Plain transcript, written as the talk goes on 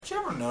you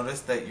ever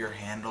notice that your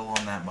handle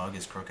on that mug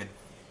is crooked?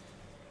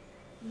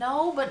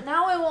 No, but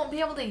now I won't be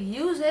able to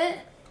use it.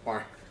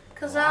 Why?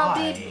 Because I'll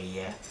be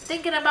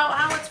thinking about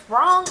how it's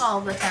wrong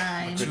all the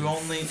time. But you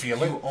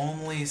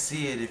only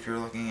see it if you're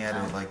looking at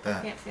it like that.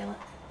 I can't feel it.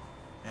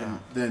 Yeah.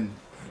 Then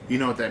you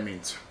know what that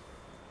means.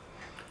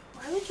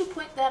 Why would you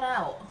point that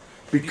out?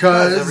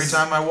 Because every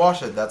time I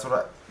wash it, that's what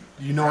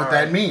I... You know what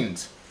that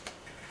means.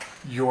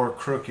 You're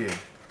crooked.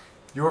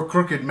 Your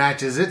crooked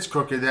matches its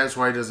crooked. That's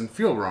why it doesn't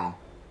feel wrong.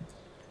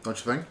 Don't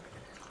you think?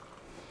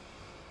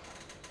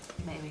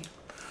 Maybe.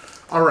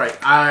 All right.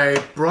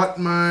 I brought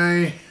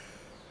my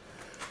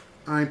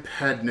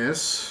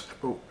iPadness.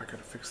 Oh, I gotta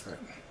fix that.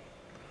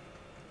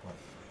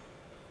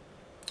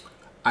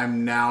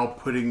 I'm now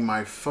putting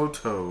my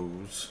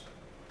photos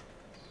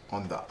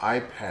on the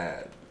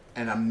iPad.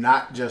 And I'm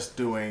not just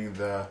doing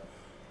the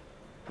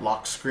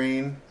lock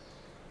screen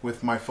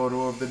with my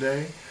photo of the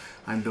day.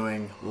 I'm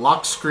doing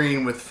lock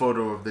screen with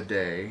photo of the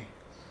day.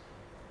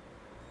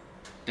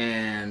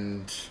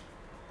 And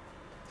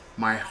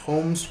my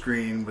home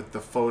screen with the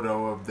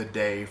photo of the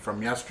day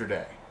from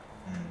yesterday.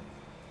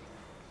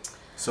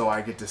 So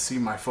I get to see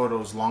my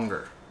photos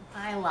longer.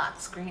 My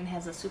lock screen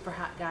has a super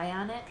hot guy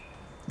on it.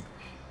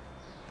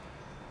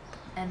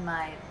 And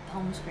my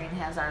home screen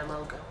has our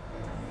logo.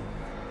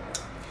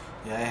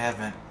 Yeah, I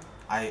haven't.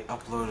 I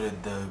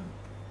uploaded the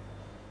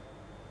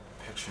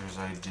pictures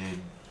I did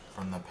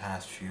from the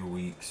past few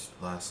weeks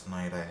last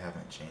night. I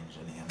haven't changed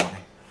any of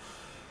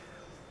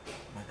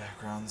my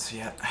backgrounds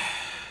yet.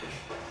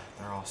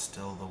 They're all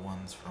still the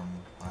ones from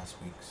last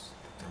week's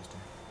Thursday.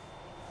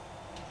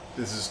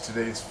 This is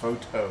today's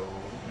photo.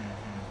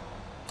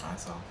 I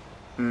saw.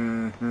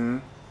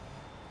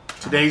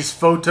 Today's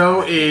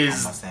photo On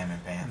is my salmon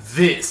pants.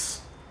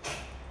 this.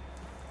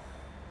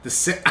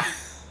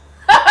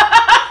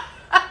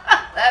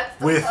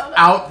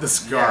 Without the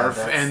scarf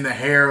and the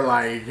hair,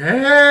 like,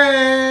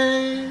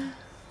 hey.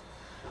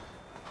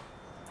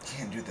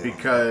 Can't do that.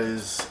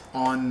 Because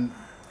on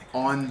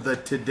the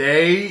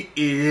today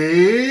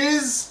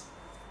is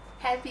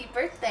Happy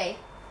birthday.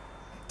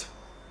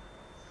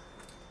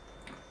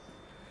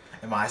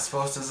 Am I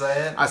supposed to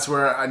say it? I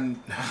swear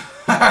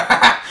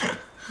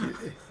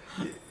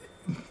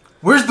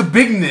where's the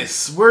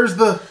bigness? Where's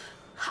the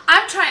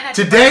I'm trying not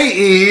to... Today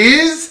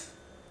is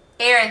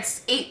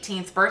Aaron's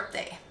 18th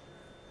birthday.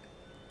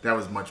 That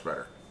was much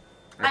better.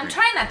 I'm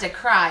trying not to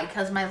cry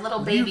because my little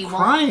baby What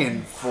won't. are you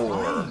crying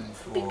for?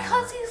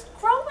 Because he's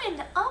growing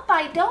up.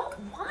 I don't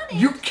want it.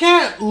 You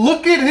can't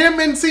look at him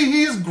and see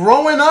he's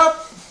growing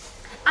up.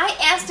 I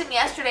asked him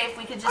yesterday if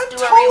we could just do a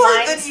told her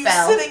rewind that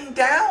spell. he's sitting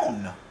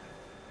down.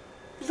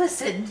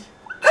 Listen.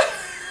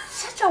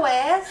 Shut your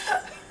ass.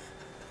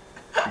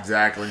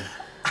 Exactly.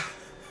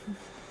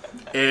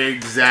 You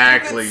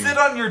Exactly. could sit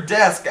on your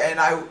desk, and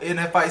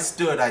if I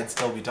stood, I'd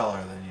still be taller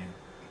than you.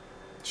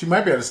 She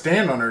might be able to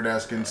stand on her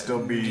desk and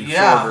still be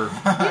Yeah. shorter.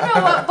 You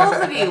know what?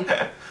 Both of you.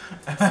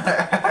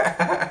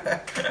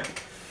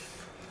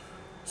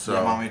 So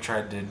Yeah, Mommy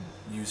tried to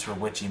use her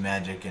witchy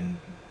magic and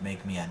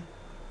make me an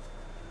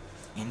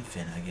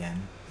infant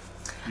again.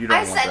 you don't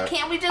I want said, that.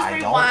 can't we just I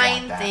don't want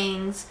rewind that.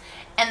 things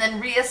and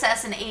then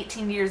reassess in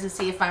 18 years to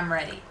see if I'm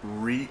ready?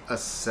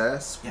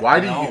 Reassess? Yeah, Why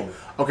do no. you...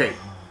 Okay,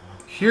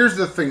 here's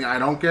the thing I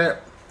don't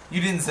get.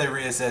 You didn't say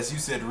reassess, you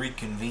said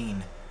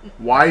reconvene.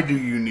 Why do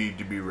you need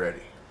to be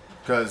ready?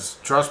 Because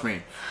trust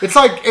me, it's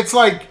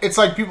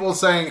like people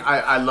saying,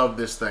 "I love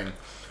this thing."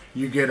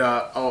 You get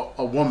a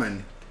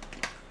woman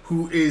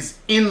who is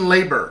in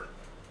labor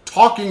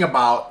talking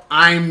about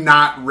 "I'm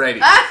not ready."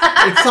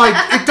 It's like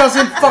it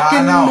doesn't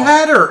fucking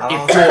matter if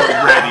you're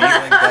ready. I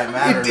don't think that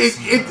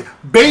matters.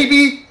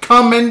 Baby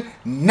coming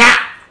now.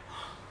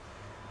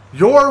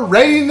 Your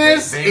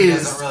readiness Baby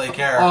is doesn't really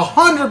care.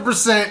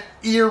 100%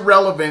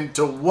 irrelevant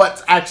to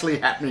what's actually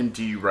happening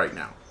to you right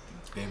now.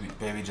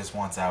 Baby just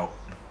wants out.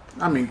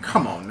 I mean,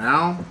 come on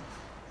now.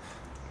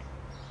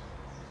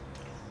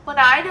 What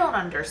I don't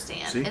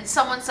understand, See? and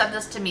someone said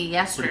this to me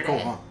yesterday,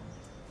 Pretty cool,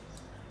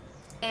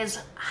 huh? is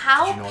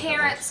how Did you know what that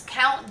parents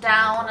count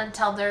down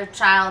until their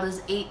child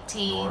is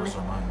 18 Yours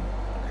or mine?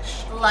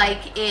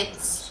 like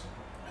it's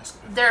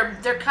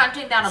they're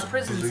counting down a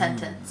prison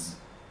sentence.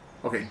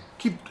 Okay,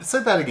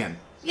 say that again.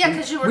 Yeah,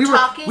 because you were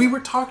talking. We were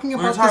talking We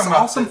about were talking this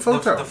about awesome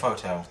photo. The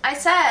photo. I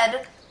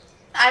said,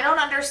 I don't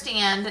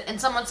understand, and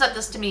someone said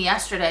this to me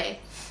yesterday,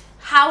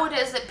 how it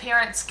is that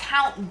parents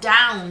count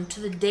down to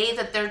the day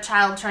that their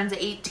child turns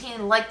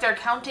 18 like they're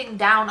counting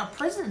down a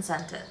prison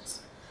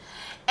sentence.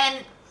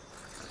 And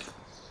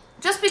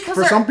just because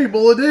For some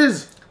people, it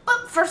is.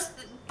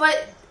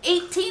 but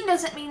 18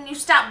 doesn't mean you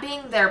stop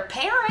being their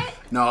parent.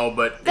 No,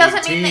 but Doesn't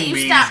 18 mean that you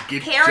means stop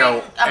get caring your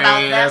about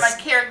them ass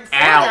and caring for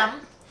out.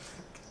 them.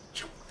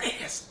 Get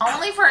your ass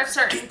Only for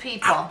certain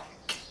people.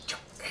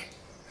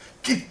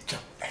 Get your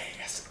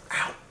ass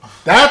out.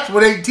 That's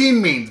what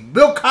 18 means.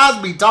 Bill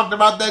Cosby talked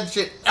about that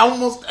shit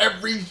almost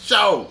every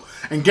show.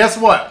 And guess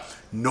what?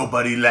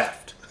 Nobody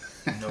left.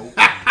 Nope.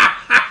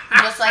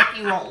 Just like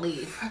you won't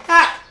leave.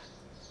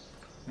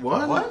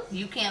 What? What?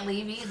 You can't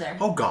leave either.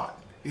 Oh, God.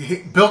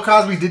 Bill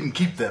Cosby didn't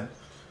keep them.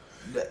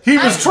 He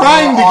was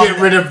trying to get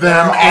rid of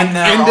them and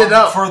ended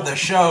up for the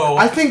show.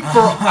 I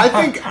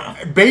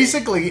think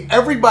basically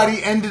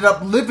everybody ended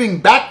up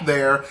living back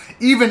there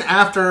even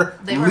after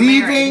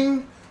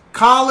leaving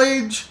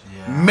college,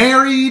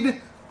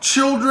 married,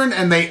 children,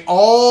 and they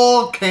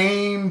all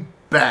came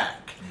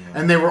back. Yeah.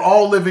 And they were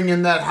all living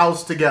in that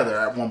house together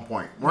at one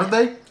point, weren't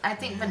they? I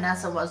think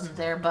Vanessa wasn't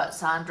there, but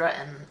Sandra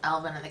and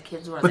Alvin and the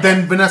kids were there. But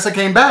then Vanessa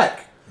came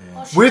back.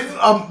 Yeah.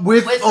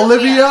 With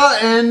Olivia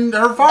and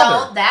her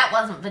father. No, that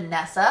wasn't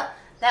Vanessa.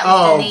 That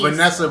was Denise.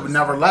 Vanessa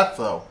never left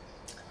though.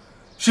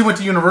 She went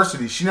to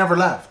university. She never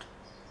left.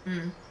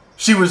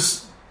 She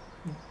was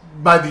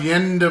by the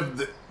end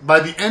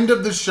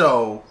of the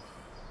show.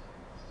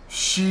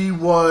 She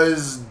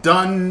was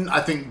done.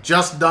 I think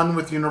just done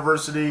with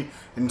university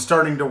and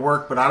starting to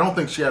work, but I don't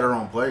think she had her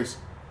own place.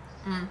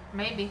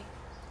 Maybe.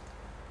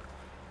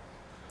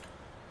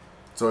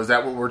 So is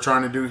that what we're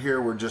trying to do here?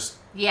 We're just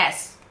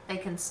yes. They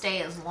can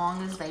stay as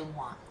long as they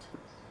want.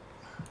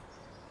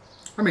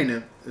 I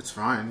mean, it's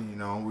fine. You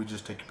know, we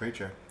just take your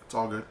paycheck. It's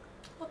all good.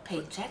 What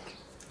paycheck?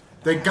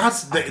 They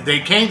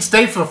can't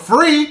stay for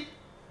free.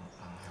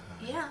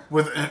 Yeah.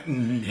 With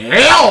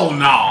hell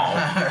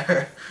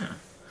no.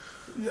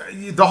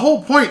 The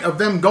whole point of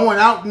them going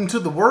out into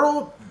the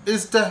world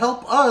is to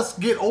help us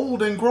get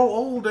old and grow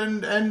old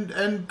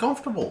and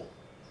comfortable.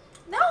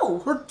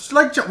 No.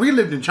 We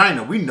lived in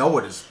China. We know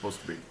what it's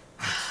supposed to be.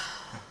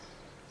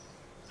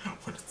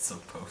 What it's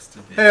supposed to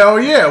be. Hell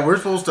yeah, we're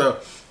supposed to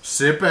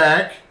sit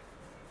back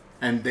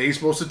and they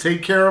supposed to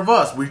take care of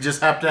us. We just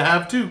have to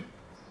have two.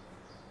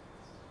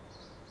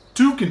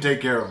 Two can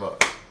take care of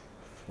us.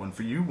 One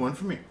for you, one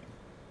for me.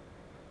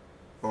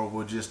 Or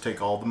we'll just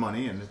take all the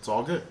money and it's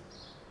all good.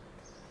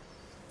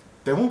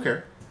 They won't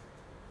care.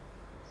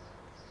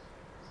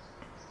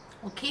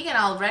 Well, Keegan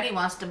already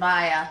wants to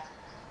buy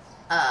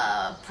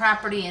a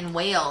property in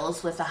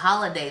Wales with a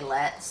holiday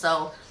let,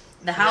 so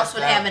the house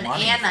would have an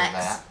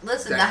annex.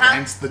 Listen,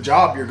 hence the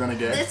job you're going to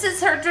get. This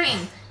is her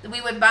dream. We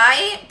would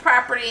buy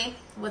property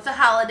with a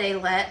holiday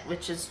let,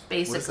 which is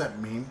basically... What does that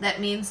mean?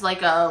 That means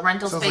like a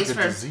rental space like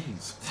for...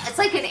 disease. It's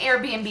like an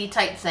Airbnb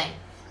type thing.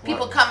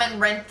 People come and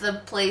rent the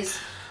place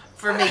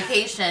for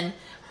vacation,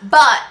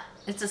 but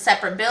it's a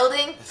separate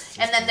building,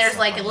 and then there's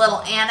like a little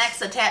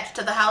annex attached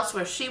to the house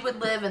where she would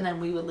live, and then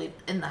we would live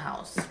in the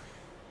house.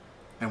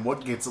 And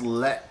what gets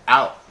let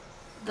out?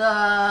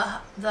 The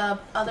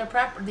other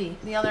property,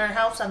 the other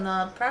house on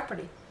the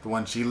property. The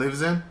one she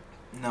lives in?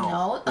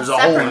 No. There's a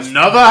whole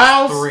another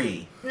house?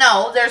 3.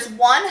 No, there's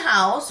one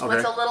house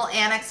with a little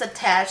annex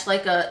attached,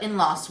 like a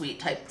in-law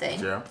suite type thing.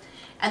 Yeah.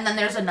 And then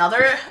there's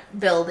another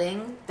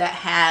building that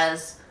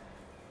has,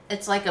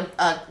 it's like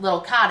a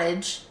little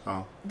cottage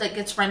that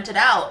gets rented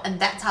out, and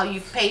that's how you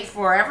pay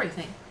for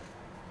everything.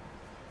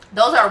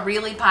 Those are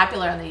really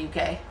popular in the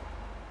UK.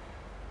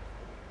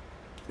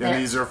 And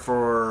these are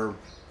for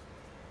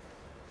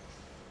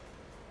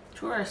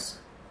tourists.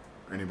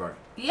 Anybody.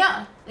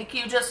 Yeah, like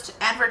you just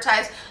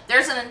advertise.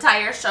 There's an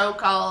entire show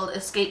called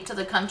Escape to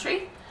the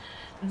Country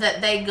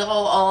that they go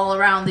all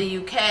around the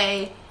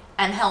UK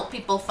and help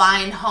people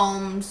find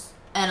homes,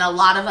 and a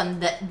lot of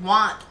them that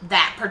want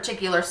that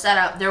particular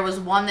setup. There was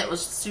one that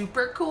was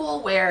super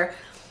cool where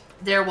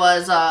there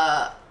was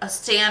a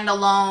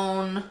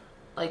standalone,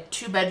 like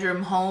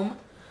 2-bedroom home,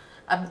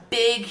 a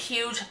big,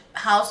 huge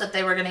house that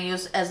they were going to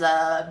use as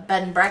a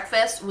bed and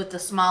breakfast with a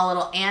small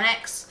little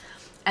annex.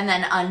 And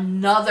then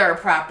another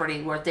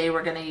property where they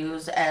were going to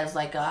use as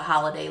like a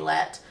holiday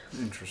let.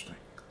 Interesting.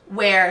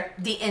 Where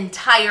the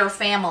entire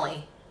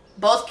family,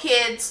 both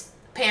kids,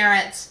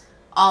 parents,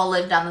 all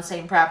lived on the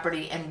same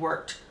property and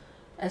worked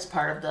as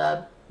part of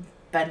the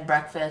bed and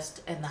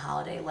breakfast and the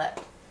holiday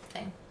let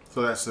thing.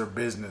 So that's their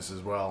business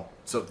as well.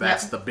 So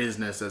that's the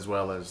business as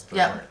well as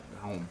the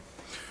home.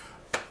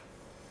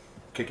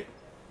 Kick it.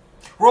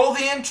 Roll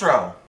the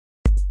intro.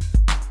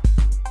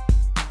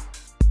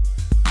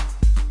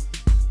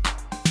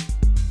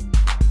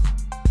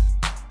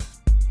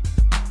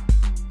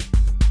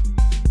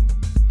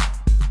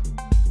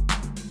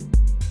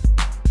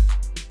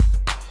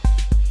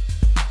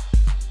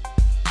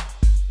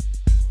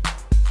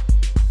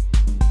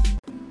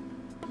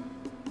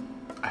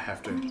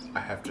 I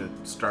have to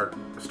start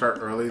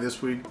early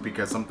this week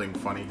because something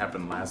funny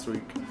happened last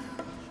week.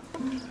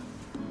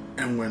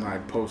 And when I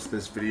post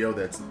this video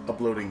that's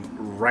uploading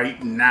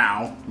right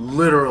now,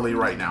 literally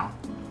right now,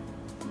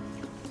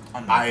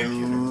 I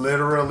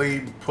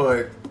literally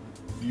put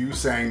you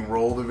saying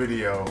roll the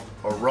video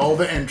or roll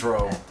the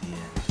intro. At the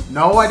end.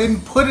 No, I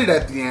didn't put it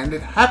at the end.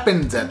 It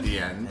happens at the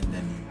end.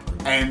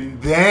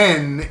 And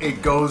then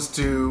it goes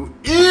to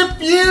if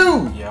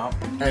you. Yep.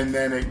 And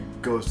then it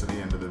goes to the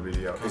end of the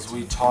video. Because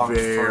we talked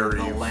for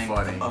the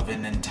length of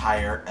an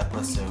entire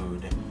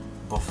episode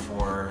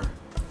before.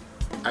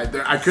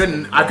 I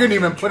couldn't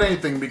even put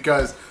anything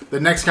because the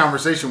next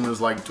conversation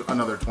was like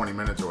another 20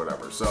 minutes or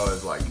whatever. So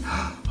it's like,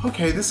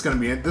 okay, this is gonna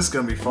be it. This is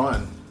gonna be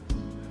fun.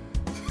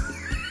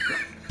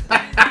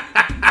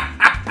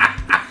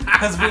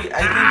 Because I think you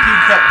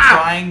kept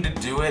trying to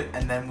do it,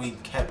 and then we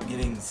kept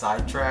getting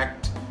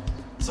sidetracked.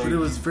 So but it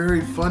was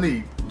very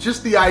funny.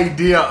 Just the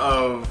idea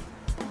of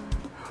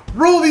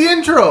roll the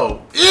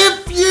intro.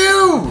 If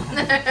you.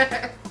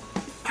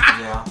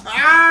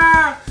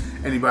 Yeah.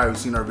 Anybody who's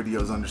seen our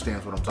videos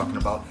understands what I'm talking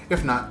about.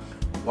 If not,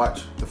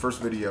 watch the first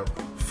video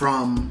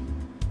from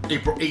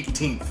April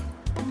 18th.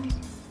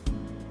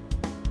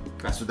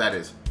 That's what that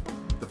is.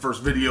 The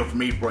first video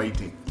from April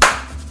 18th.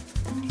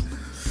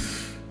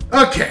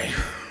 Okay.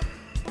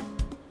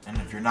 And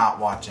if you're not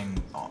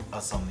watching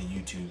us on the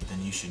YouTube,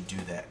 then you should do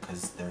that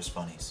because there's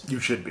funnies. You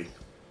should be.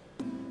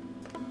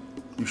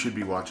 You should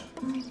be watching.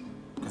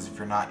 Because if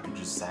you're not, you're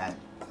just sad.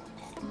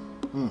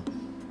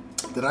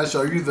 Did I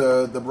show you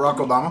the Barack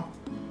Obama?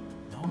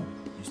 No,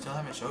 you still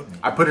haven't showed me.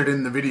 I put it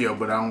in the video,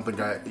 but I don't think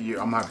I'm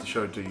gonna have to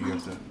show it to you. You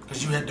have to.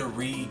 Because you had to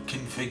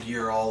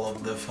reconfigure all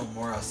of the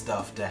Filmora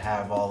stuff to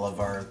have all of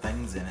our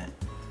things in it.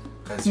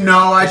 No,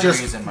 I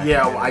just using my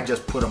yeah, computer. I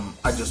just put them.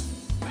 I just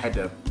had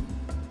to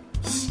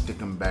stick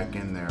them back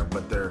in there,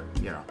 but they're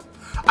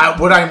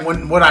what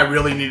I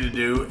really need to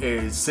do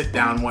is sit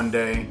down one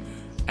day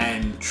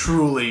and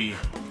truly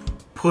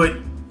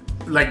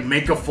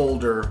make a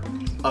folder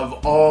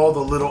of all the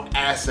little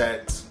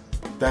assets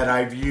that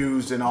I've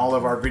used in all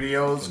of our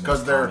videos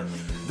because they're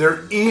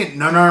in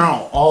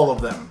no all of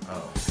them.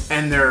 Oh.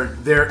 And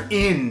they're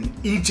in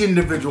each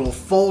individual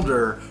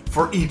folder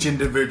for each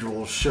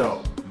individual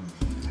show.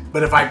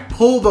 But if I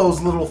pull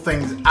those little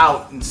things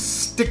out and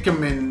stick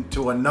them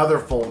into another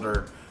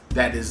folder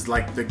that is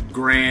like the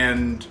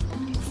grand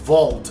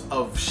vault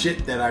of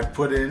shit that I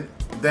put in,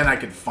 then I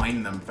could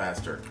find them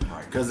faster.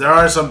 Because there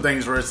are some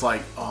things where it's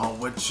like, oh,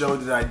 what show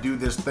did I do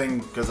this thing?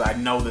 Because I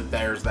know that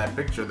there's that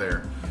picture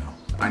there.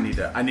 I need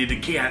to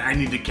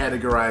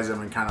categorize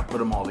them and kind of put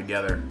them all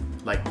together,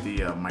 like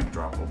the mic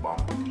drop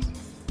Obama.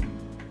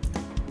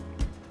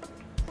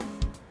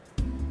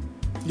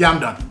 Yeah, I'm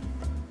done.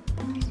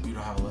 You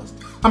don't have a list?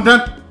 I'm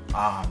done.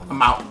 I have a list.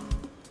 I'm out.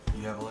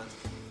 You have a list?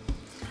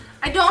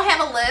 I don't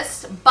have a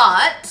list,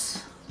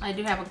 but I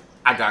do have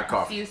I got a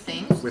coffee few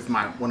things. with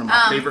one of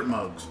my favorite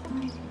mugs.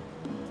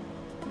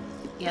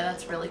 Yeah,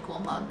 that's a really cool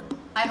mug.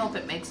 I hope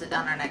it makes it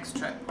down our next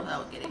trip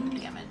without getting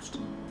damaged.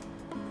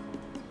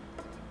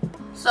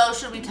 So,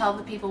 should we tell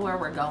the people where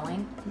we're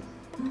going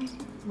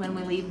when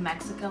we leave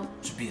Mexico?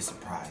 Should be a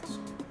surprise.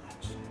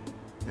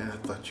 Yeah, I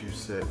thought you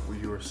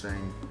were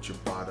saying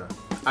ciabatta.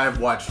 I've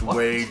watched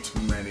way too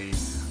many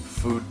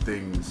food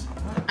things.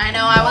 I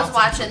know, I was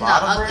watching the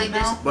ciabatta Ugly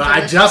bread now? But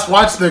I just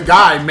watched the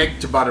guy make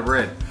ciabatta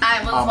bread.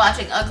 I was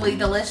watching Ugly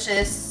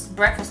Delicious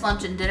breakfast,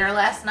 lunch, and dinner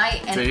last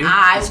night, and See?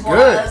 I It's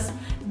was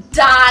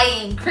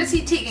dying.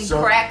 Chrissy Teigen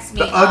So cracks me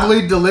the up.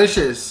 Ugly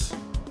Delicious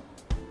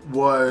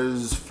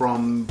was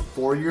from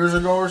 4 years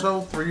ago or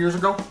so, 3 years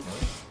ago.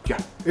 Yeah,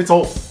 it's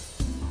old.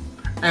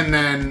 And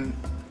then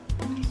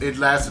it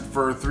lasted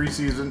for 3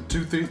 seasons,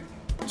 two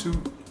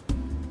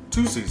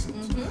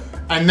seasons.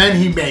 Mm-hmm. And then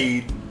he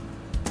made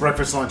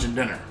breakfast, lunch, and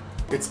dinner.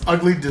 It's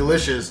Ugly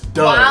Delicious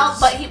does.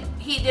 But he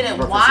did it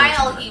Breakfast,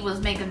 while lunch, and he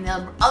was making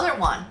the other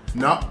one.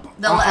 No.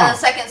 The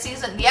second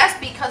season. Yes,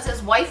 because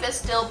his wife is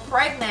still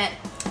pregnant.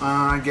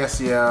 I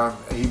guess, yeah,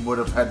 he would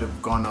have had to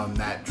have gone on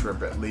that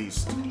trip at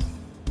least.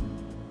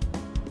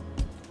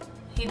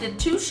 He did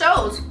 2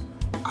 shows.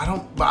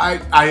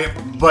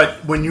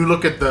 But when you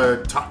look at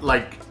the top,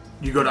 like,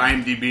 you go to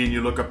IMDb and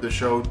you look up the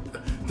show,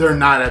 they're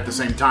not at the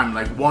same time.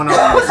 Like, one of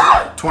them was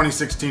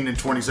 2016 and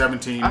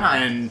 2017,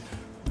 and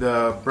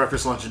the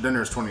Breakfast, Lunch, and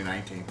Dinner is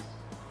 2019.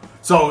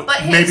 So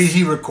maybe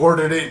he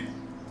recorded it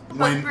But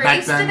back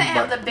Grace then. didn't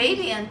have the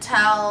baby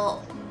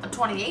until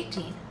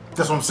 2018.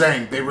 That's what I'm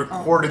saying. They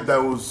recorded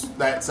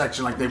that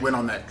section like they went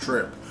on that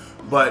trip,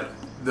 but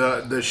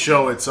the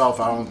show itself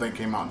I don't think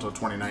came out until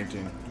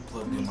 2019.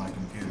 Plugged in my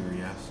computer,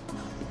 yes.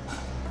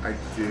 I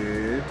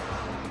did.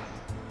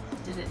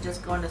 Did it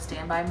just go into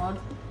standby mode?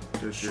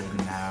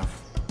 Shouldn't have.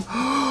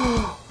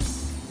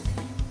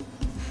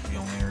 The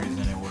only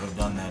reason it would have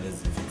done that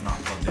is if it's not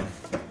plugged in.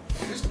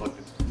 I just plugged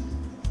it.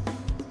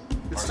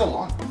 It's still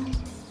on.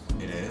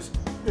 It is?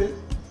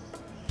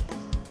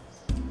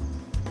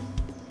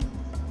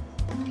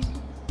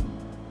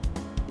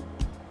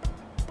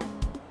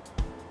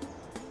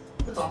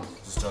 It's on. Is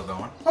it still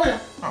going? Oh yeah.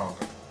 Oh,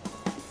 okay.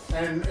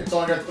 And it's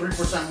only got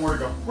 3% more to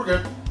go. We're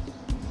good.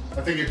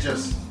 I think it's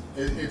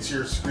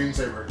your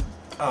screensaver.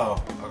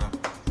 Oh, okay.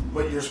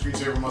 But your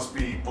screensaver must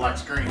be black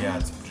screen. Yeah,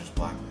 it's just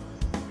black.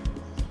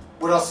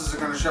 What else is it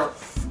going to show?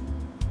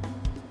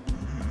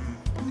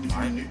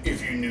 My,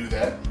 If you knew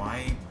that.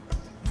 my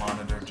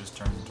monitor just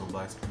turns into a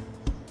black screen.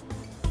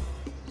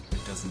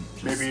 It doesn't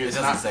just, Maybe it it's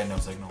doesn't not- say no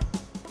signal.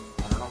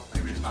 I don't know.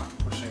 Maybe it's not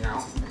pushing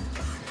out.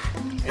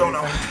 Don't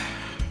know.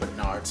 But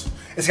no,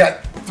 it's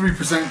got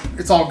 3%.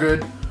 It's all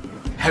good.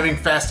 Having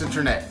fast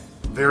internet,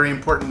 very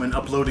important when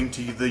uploading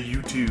to the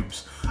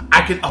YouTubes.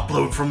 I can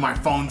upload from my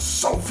phone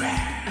so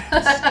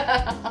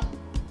fast.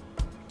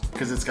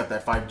 Because it's got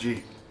that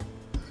 5G.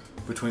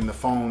 Between the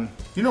phone,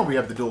 we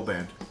have the dual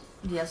band.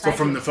 Yes, So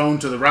from the phone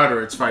to the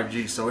router, it's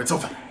 5G, so it's so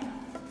fast.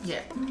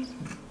 Yeah.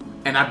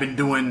 And I've been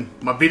doing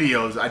my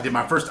videos. I did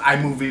my first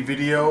iMovie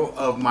video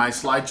of my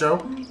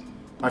slideshow,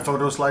 my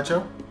photo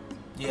slideshow.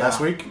 last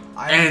week.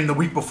 I- And the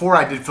week before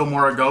I did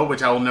Filmora Go,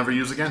 which I will never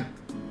use again.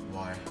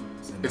 Why?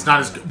 It's not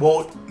as good.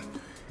 Well,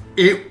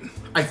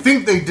 I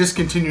think they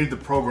discontinued the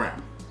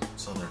program.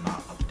 So they're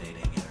not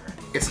updating it or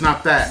anything. It's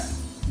not that.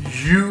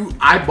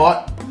 I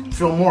bought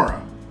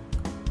Filmora.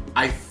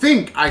 I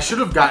think I should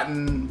have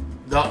gotten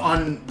the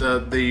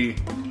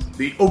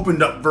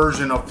opened up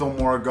version of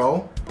Filmora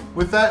Go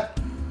with that,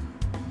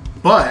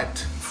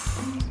 but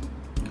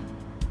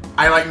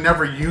I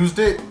never used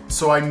it,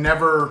 so I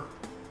never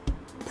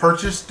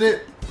purchased,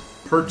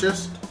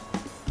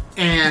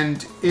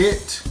 and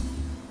it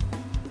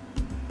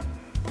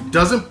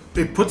doesn't.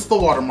 It puts the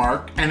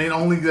watermark, and it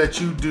only lets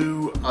you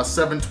do a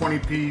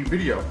 720p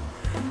video.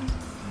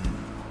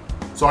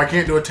 So I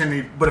can't do a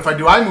 1080p, but if I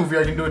do iMovie,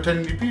 I can do a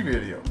 1080p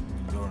video. You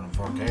can do it in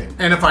 4K.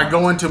 And if I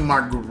go into my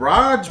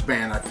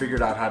GarageBand, I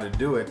figured out how to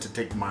do it, to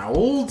take my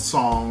old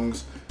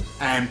songs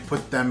and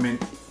put them in.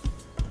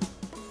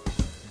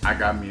 I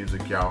got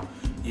music, y'all.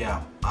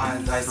 Yeah,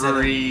 I said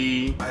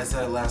Free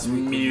it last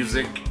week.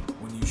 music.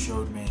 When you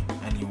showed me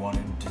and you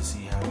wanted to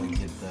see how to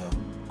get the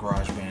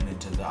GarageBand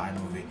into the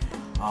iMovie.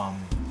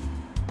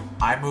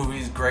 iMovie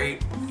is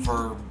great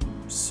for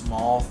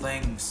small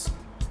things.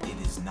 It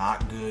is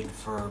not good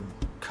for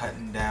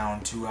cutting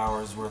down 2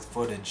 hours worth of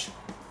footage.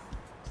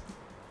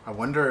 I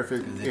wonder if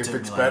It took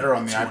it's me better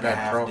on the 2.5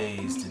 iPad Pro.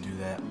 days to do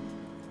that.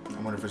 I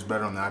wonder if it's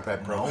better on the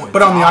iPad Pro. No, it's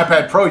But on the not.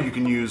 iPad Pro, you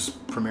can use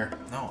Premiere.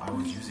 No, I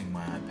was using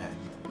my iPad.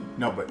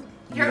 No, but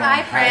Your you don't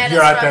iPad have- is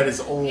your from, iPad is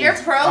old. Your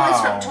Pro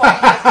is from Oh.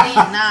 2015,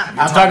 not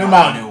I'm talking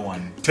about a new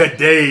one.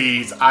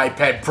 today's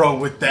iPad Pro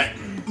with that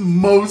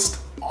most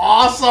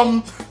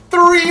awesome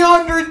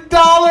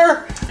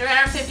 $300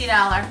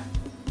 $350.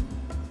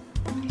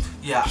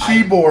 Yeah,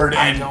 keyboard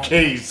I and don't-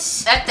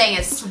 case. That thing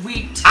is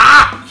sweet.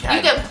 Ah! Yeah,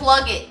 You can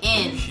plug it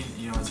in.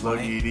 You know what's Plug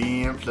funny? it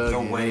in, plug The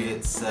it way in.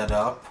 it's set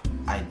up,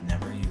 I'd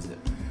never use it.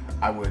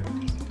 I would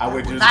use I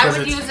because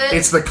would it's, use it.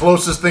 it's the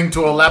closest thing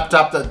to a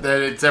laptop that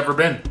it's ever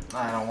been.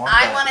 I don't want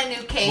I that. want a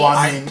new case. Well,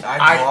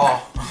 I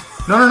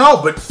draw.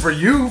 No, but for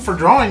you, for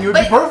drawing, it would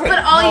be perfect.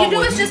 But all No, you do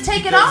well, is just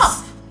take it because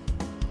off.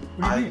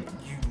 What do you mean?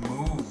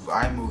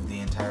 I move the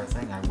entire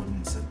thing. I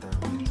wouldn't sit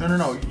there.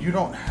 No, you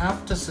don't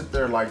have to sit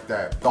there like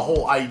that. The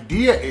whole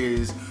idea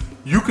is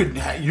you could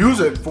use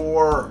it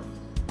for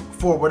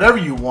whatever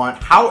you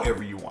want,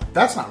 however you want.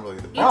 That's not really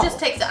the You problem. just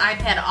take the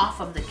iPad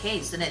off of the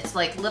case, and it's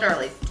like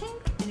literally, tink,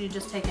 and you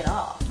just take it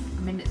off.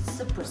 I mean, it's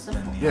super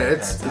simple. Yeah,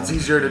 it's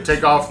easier to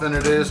take off than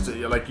it is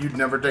to, like, you'd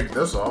never take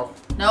this off.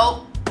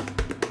 Nope.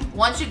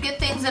 Once you get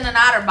things in an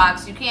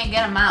OtterBox, you can't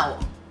get them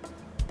out.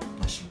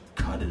 Unless you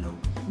cut it open.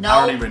 No.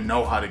 I don't even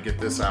know how to get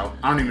this out.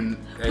 I don't even.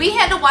 We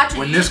had to watch a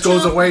When YouTube, this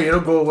goes away, it'll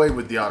go away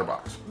with the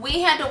OtterBox.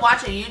 We had to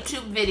watch a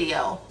YouTube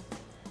video.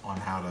 On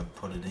how to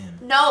put it in.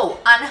 No,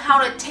 on how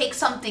to take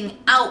something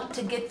out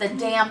to get the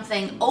damn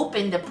thing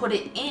open to put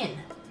it in.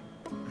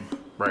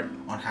 Right,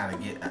 On how to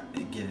get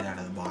it out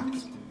of the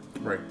box.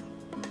 right.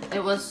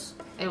 It was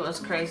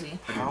crazy.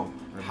 How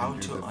didn't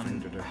to do that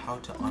thing today. how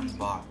to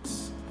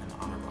unbox an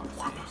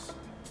OtterBox case.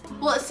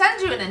 Well, it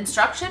sends you an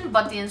instruction,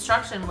 but the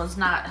instruction was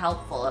not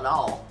helpful at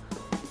all.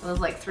 It was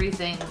like 3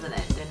 things, and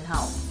it didn't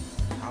help.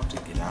 How to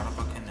get out of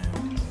a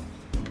canoe.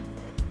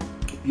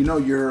 You know,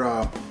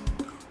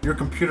 your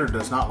computer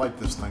does not like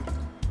this thing.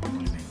 What do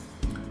you mean?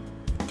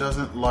 It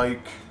doesn't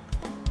like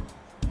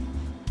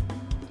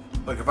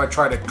if I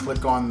try to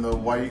click on the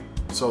white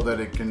so that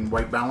it can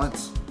white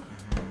balance.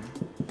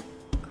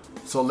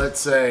 So let's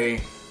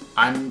say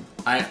I'm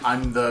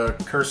the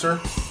cursor.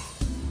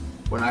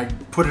 When I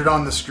put it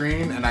on the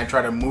screen and I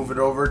try to move it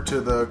over to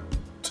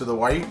the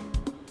white,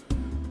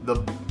 the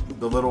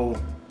little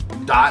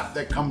dot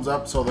that comes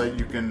up so that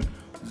you can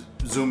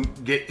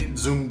get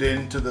zoomed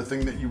in to the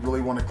thing that you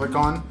really want to click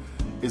on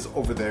is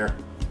over there.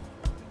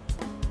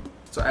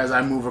 So as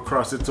I move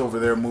across, it's over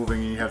there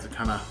moving, and you have to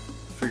kind of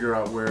figure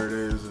out where it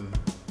is and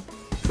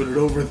put it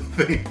over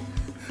the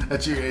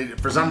thing.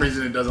 For some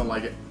reason, it doesn't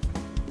like it.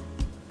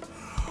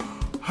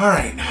 All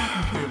right,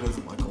 Computer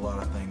doesn't like a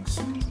lot of things.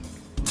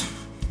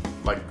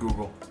 like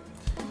Google.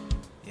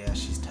 Yeah,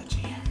 she's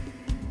touchy.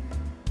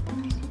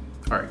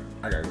 All right,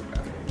 I gotta go to the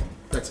bathroom.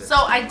 That's it. So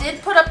I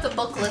did put up the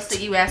book list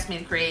that you asked me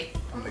to create.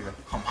 I'm leaving.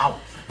 I'm out.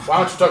 Why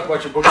don't you talk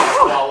about your books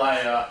while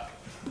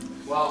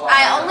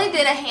I only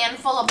did a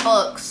handful of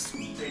books.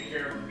 take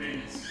care of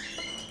things.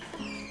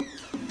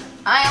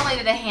 I only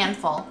did a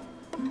handful.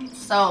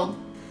 So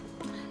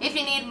if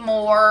you need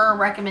more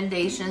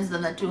recommendations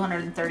than the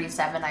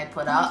 237 I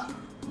put up,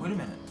 Wait a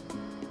minute.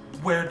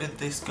 Where did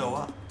this go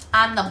up?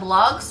 on the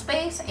blog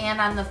space and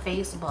on the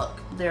Facebook,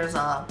 there's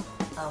a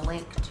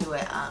link to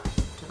it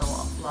to the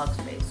blog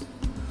space.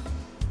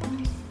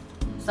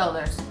 So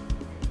there's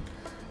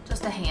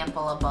just a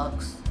handful of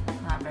books,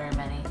 not very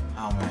many.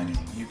 How many?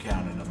 You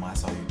counted them. I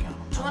saw you count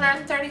them.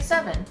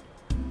 237.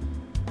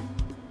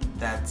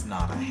 That's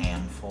not a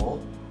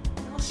handful.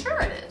 Well, sure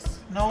it is.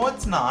 No,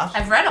 it's not.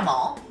 I've read them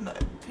all. No,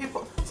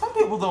 some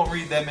people don't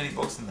read that many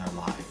books in their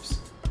lives.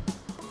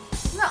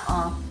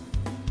 Nuh-uh.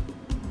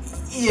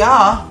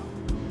 Yeah,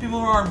 people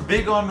who aren't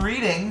big on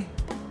reading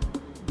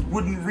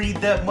wouldn't read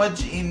that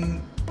much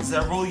in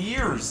several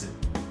years.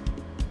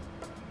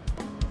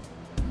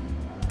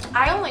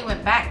 I only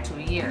went back 2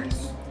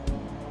 years.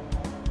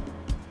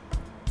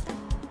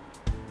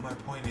 My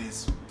point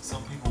is,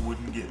 some people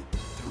wouldn't get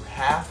through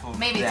half of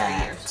Maybe 3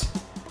 that years.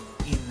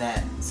 in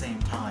that same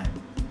time.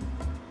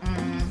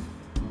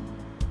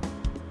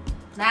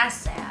 That's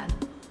sad.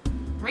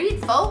 Read,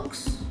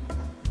 folks.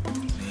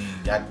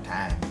 Ain't got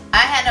time I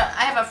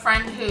have a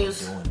friend doing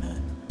that.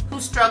 who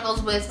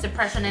struggles with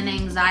depression and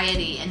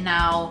anxiety, and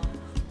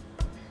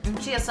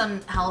she has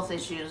some health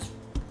issues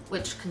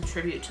which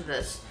contribute to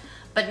this.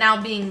 But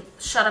now being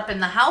shut up in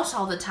the house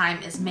all the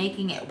time is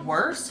making it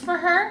worse for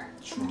her.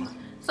 Sure.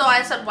 So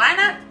I said, why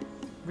not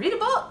read a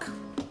book?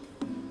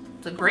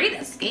 It's a great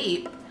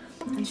escape.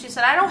 And she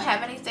said, I don't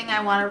have anything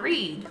I want to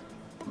read.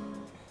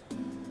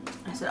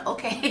 I said,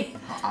 okay.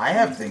 I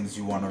have things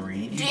you want to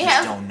read. You Do you just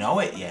have- don't know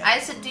it yet. I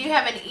said, do you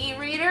have an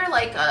e-reader,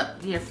 like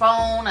your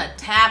phone, a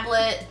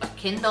tablet, a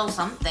Kindle,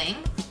 something?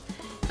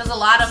 Because a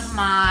lot of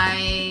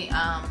my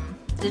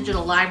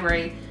digital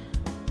library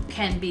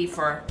can be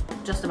for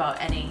just about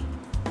any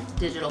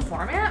digital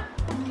format.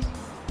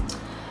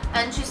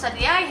 And she said,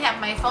 yeah, I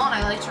have my phone.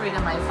 I like to read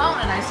on my phone.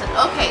 And I said,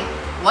 okay,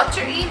 what's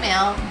your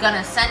email? I'm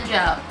gonna send you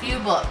a few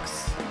books.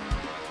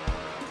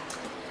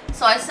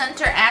 So I sent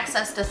her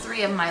access to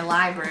 3 of my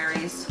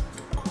libraries.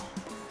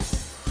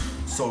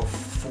 So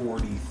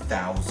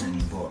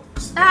 40,000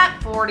 books.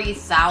 Not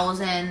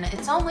 40,000.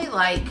 It's only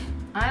like,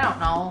 I don't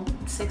know,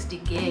 60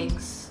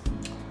 gigs.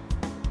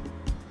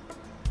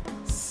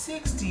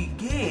 60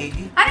 gig?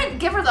 I didn't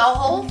give her the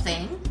whole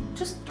thing.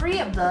 Just 3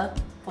 of the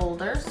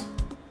folders.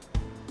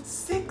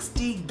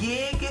 60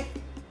 gig?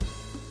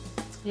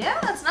 Yeah,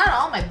 that's not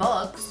all my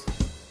books.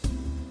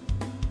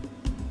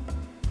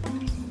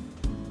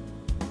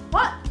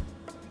 What?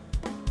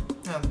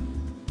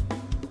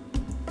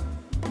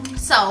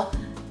 So,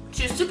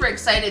 she was super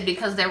excited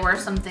because there were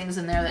some things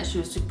in there that she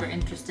was super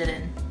interested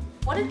in.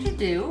 What did you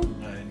do?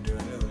 I didn't do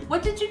anything.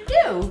 What did you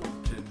do?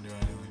 Didn't do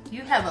anything.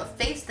 You have a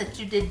face that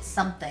you did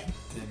something.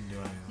 Didn't do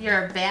anything.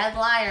 You're a bad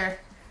liar.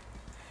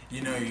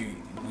 You know,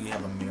 we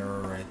have a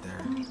mirror right there.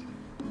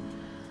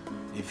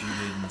 If you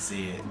didn't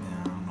see it,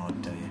 I don't know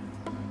what to tell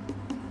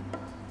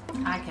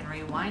you. I can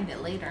rewind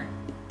it later.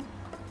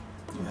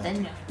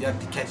 You have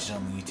to catch it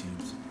on the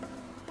YouTubes.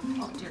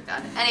 Oh dear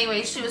God.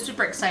 Anyway, she was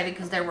super excited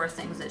because there were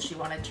things that she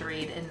wanted to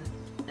read, and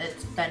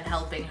it's been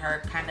helping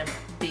her kind of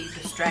be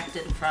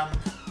distracted from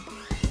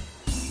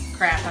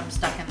crap. I'm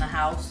stuck in the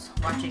house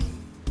watching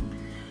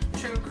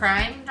true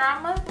crime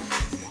drama.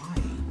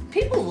 Why?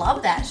 People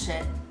love that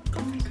shit.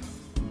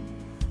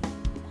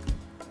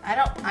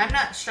 I'm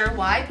not sure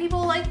why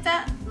people like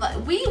that.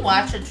 Like, we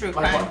watch a true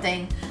crime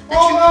thing.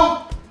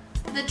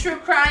 The true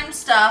crime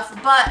stuff,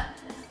 but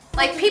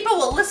like people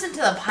will listen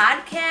to the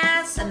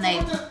podcast and they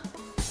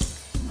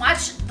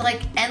watch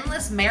like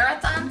endless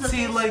marathons.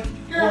 See, like,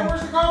 Yeah,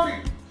 where's the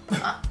coffee?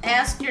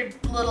 Ask your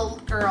little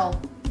girl.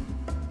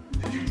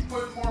 Did you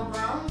put more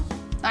browns?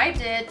 I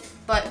did,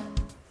 but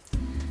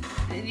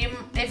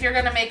if you're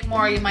gonna make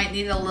more, you might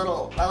need a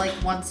little, like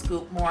 1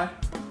 scoop more.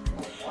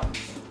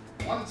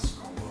 One scoop.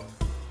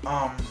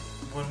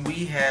 when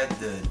we had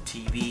the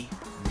TV,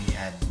 we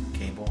had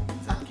cable.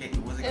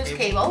 Was it It was cable?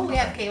 cable. We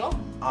had Okay. cable.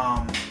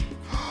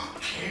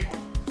 Cable.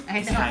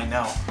 I know.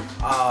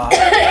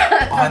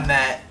 I know. On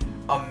that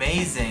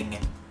amazing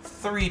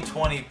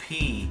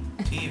 320p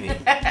TV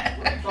What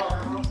are you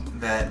talking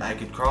about? that I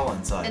could crawl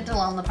inside. It's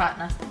along the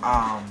partner.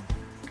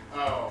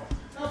 Oh,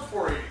 that's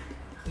 480.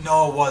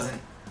 No, it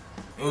wasn't.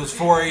 It was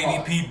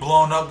 480p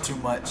blown up too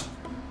much.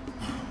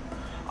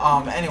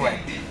 Anyway,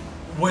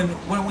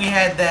 when we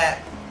had that,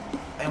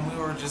 and we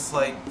were just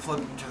like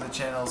flipping through the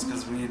channels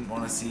because we didn't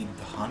want to see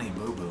Honey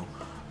Boo Boo.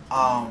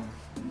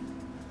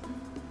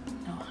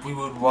 We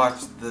would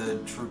watch the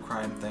true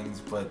crime things,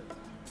 but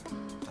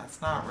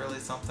that's not really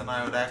something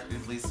I would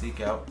actively seek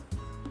out.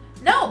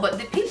 No, but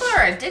the people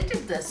are addicted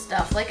to this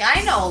stuff. Like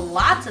I know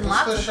lots and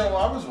What's lots the of. show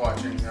I was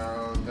watching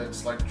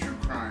that's like true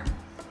crime?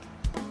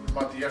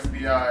 About the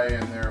FBI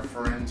and their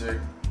forensic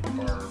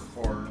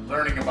or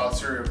learning about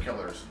serial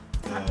killers.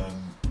 The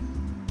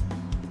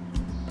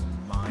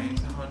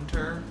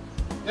Mindhunter?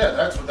 Yeah,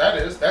 that's what that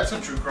is. That's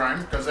a true crime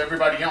because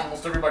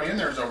almost everybody in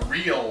there is a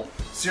real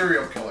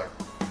serial killer,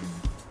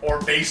 or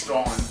based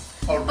on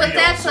a But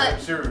that's real a-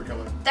 serial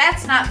killer.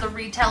 That's not the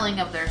retelling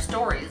of their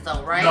stories,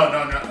 though, right? No.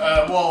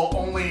 Well,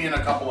 only in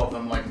a couple of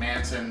them, like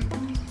Manson.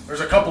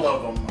 There's a couple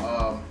of them.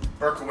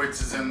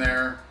 Berkowitz is in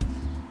there.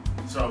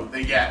 So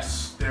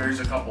yes, there is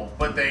a couple,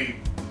 but they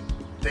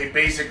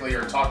basically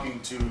are talking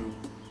to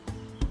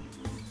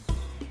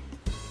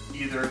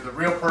either the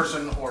real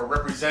person or a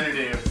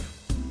representative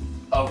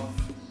of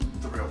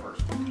the real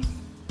person.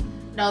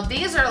 No,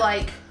 these are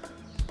like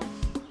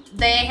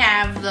they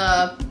have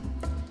the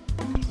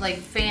like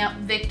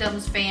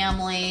victim's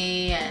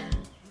family and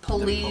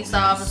police police.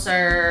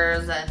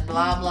 officers and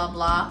blah blah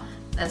blah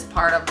as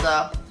part of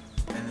the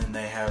And then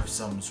they have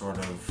some sort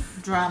of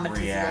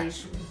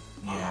dramatization,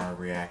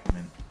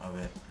 reenactment of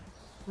it.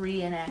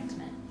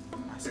 reenactment.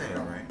 I say it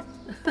all right.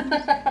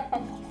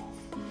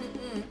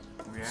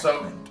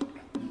 So,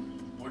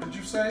 what did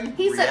you say?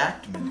 He said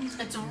Reactment.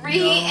 it's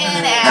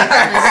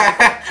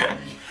reenactment.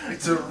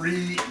 It's a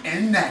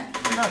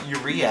reenactment. No, you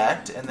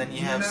react and then you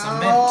have some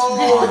mint.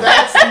 No,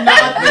 that's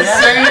not the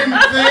same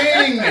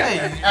thing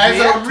as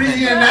a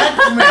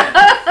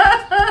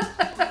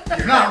reenactment.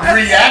 You're not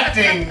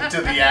reacting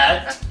to the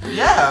act.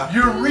 Yeah.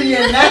 You're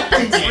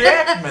reenacting It's it.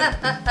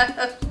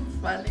 reactment.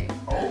 Funny.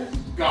 Oh,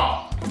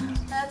 God.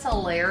 That's What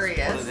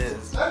hilarious. it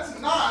is. That's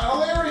not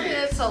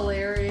hilarious. It's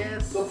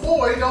hilarious. The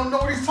boy don't know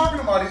what he's talking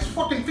about. He's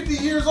fucking 50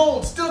 years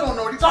old. Still don't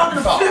know what he's talking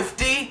about.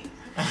 50?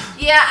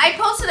 Yeah, I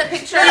posted a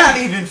picture. You're not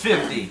even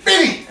 50.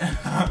 50!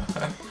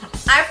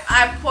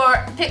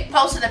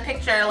 Posted a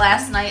picture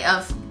last night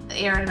of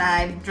Aaron and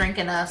I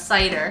drinking a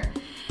cider,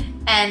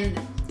 and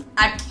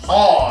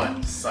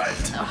Hard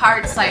cider.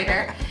 hard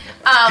cider.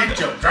 Get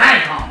your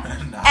drink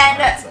on. Not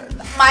And outside.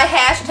 my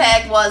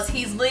hashtag was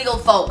he's legal,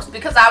 folks,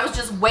 because I was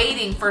just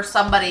waiting for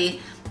somebody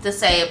to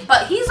say,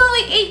 but he's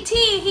only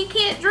 18, he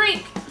can't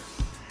drink.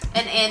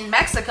 And in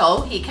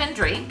Mexico, he can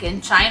drink. In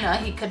China,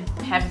 he could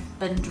have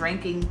been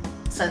drinking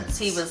since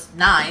he was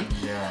 9.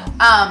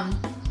 Yeah.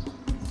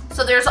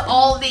 So there's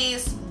all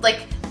these, like,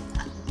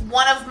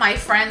 one of my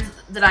friends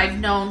that I've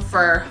known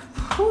for,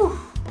 I don't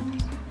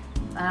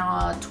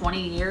know,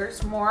 20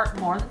 years, more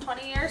than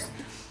 20 years.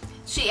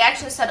 She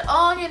actually said,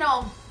 oh, you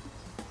know,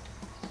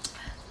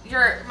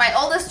 my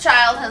oldest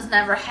child has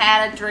never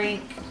had a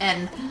drink,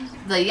 and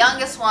the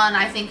youngest one,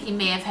 I think he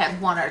may have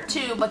had 1 or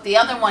 2, but the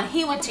other one,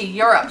 he went to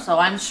Europe, so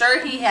I'm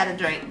sure he had a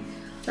drink.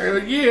 Hell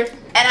yeah.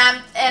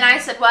 And I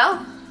said,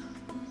 well,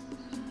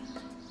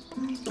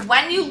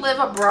 when you live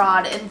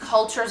abroad and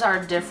cultures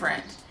are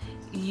different,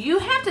 you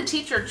have to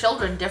teach your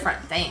children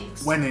different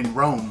things. When in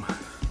Rome.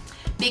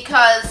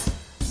 Because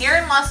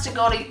Aaron wants to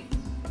go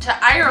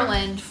to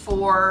Ireland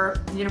for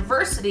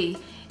university,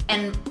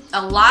 and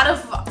a lot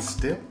of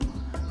Still?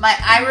 my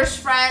Irish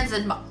friends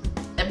and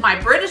my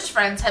British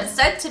friends have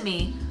said to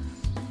me,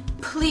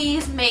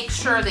 please make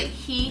sure that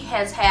he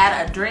has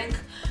had a drink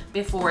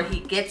before he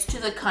gets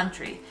to the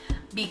country.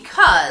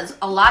 Because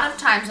a lot of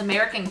times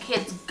American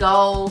kids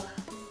go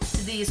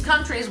to these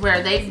countries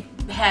where they've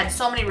had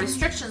so many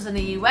restrictions in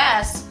the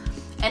US,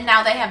 and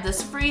now they have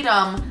this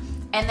freedom,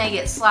 and they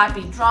get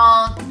sloppy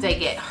drunk, they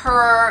get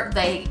hurt,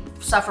 they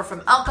suffer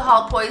from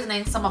alcohol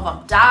poisoning, some of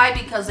them die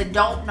because they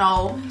don't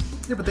know.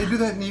 Yeah, but they do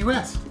that in the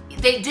U.S.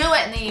 They do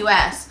it in the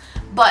US,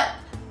 but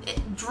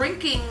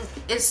drinking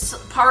is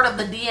part of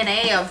the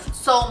DNA of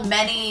so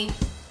many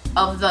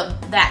of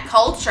that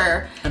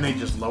culture. And they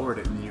just lowered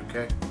it in the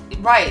UK.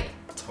 Right.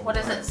 What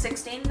is it,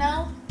 16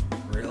 now?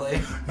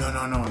 Really? No,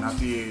 not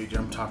the age.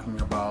 I'm talking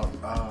about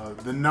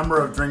the number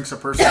of drinks a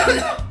person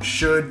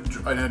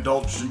an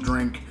adult should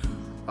drink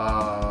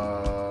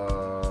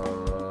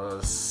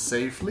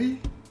safely.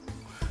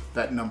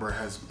 That number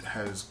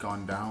has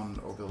gone down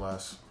over the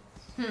last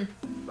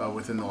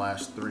within the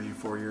last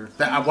 3-4 years.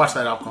 I watched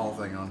that alcohol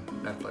thing on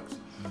Netflix,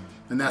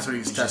 and that's what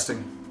he's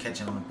testing.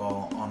 Catching the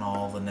ball on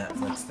all the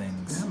Netflix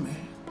things. Yeah,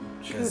 man.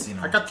 Because, you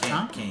know, I got the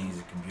time. can't use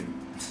a computer.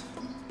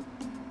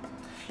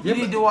 Yeah,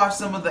 You need to watch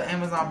some of the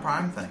Amazon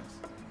Prime things.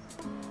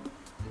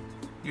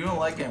 You don't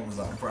like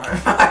Amazon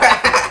Prime.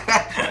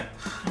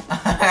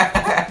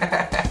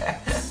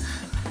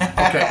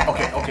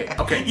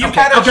 Okay. You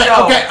had a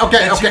show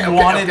that you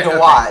wanted to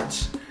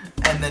watch,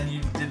 and then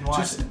you didn't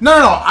watch it.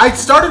 No. I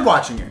started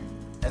watching it.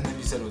 And then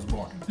you said it was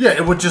boring.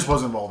 Yeah, it just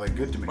wasn't all that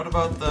good to me. What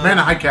about the Man in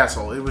High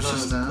Castle? It was the,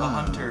 just the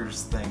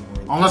Hunters thing?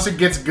 Where unless it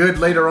gets good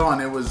later on,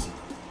 it was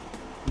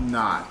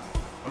not.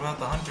 What about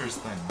the Hunters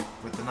thing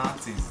with the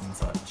Nazis and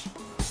such?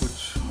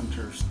 Which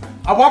Hunters thing?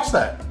 I watched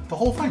that, the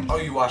whole thing. Oh,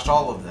 you watched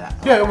all of that?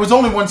 Yeah, it was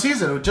only one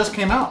season. It just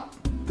came out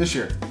this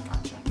year.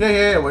 Gotcha.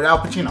 Yeah, with Al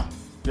Pacino.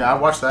 Yeah, I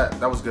watched that.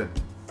 That was good.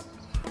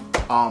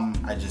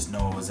 I just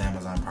know it was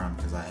Amazon Prime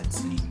because I had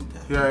seen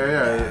the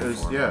It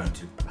was, for yeah.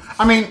 YouTube.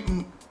 I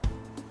mean,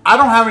 I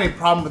don't have any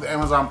problem with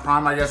Amazon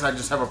Prime. I guess I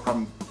just have a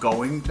problem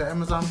going to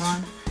Amazon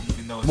Prime.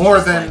 Even though it's More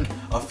just than- like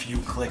a few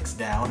clicks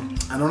down.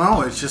 I don't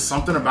know. It's just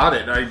something about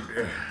it.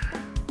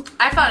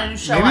 I found a new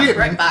show on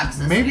BritBox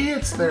this maybe week.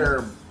 it's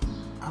their.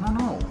 I don't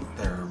know.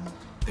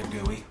 They're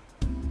gooey.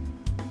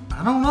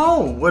 I don't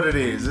know what it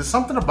is. There's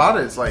something about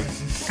it. It's like.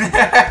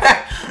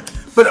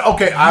 But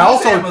okay, I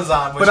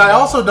Amazon,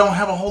 also don't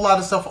have a whole lot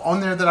of stuff on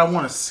there that I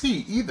want to see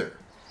either.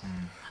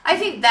 I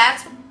think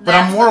that's But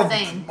I'm more the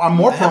thing. I'm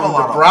more They have prone a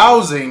lot to of-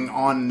 browsing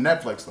on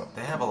Netflix though.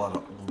 They have a lot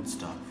of old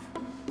stuff,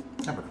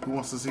 Yeah, but who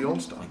wants to see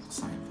old stuff? like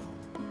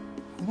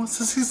Seinfeld. Who wants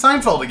to see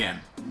Seinfeld again?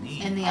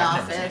 Me. In The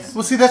I've never Office. seen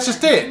Well, see, that's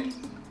just it.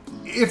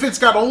 If it's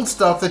got old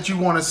stuff that you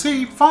want to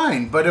see,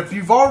 fine. But if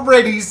you've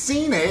already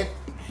seen it, it.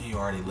 You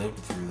already lived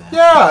through that.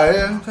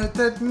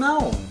 yeah,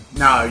 no.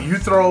 Now, you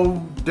throw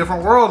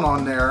Different World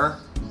on there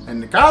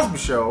and The Cosby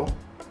Show,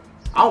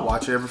 I'll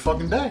watch it every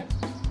fucking day.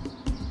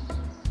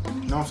 You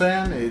know what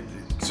I'm saying?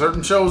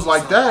 Certain shows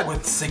like that.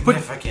 With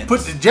significance.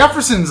 Put the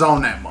Jeffersons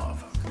on that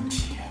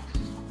motherfucker. Yeah.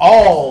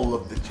 All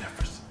of the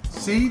Jeffersons.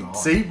 See? God.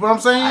 See what I'm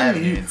saying? I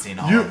haven't even seen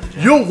all of the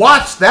Jeffersons. You'll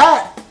watch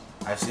that.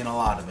 I've seen a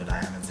lot of it. I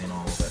haven't seen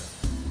all of it.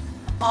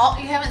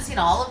 You haven't seen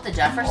all of the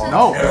Jeffersons?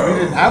 No, we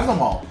didn't have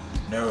them all.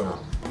 No.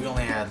 We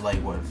only had,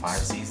 5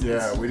 seasons?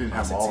 Yeah, we didn't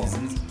have 6 all of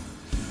seasons.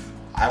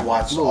 I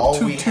watched Little all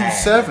we had.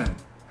 227.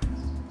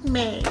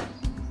 Man.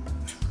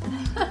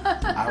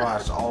 I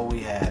watched all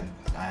we had.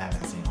 I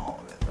haven't seen all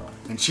of it, though.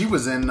 And she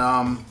was in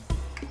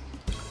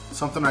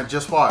something I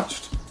just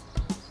watched.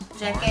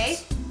 Jack A?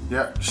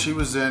 Yeah, she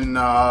was in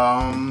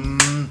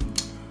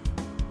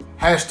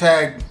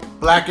hashtag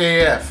Black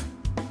AF.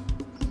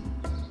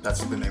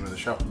 That's the name of the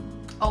show.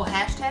 Oh,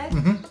 hashtag?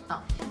 Mm-hmm.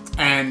 Oh.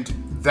 And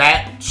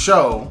that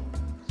show,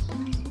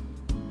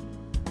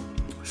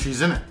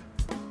 she's in it.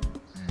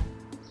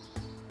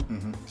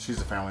 Mm-hmm. She's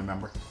a family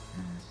member.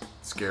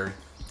 Scary.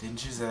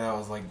 Didn't you say that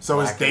was So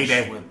is Blackish Day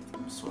Day.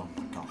 Oh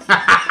my god.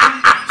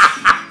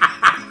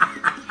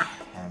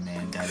 Yeah,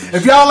 man, that is.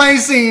 If y'all ain't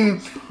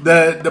seen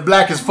the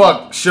Black as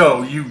Fuck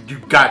show, you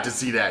got to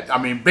see that.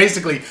 I mean,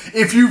 basically,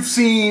 if you've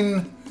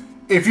seen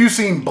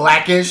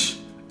Blackish,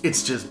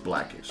 it's just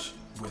Blackish.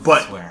 With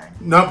But swearing.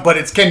 no, but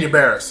it's Kenya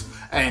Barris,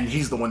 and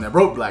he's the one that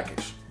wrote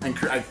Blackish, and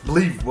I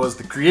believe was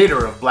the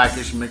creator of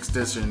Blackish,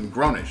 Mixedish, and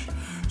Grownish.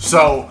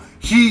 So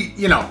he,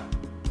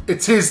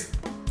 it's his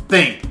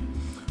thing,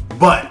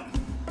 but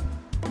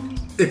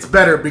it's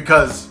better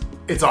because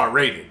it's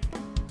R-rated,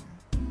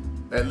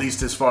 at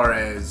least as far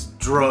as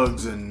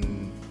drugs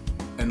and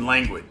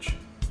language.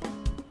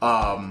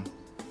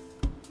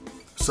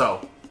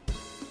 So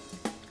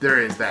there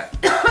is that.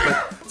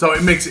 So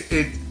it makes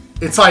it.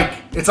 It's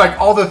like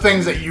all the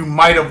things that you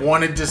might have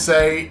wanted to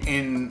say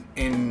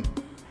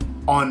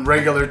on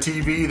regular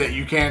TV that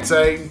you can't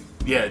say.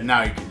 Yeah,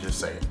 now you can just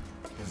say it.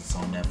 Because it's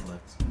on Netflix.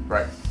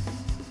 Right.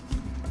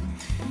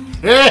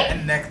 Yeah.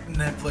 And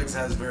Netflix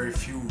has very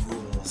few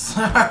rules.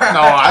 No,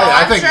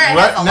 I think sure it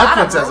has a lot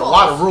Netflix of has a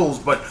lot of rules,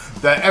 but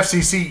the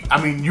FCC,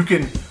 I mean,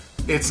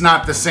 it's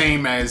not the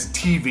same as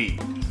TV.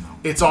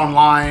 It's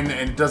online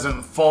and it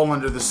doesn't fall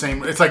under the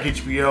same. It's like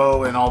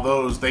HBO and all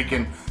those. They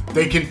can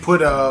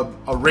put a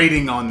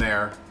rating on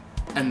there,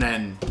 and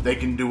then they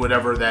can do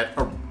whatever that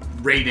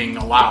rating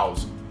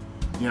allows.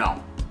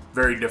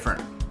 Very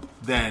different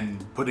than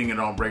putting it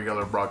on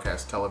regular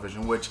broadcast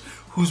television. Which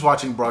who's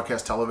watching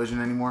broadcast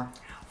television anymore?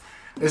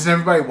 Isn't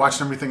everybody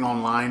watching everything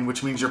online?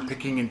 Which means you're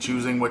picking and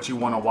choosing what you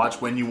want to watch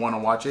when you want to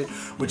watch it.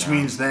 Which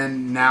means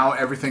then now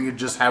everything could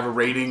just have a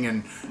rating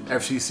and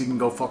FCC can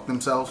go fuck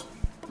themselves.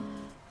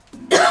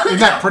 Isn't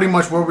that pretty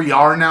much where we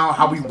are now?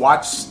 How we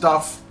watch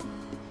stuff?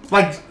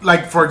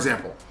 Like for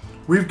example,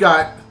 we've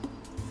got...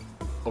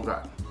 Oh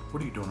God.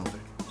 What are you doing over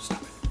there?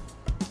 Stop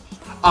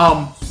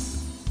it.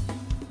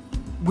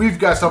 We've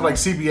got stuff like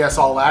CBS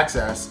All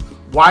Access.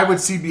 Why would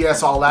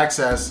CBS All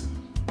Access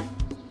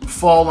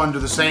fall under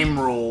the same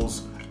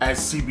rules as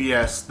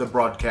CBS, the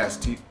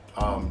broadcast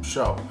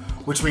show?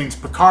 Which means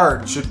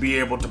Picard should be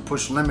able to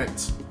push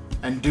limits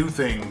and do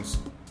things,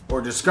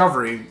 or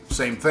Discovery,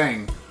 same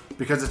thing,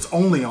 because it's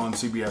only on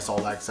CBS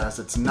All Access.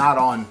 It's not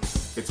on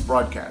its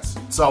broadcast.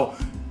 So,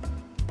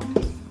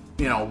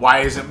 why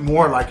isn't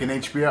more like an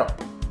HBO?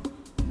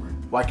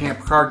 Why can't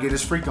Picard get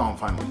his freak on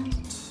finally?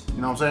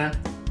 You know what I'm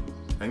saying?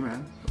 Hey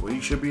man, well,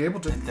 you should be able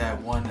to. That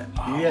one.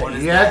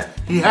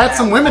 He had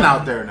some women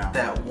out there now.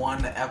 That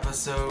one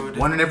episode.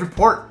 One in every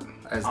port,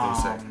 as they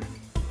say.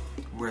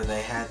 Where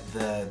they had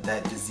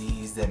that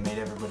disease that made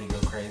everybody go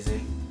crazy.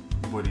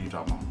 What are you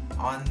talking about?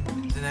 On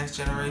The Next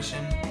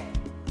Generation.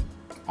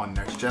 On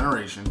Next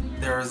Generation.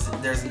 There's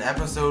an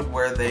episode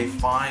where they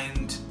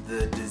find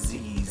the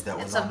disease that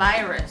was. It's a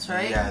virus,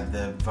 right? Yeah,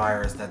 the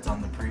virus that's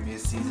on the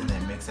previous season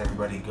that makes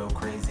everybody go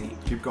crazy.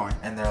 Keep going.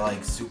 And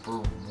they're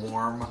super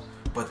warm,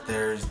 but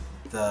there's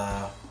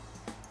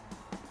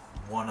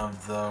one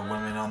of the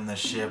women on the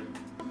ship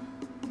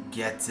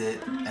gets it,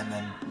 and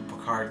then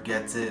Picard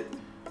gets it,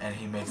 and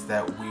he makes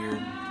that weird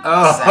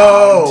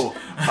sound.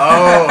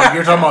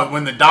 You're talking about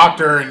when the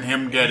Doctor and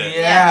him get it.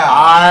 Yeah,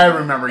 I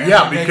remember. And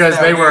yeah, because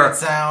they were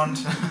sound.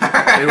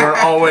 they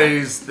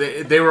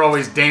were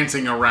always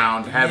dancing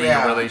around having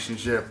a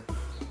relationship,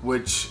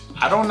 which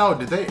I don't know.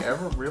 Did they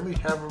ever really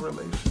have a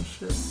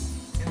relationship?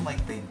 Seemed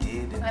like they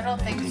did. I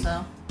don't think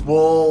so.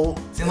 Well,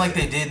 seemed like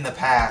they did in the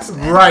past.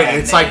 Right. And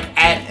it's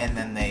and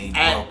then they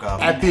broke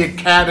up at the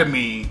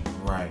academy.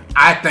 Right.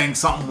 I think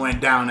something went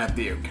down at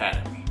the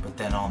academy. But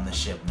then on the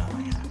ship,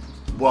 nothing happened.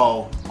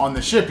 Well, on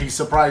the ship, he's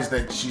surprised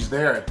that she's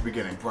there at the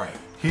beginning. Right.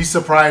 He's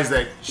surprised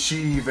that she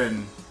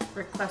even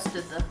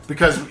requested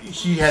because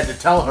he had to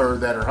tell her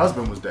that her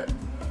husband was dead.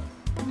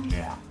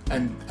 Yeah.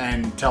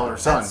 And tell her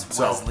son. That's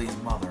Wesley's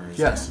mother.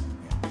 Yes.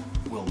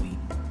 Will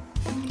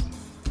Wheaton.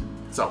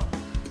 So,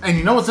 and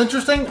you know what's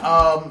interesting?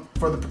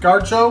 For the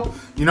Picard show,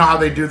 you know how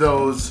they do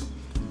those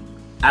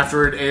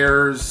after it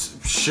airs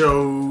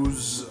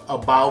shows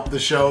about the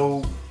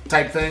show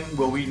type thing?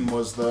 Will Wheaton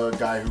was the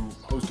guy who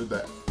hosted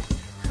that,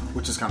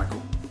 which is kind of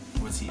cool.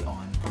 Was he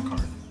on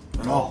Picard?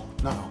 No.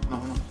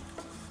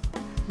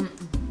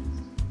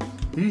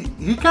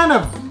 He kind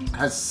of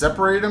has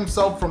separated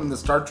himself from the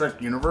Star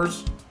Trek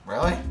universe.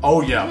 Really?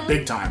 Oh yeah,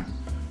 big time.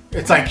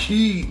 It's like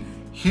he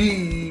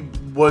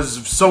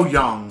was so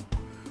young,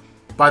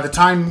 by the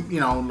time,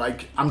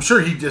 like, I'm sure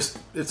he just,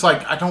 it's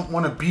like, I don't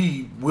want to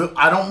be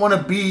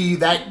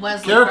that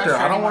Wesley character. Crusher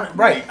I don't want,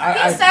 anymore. right.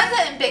 He says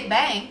it in Big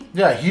Bang.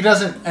 Yeah, he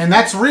doesn't, and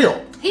that's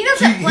real. He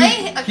doesn't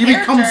play a He character.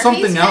 becomes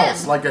something He's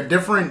else, him. like a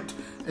different,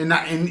 and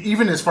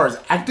even as far as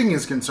acting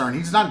is concerned,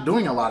 he's not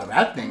doing a lot of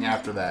acting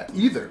after that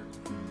either.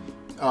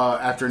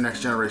 After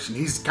Next Generation,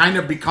 he's kind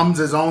of becomes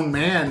his own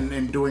man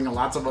and doing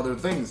lots of other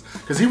things,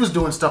 because he was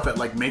doing stuff at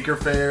like Maker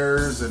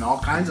Fairs and all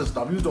kinds of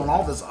stuff. He was doing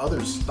all this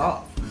other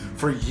stuff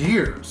for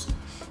years.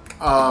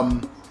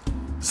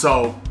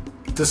 So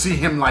to see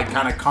him like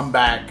kind of come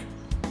back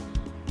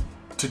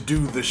to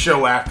do the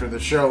show after the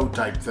show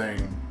type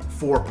thing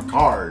for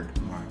Picard,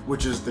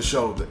 which is the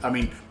show that, I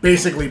mean,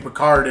 basically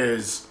Picard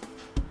is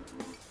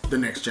the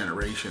Next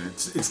Generation.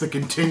 It's the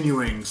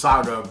continuing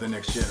saga of the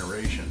Next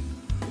Generation.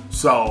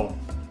 So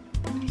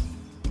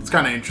it's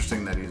kind of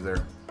interesting that he's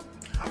there.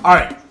 All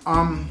right.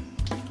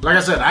 Like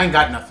I said, I ain't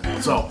got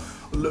nothing. So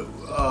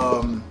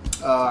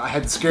I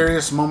had the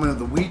scariest moment of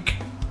the week.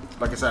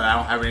 Like I said, I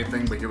don't have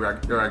anything, but here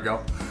I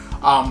go.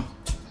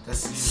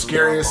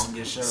 Scariest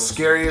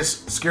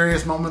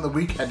moment of the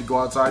week. Had to go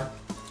outside.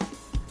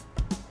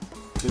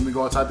 Didn't we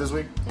go outside this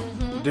week?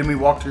 Mm-hmm. Didn't we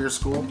walk to your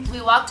school?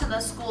 We walked to the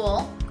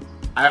school.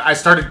 I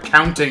started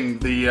counting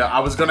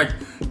I was going to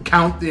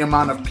count the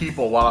amount of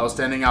people while I was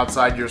standing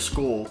outside your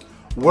school.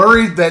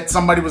 Worried that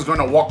somebody was going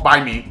to walk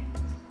by me.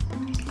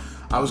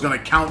 I was going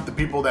to count the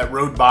people that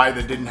rode by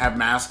that didn't have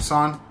masks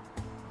on.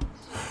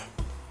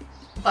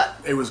 But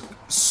it was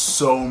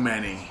so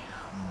many.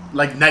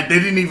 Like, they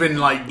didn't even,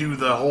 like, do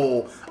the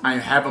whole, I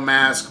have a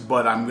mask,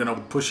 but I'm going to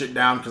push it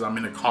down because I'm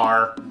in a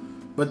car.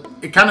 But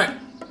it kind of,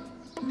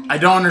 I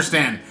don't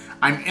understand.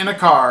 I'm in a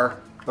car,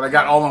 but I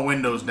got all my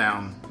windows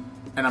down.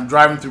 And I'm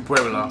driving through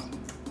Puebla.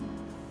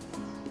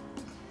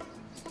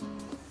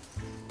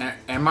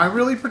 Am I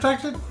really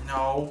protected?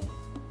 No.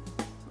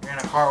 You're in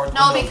a car with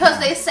no, windows because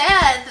down. they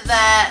said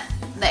that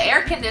the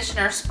air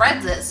conditioner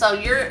spreads it. So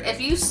if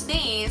you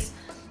sneeze,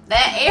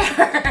 that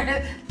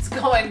air is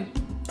going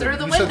through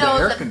the You windows. said the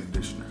air and-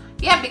 conditioner.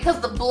 yeah, because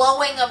the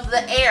blowing of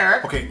the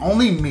air. Okay,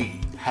 only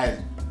me has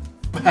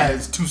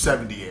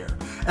 270 air.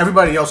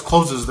 Everybody else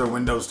closes their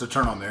windows to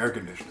turn on the air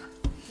conditioner.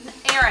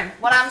 Aaron,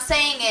 what I'm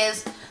saying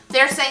is,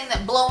 they're saying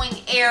that blowing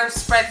air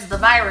spreads the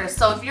virus.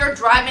 So if you're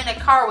driving a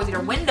car with your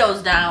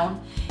windows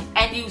down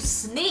and you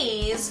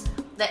sneeze,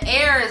 the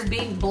air is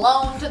being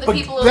blown to the But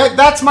people who...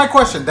 that's my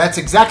question. That's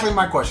exactly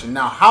my question.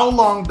 Now, how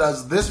long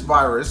does this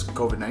virus,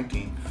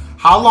 COVID-19,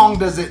 how long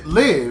does it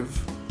live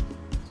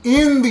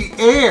in the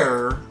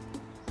air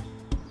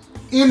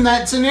in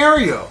that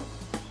scenario?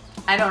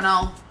 I don't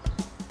know.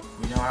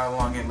 We know how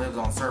long it lives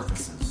on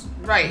surfaces.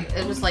 Right.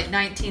 It was like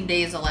 19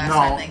 days the last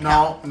time they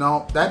counted.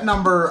 No. That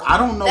number, I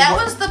don't know. That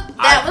was the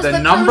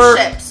number, cruise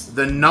ships.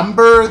 The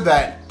number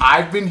that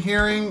I've been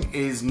hearing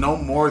is no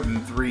more than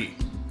 3.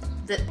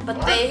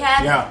 But they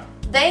had... Yeah.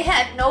 They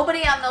had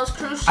nobody on those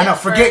cruise ships. I know,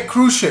 forget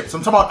cruise ships.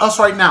 I'm talking about us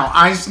right now.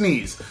 I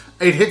sneeze.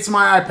 It hits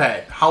my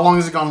iPad. How long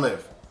is it going to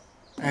live?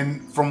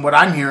 And from what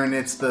I'm hearing,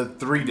 it's the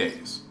 3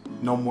 days.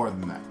 No more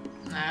than that.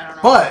 I don't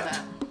know But about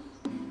that.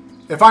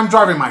 if I'm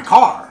driving my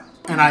car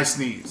and I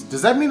sneeze,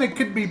 does that mean it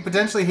could be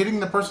potentially hitting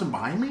the person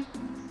behind me?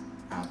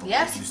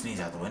 Yes. You sneeze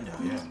out the window,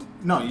 yeah.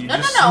 No, you No,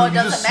 just no, it you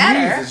doesn't just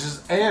matter. Sneeze. It's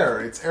just air.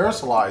 It's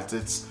aerosolized.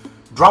 It's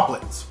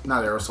droplets.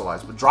 Not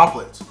aerosolized, but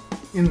droplets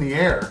in the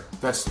air.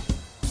 That's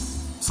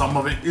some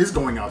of it is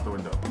going out the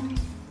window.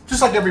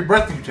 Just like every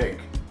breath you take.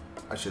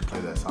 I should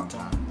play that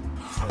sometime.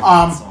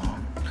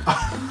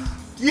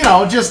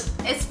 Just...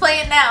 It's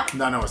playing now.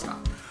 No, it's not.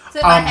 It's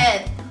in my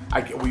head.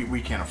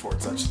 We can't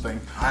afford such a thing.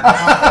 I know.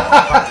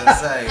 I'm about to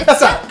say.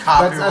 That's not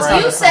Copyright. that's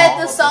not You a said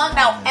song. the song,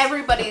 now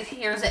everybody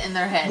hears it in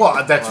their head.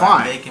 Well, that's Well,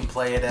 fine. They can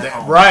play it at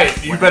home. Right,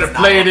 you when better it's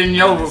play not- it in when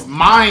your it's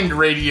mind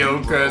radio,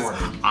 because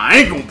recorded. I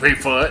ain't gonna pay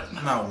for it.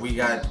 No, we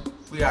got.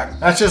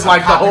 That's just a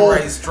like the whole.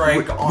 copyright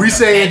strike on We the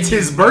say it's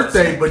venue his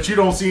birthday, music. but you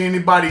don't see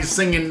anybody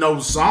singing no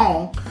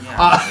song. Yeah, I'm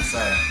about to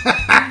say.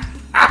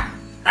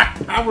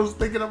 I was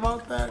thinking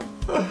about that.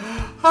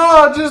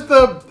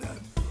 Oh,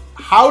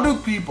 how do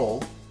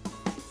people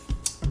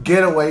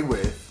get away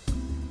with?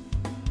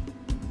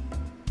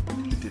 I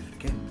did it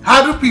again.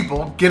 How do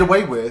people get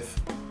away with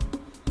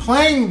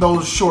playing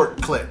those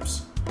short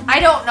clips? I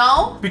don't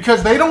know.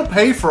 Because they don't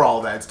pay for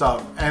all that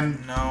stuff,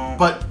 and No.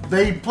 but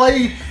they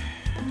play,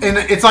 and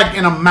it's like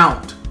an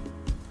amount.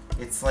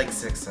 It's like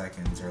 6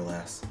 seconds or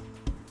less.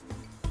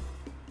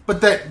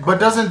 But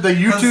doesn't the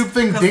YouTube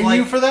thing 'cause ding you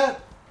like- for that?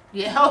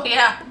 Yeah, oh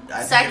yeah. I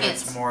think Seconds. if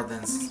it's more than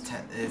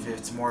 10,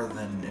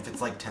 if it's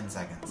like 10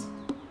 seconds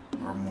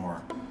or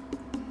more.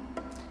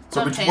 So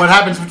Some what chance.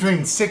 happens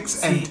between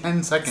 6 and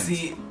 10 seconds?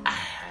 See, I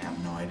have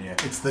no idea.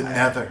 It's the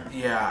nether.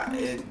 Yeah,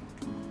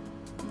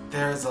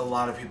 there's a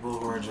lot of people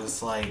who are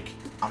just like,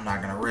 I'm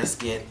not gonna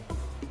risk it.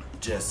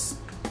 Just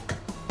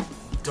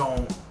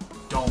don't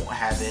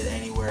have it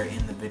anywhere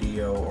in the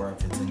video, or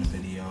if it's in the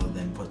video,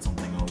 then put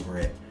something over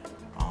it.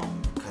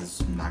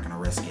 Because I'm not gonna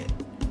risk it.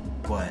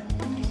 But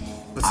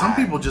But some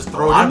people just a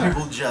throw it lot in of there.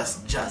 people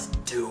just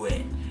do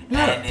it,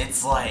 Yeah. and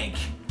it's like,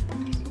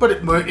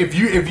 But if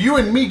you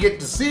and me get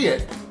to see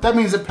it, that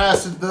means it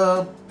passes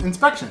the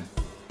inspection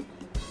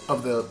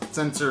of the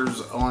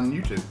censors on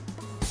YouTube.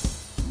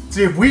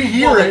 See, if we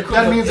hear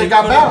that means it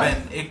got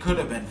bad. It could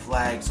have been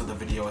flagged, so the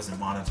video isn't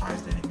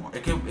monetized anymore.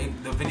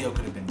 The video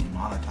could have been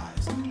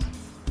demonetized,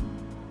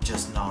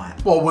 just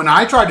not. Well, when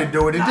I tried to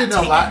do it, it didn't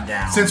allow.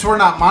 Down. Since we're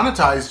not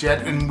monetized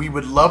yet, and we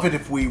would love it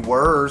if we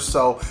were.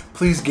 So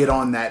please get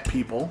on that,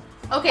 people.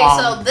 Okay,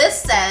 so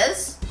this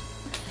says,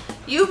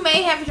 you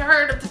may have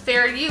heard of the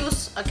fair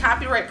use, a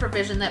copyright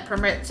provision that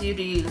permits you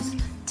to use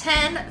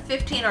 10,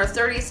 15, or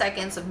 30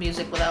 seconds of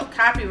music without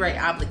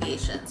copyright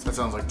obligations. That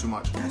sounds like too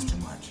much. That's too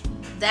much.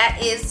 That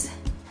is,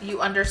 you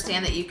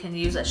understand that you can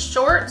use a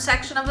short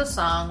section of a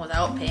song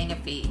without paying a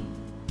fee.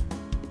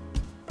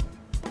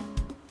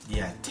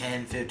 Yeah,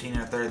 10, 15,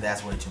 or 30,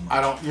 that's way too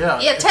much. Yeah,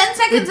 10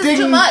 seconds is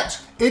too much.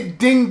 It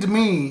dinged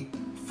me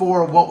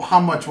for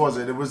how much was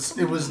it? It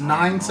was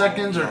 9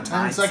 seconds or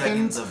 10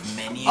 seconds of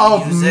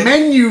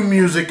menu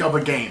music of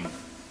a game.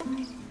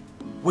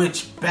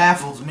 Which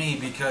baffles me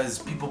because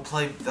people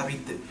playing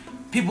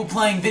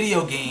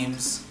video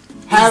games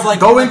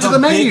go into the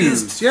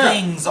menus.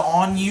 Things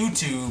on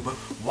YouTube.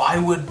 Why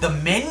would the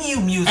menu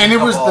music? And it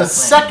was the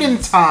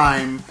second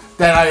time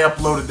that I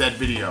uploaded that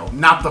video,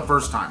 not the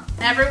first time.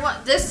 Everyone,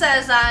 this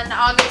says on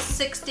August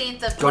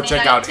 16th of 2019. Go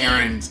check out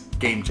Aaron's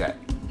game chat.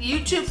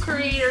 YouTube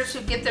creators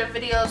who get their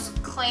videos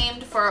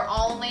claimed for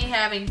only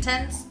having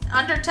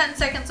under 10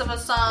 seconds of a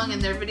song in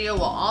their video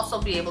will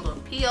also be able to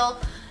appeal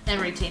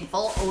and retain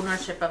full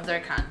ownership of their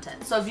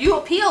content. So if you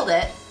appealed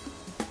it,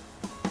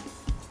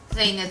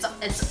 saying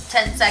it's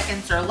 10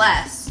 seconds or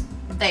less,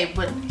 they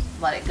would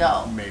let it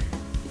go. Maybe.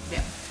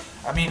 Yeah.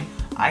 I mean,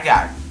 I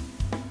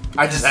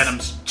just had them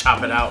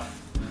chop it out.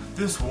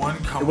 This one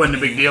company. It wasn't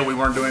a big deal. We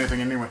weren't doing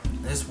anything anyway.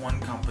 This one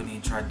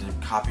company tried to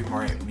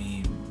copyright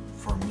me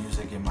for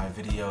music in my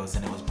videos,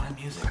 and it was my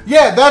music.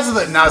 Yeah,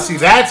 now see,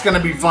 that's gonna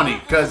be funny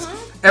because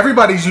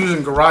everybody's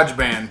using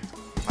GarageBand.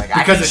 Like,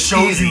 I can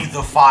show you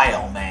the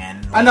file,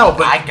 man. Like, I know,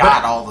 but I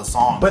got all the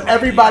songs. But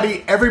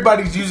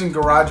everybody's using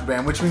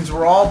GarageBand, which means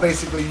we're all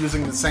basically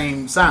using the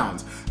same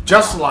sounds.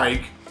 Just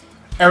like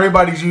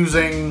everybody's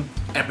using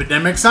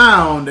Epidemic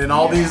Sound and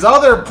all these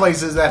other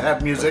places that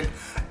have music.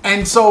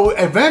 And so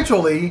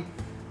eventually,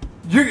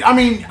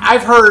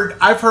 I've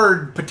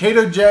heard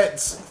Potato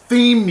Jet's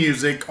theme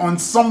music on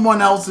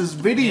someone else's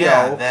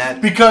video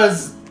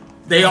because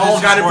they all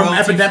got it from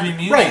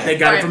Epidemic. Right, they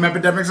got it from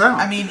Epidemic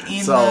Sound. I mean,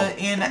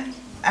 in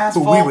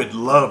Asphalt, but we would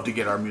love to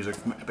get our music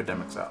from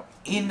Epidemic Sound.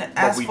 In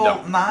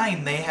Asphalt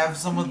 9, they have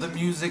some of the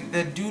music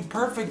that Dude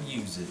Perfect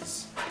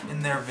uses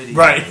in their videos.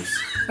 Right.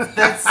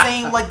 That's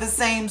the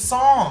same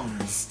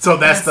songs. So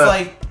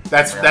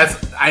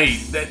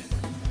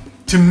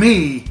to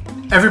me,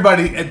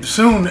 everybody,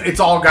 soon it's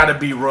all got to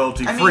be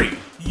royalty free.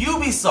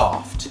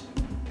 Ubisoft,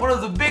 one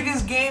of the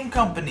biggest game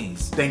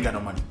companies, they ain't got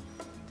no money,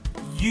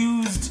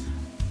 used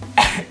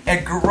a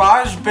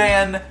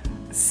GarageBand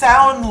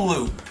sound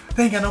loop.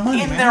 They ain't got no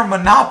money in their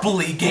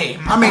Monopoly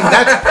game. I mean,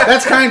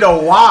 that's kind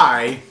of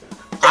why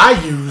I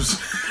use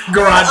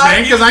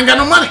GarageBand, because I ain't got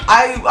no money.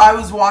 I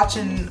was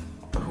watching,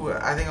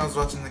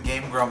 the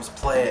Game Grumps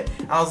play it,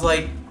 and I was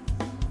like,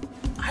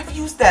 I've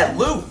used that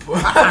loop.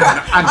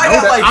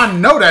 I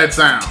know that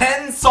sound.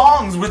 10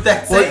 songs with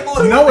that same loop.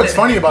 You know what's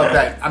funny about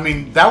that? I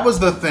mean, that was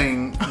the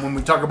thing when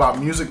we talk about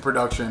music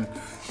production.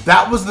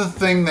 That was the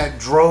thing that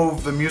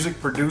drove the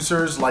music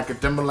producers like a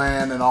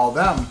Timbaland and all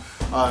them,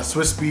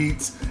 Swiss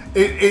Beats.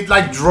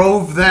 It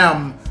drove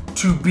them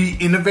to be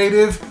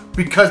innovative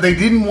because they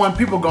didn't want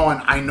people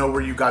going, I know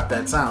where you got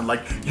that sound.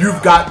 Like,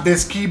 you've got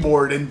this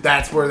keyboard and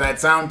that's where that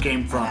sound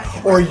came from.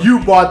 Or you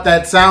bought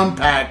that sound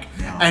pack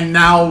and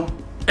now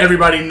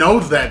everybody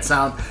knows that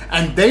sound.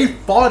 And they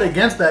fought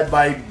against that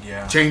by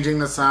changing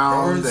the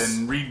sound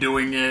and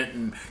redoing it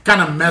and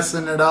kind of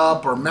messing it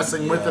up or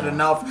messing with it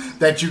enough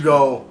that you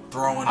go,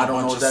 throwing I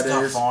don't know what that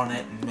is. On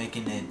it and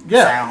making it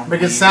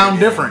make it sound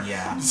different.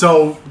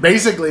 So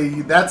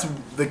basically, that's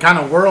the kind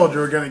of world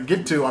you're going to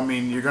get to. I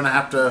mean, you're going to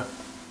have to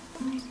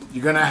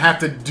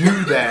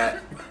do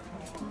that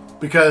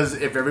because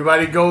if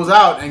everybody goes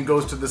out and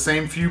goes to the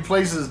same few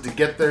places to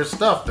get their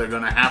stuff, they're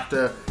going to have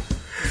to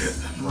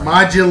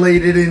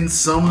modulate it in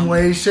some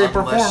way, shape,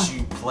 or form. Unless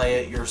you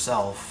play it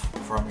yourself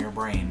from your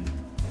brain,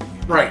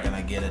 you're not going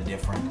to get a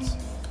difference.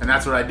 And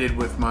that's what I did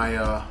with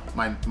my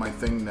my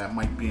thing that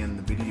might be in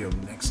the video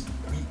next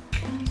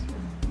week.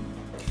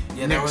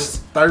 Yeah,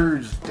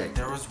 Thursday.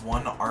 There was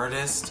one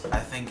artist, I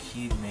think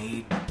he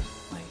made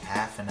like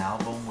half an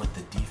album with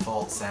the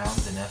default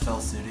sounds in FL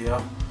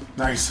Studio.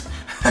 Nice.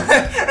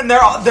 And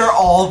they're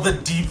all the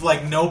deep,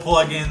 like, no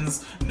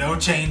plugins, no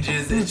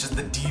changes. It's just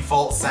the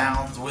default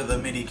sounds with a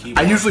MIDI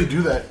keyboard. I usually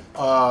do that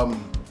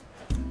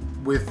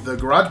with the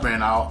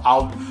GarageBand.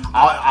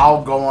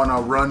 I'll go on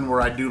a run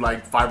where I do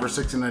like 5 or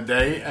 6 in a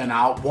day, and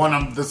one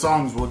of the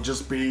songs will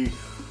just be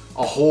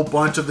a whole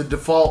bunch of the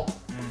default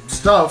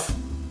stuff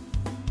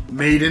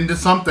made into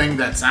something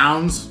that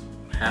sounds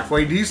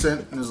halfway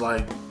decent, and is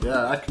like,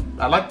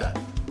 I like that.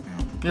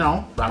 You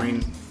know, I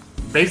mean,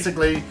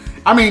 basically,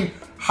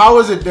 How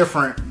is it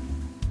different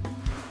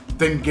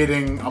than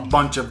getting a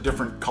bunch of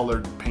different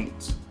colored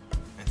paints?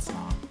 It's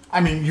not.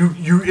 I mean, you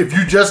if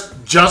you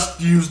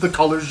just use the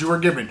colors you were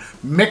given,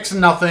 mix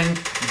nothing,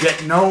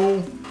 get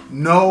no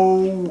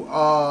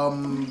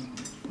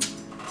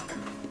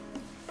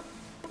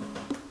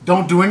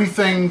don't do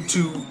anything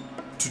to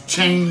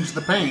change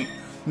the paint.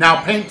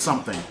 Now paint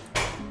something.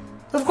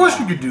 Of course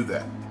you could do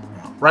that,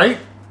 right?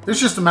 It's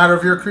just a matter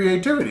of your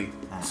creativity.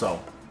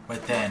 So,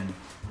 but then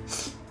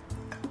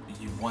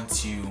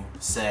once you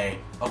say,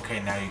 okay,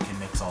 now you can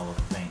mix all of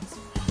the paints.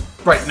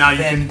 Right, now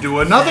you can do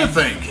another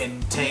thing. You can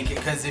take it,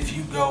 because if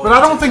you go... But I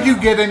don't think you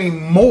get any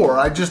more.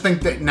 I just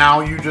think that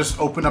now you just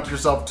open up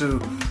yourself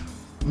to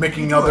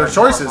making other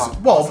choices.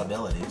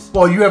 Possibilities.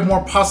 Well, you have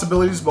more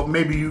possibilities, but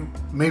maybe you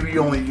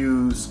only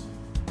use...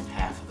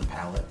 half of the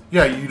palette.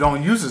 Yeah, you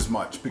don't use as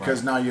much,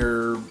 because now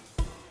you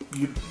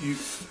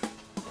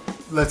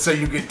let's say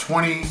you get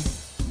 20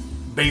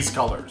 base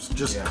colors,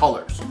 just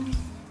colors.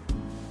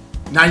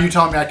 Now you're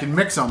telling me I can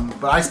mix them,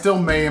 but I still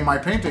may, in my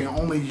painting,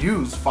 only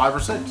use 5 or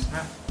 6.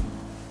 Yeah.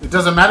 It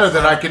doesn't matter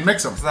that I can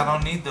mix them. Because I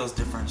don't need those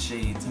different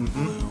shades of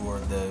blue or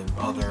the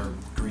other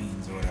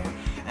greens or whatever.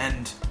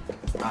 And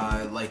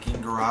like in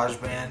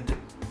GarageBand,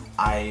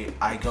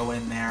 I go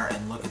in there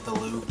and look at the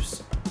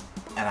loops,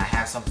 and I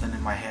have something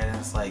in my head, and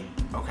it's like,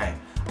 okay,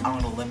 I'm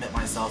going to limit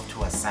myself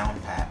to a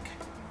sound pack,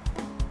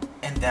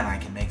 and then I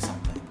can make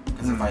something.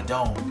 Because if I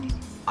don't,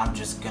 I'm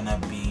just gonna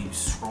be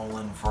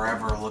scrolling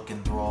forever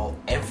looking through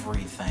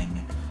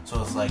everything.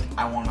 So it's like,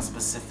 I want a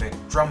specific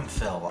drum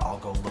fill, I'll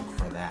go look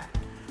for that.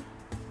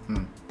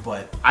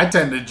 But I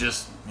tend to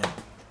just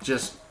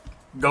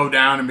go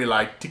down and be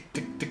like, tick,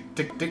 tick, tick,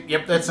 tick, tick.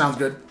 Yep, that sounds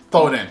good.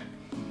 Throw it in.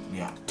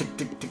 Yeah. Tick,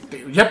 tick, tick,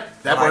 tick.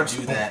 Yep, that works. I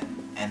do that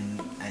and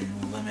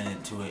limit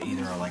it to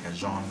either like a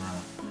genre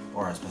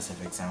or a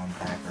specific sound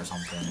pack or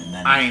something, and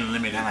then I ain't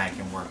limited. Then I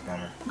can work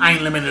better. I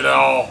ain't limited at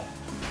all.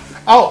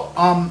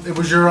 Oh, it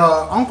was your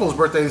uncle's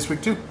birthday this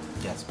week too.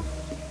 Yes.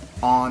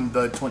 On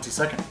the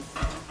 22nd.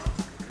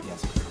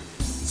 Yes.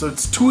 So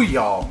it's 2 of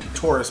y'all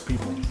Taurus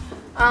people.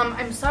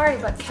 I'm sorry,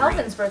 but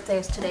Kelvin's birthday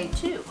is today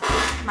too.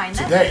 My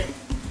nephew. Today.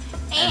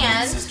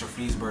 And Sister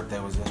Fee's birthday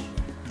was yesterday.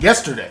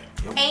 Yesterday.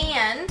 Yep.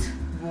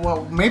 And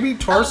Well, maybe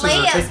Tauruses are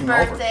Alea's taking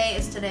over. birthday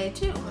is today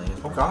too.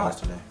 Oh God.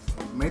 Yesterday.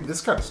 Maybe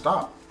this got to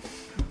stop.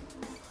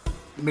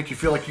 Make you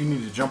feel like you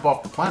need to jump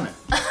off the planet.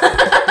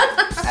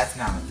 That's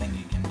not a thing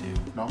you can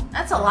do. No?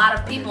 That's a lot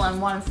of people in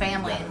one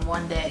family in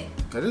one day.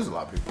 That is a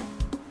lot of people.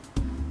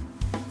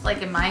 It's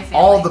like in my family.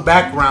 All the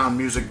background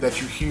music that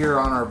you hear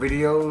on our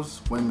videos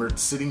when we're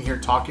sitting here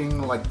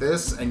talking like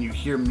this and you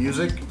hear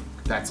music,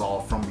 that's all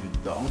from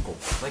the uncle.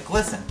 Like,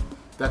 listen.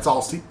 That's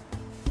all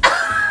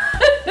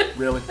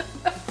Really?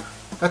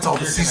 That's all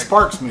the C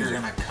Sparks music.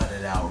 You're gonna cut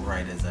it out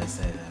right as I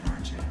say that,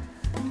 aren't you?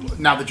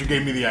 Now that you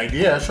gave me the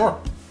idea, sure.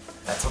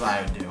 That's what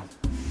I would do.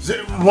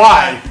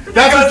 Why?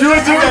 That's what you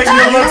would do?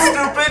 You look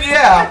stupid,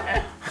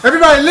 yeah.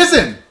 Everybody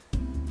listen!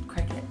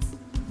 Crickets.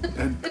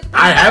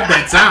 I have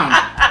that sound.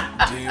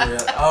 Do you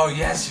really? Oh,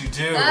 yes, you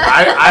do.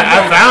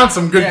 I found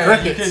some good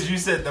crickets. Because you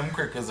said them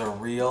crickets are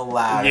real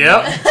loud.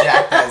 Yep. You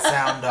jack that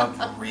sound up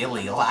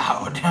really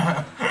loud.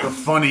 The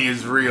funny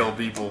is real,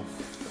 people.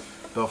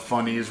 The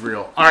funny is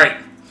real. Alright.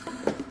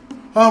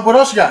 What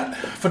else you got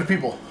for the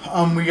people?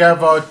 We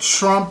have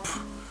Trump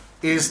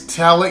is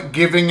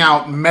giving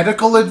out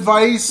medical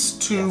advice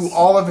to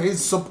all of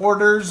his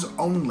supporters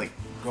only.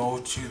 Go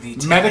to the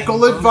Medical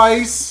booth.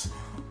 advice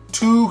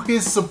to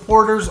his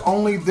supporters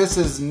only. This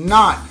is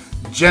not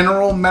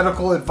general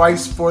medical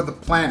advice for the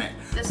planet.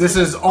 This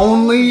is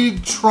only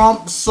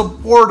Trump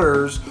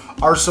supporters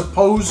are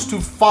supposed to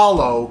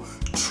follow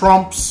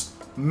Trump's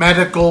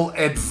medical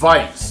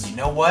advice. And you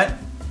know what?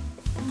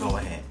 Go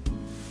ahead.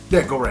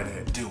 Yeah, go right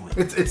ahead. Do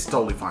it. It's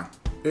totally fine.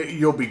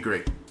 You'll be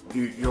great.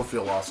 You'll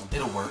feel awesome.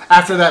 It'll work.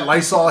 After that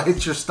Lysol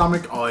hits your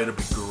stomach, oh, it'll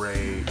be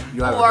great.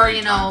 You'll have a Or,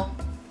 great time.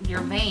 your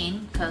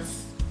vein,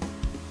 because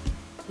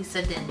he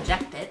said to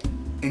inject it.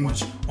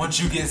 Once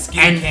you get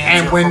skin cancer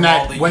And when from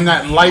all the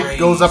that UV light rays,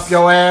 goes up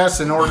your ass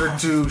in order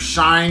to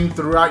shine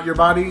throughout your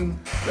body,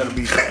 that'll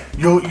be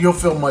you'll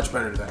feel much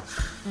better then.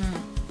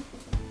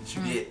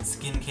 you get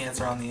skin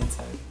cancer on the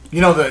inside.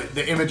 You know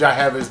the image I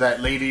have is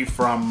that lady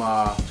from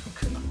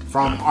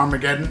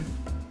Armageddon,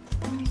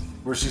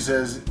 where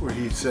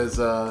he says,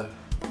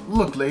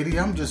 "Look, lady,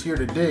 I'm just here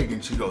to dig,"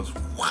 and she goes,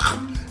 "Wow!"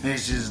 And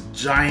it's just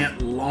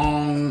giant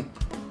long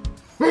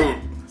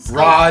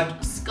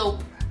rod,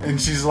 Scope. and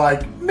she's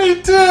like,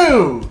 "Me too."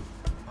 Oh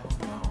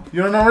no.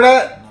 You remember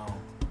that? No.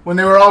 When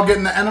they were all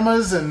getting the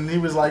enemas, and he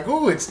was like,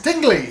 "Ooh, it's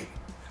tingly."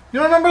 You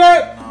don't remember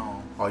that?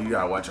 No. Oh, you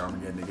gotta watch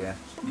Armageddon again.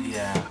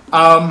 Yeah.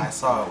 I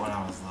saw it when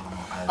I was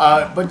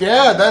little. But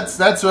yeah, that's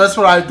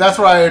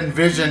what I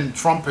envision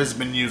Trump has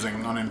been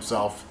using on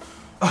himself,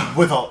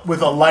 with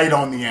a light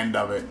on the end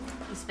of it,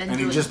 He's been and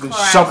doing he's just been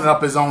Clorox, shoving it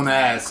up his own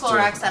ass,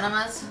 Clorox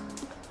enemas.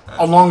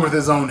 along with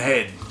his own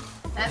head.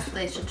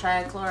 They should try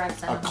a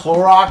Clorox A enema.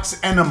 Clorox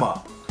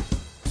enema.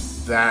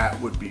 That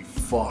would be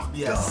fucked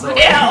Yeah, up. so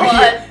Yeah,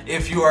 what?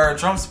 if you are a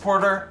Trump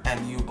supporter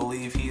and you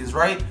believe he is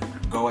right,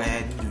 Go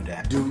ahead and do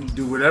that.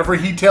 Do whatever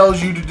he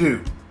tells you to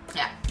do.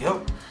 Yeah.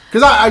 Yep.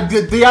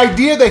 Because the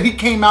idea that he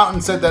came out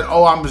and said that,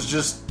 I was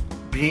just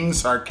being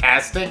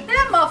sarcastic.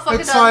 That motherfucker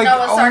It's doesn't like, know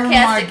what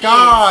sarcastic oh my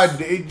God,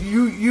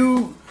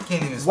 you.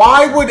 Can't even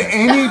Why spell would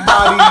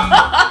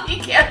anybody?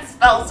 You can't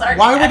spell sarcastic.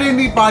 Why would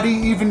anybody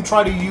even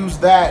try to use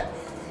that?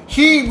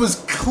 He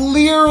was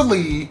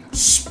clearly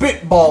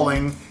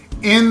spitballing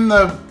in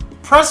the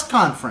press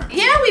conference.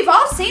 Yeah, we've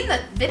all seen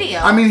the video.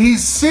 I mean,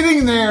 he's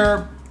sitting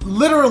there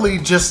literally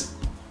just,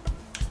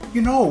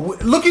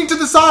 looking to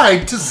the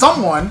side to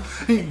someone.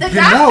 The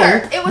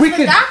doctor. It was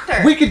the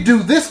doctor. We could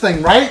do this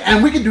thing, right?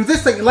 And we could do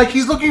this thing. Like,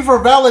 he's looking for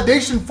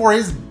validation for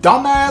his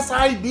dumbass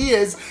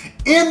ideas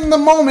in the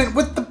moment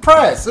with the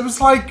press. It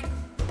was like,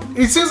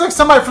 it seems like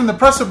somebody from the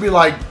press would be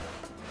like,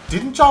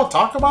 didn't y'all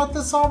talk about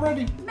this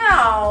already?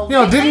 No.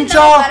 Didn't they know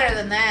y'all better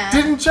than that?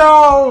 Didn't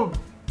y'all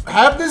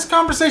have this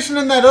conversation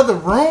in that other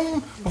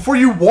room before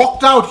you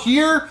walked out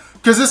here?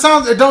 Because it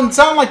doesn't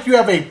sound like you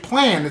have a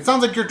plan. It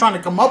sounds like you're trying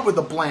to come up with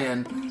a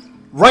plan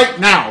right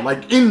now,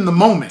 like in the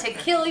moment. To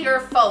kill your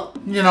folk.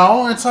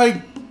 It's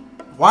like,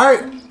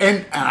 why?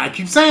 And I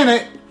keep saying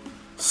it.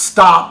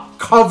 Stop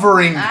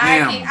covering him.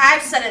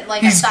 I've said it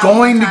like he's 1,000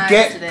 going to times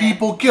get today.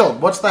 people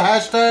killed. What's the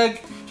hashtag?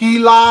 He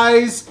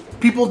lies,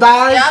 people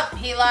die. Yep,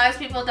 he lies,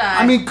 people die.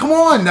 I mean, come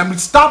on.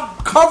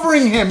 Stop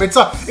covering him. It's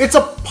a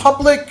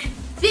public.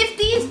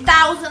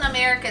 50,000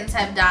 Americans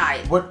have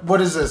died.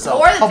 What is this?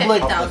 More than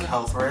public 50,000. Public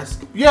health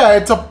risk. Yeah,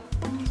 it's a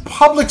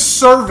public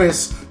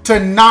service to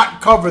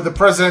not cover the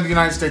president of the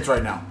United States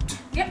right now.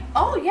 Yep.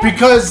 Oh, yeah.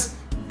 Because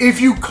if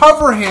you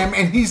cover him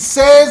and he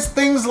says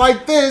things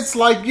like this,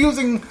 like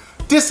using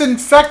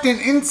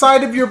disinfectant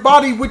inside of your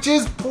body, which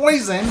is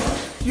poison,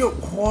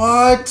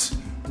 what?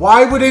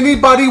 Why would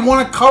anybody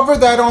want to cover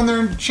that on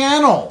their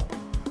channel?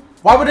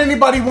 Why would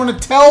anybody want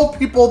to tell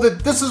people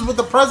that this is what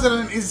the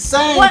president is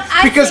saying?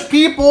 Because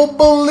people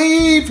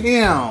believe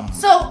him.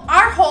 So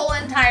our whole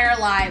entire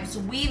lives,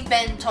 we've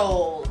been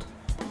told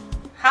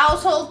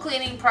household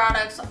cleaning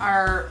products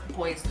are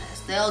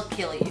poisonous. They'll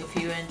kill you if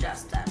you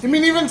ingest them. I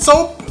mean, even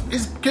soap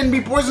can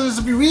be poisonous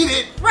if you eat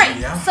it. Right.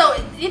 Yeah. So,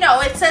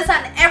 it says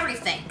on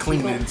everything.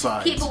 Clean the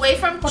insides. Keep away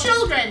from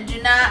children.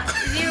 Do not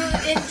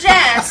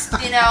ingest,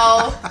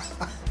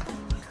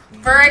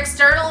 for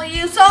external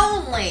use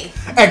only.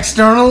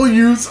 External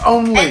use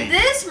only. And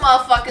this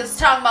motherfucker's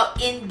talking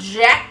about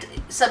inject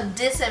some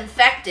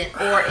disinfectant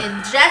or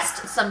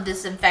ingest some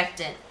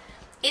disinfectant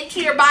into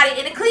your body,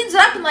 and it cleans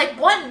it up in like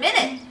 1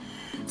 minute.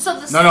 So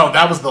No,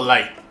 that was the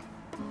light.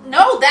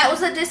 No, that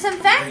was a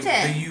disinfectant.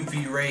 The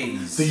UV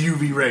rays. The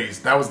UV rays.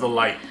 That was the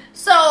light.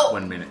 So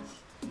 1 minute.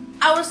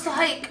 I was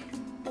like,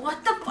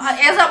 what the fuck?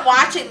 As I'm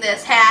watching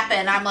this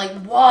happen, I'm like,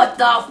 what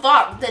the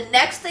fuck? The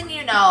next thing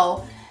you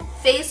know,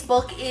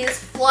 Facebook is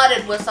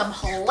flooded with some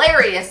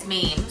hilarious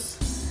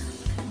memes,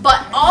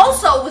 but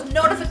also with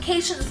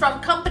notifications from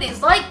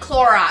companies like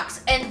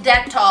Clorox and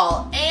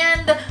Dettol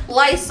and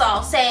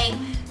Lysol saying,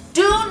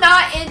 do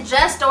not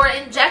ingest or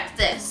inject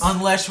this.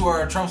 Unless you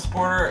are a Trump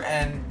supporter,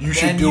 and You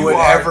should then do you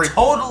whatever. Are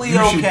totally you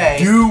okay.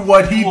 should do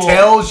what he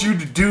tells you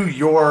to do.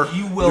 You will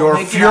your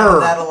make it out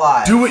of that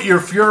alive. Do what your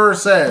Fuhrer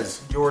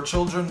says. Your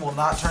children will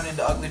not turn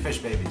into ugly fish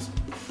babies.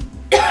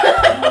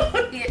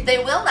 They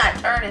will not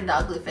turn into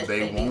ugly fish They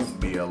babies. won't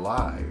be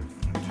alive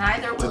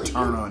Neither will to you.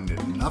 turn on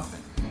into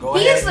nothing. Go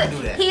He ahead is and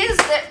do that. He is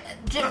the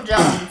Jim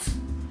Jones.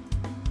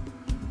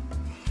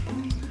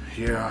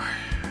 Yeah.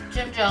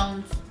 Jim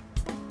Jones.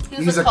 He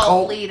was He's a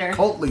cult leader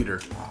Cult leader.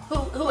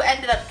 who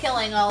ended up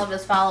killing all of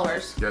his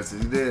followers. Yes, he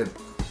did.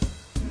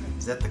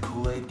 Is that the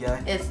Kool-Aid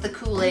guy? It's the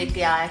Kool-Aid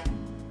guy.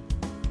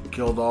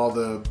 Killed all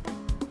the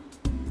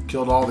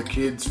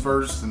kids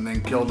first, and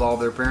then killed all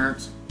their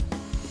parents.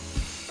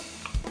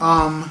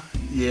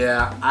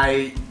 Yeah,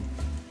 I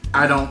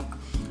don't.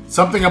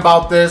 Something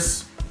about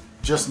this,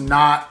 just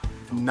not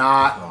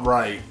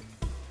right.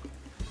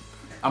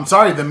 I'm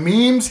sorry. The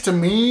memes to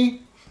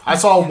me, I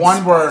saw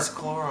one where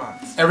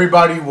Clorox.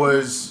 everybody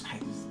was.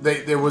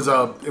 It was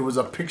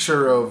a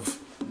picture of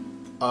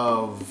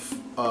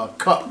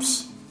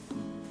cups.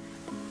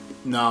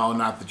 No,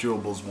 not the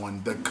chewables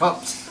one. The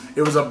cups.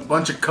 It was a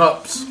bunch of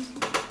cups,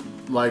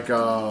 like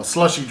a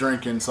slushy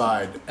drink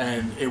inside,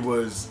 and it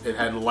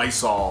had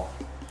Lysol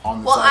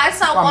on the Well, side. I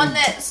saw one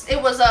that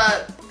it was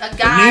a The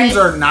guy. memes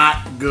are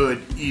not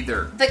good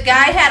either. The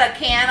guy had a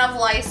can of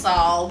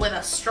Lysol with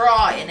a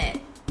straw in it,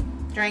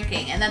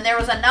 drinking, and then there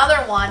was another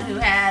one who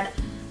had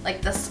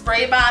like the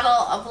spray bottle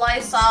of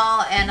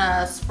Lysol and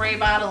a spray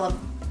bottle of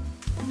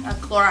a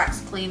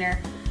Clorox cleaner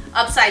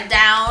upside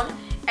down,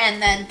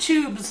 and then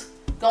tubes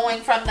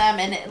going from them,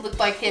 and it looked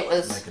like it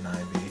was Like an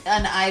IV.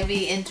 an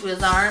IV into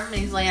his arm, and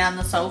he's laying on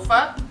the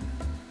sofa.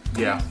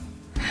 Yeah,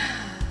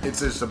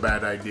 it's just a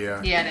bad idea.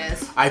 Yeah, it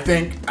is. I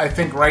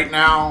think right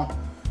now,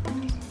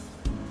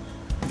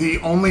 the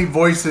only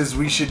voices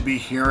we should be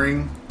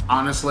hearing,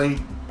 honestly,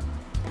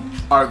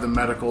 are the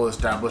medical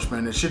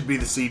establishment. It should be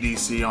the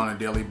CDC on a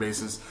daily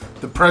basis.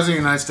 The President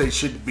of the United States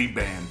should be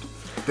banned.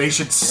 They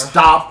should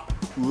stop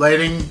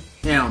letting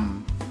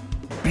him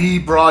be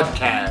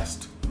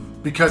broadcast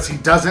because he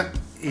doesn't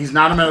He's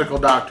not a medical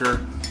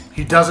doctor.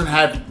 He doesn't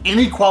have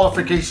any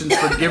qualifications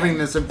for giving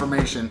this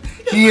information.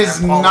 He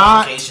is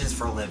not qualifications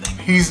for living.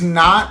 He's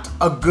not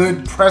a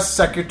good press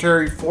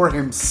secretary for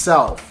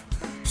himself.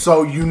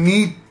 So you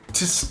need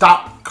to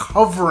stop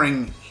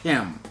covering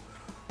him.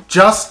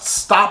 Just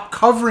stop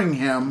covering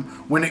him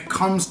when it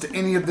comes to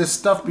any of this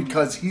stuff,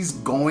 because he's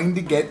going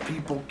to get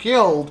people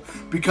killed.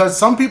 Because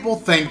some people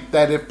think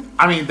that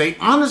they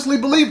honestly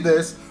believe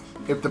this,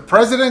 if the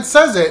president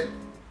says it,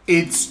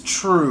 it's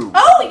true.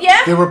 Oh,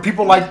 yeah. There were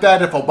people like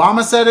that. If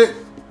Obama said it,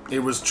 it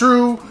was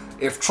true.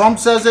 If Trump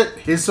says it,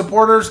 his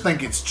supporters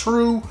think it's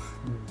true.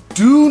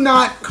 Do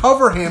not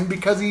cover him,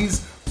 because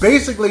he's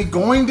basically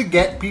going to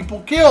get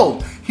people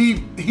killed. He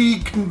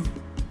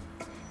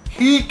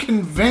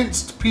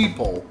convinced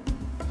people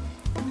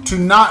to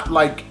not,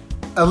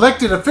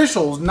 elected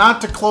officials,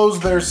 not to close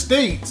their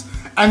states.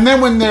 And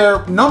then when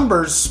their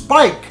numbers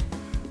spike,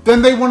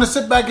 then they want to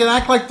sit back and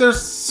act like they're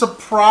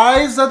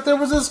surprised that there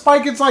was a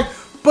spike. It's like,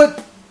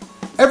 but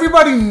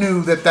everybody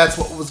knew that that's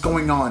what was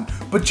going on.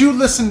 But you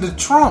listened to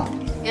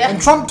Trump. Yeah.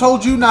 And Trump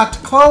told you not to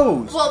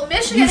close. Well,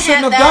 Michigan You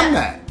shouldn't have done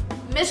that.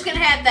 Michigan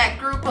had that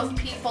group of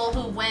people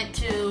who went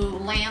to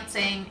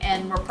Lansing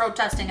and were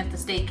protesting at the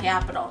state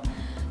capitol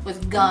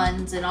with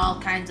guns and all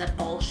kinds of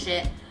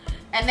bullshit.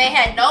 And they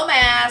had no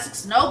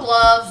masks, no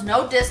gloves,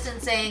 no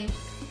distancing.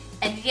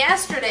 And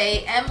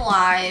yesterday,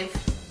 MLive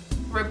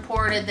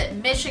reported that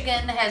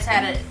Michigan has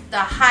had the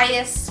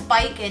highest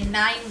spike in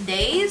 9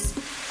 days,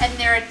 and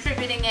they're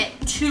attributing it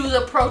to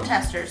the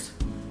protesters.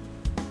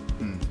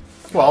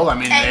 Well, I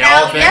mean, they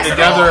all band yesterday-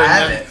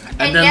 together,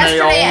 And then yesterday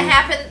they all it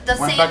happened. The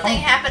went same back thing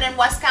home. happened in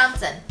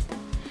Wisconsin,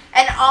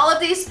 and all of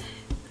these.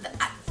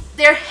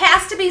 There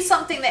has to be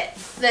something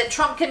that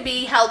Trump can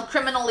be held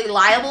criminally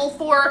liable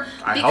for,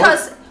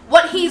 because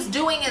what he's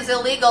doing is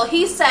illegal.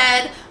 He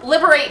said,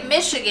 "Liberate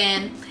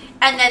Michigan,"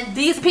 and then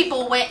these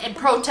people went and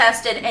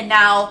protested, and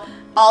now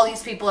all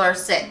these people are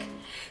sick.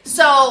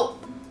 So,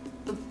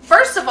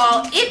 first of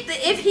all,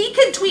 if he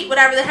can tweet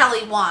whatever the hell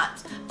he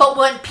wants, but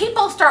when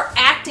people start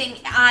acting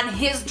on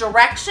his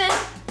direction,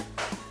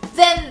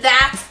 then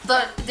that's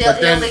the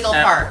illegal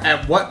part.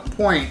 At what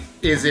point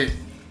is it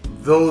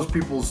those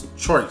people's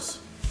choice?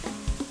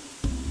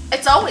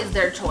 It's always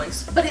their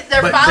choice, but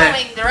they're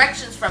following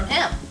directions from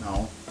him.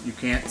 No, you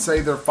can't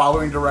say they're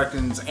following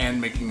directions and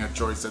making a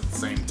choice at the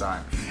same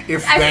time.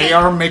 If I they think-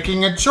 are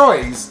making a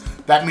choice,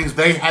 that means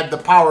they had the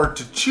power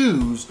to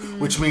choose,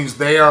 which means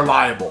they are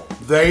liable.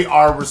 They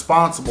are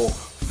responsible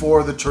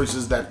for the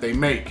choices that they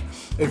make.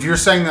 If you're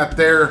saying that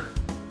they're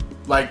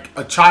like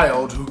a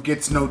child who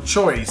gets no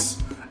choice,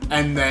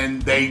 and then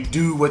they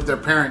do what their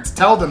parents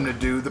tell them to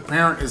do, the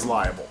parent is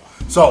liable.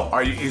 So,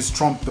 is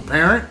Trump the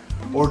parent,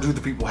 or do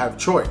the people have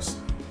choice?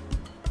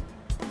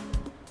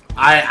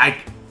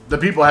 The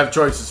people have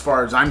choice as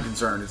far as I'm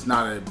concerned. It's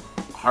not a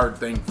hard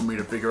thing for me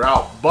to figure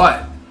out.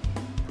 But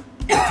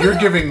if you're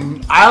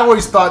I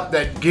always thought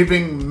that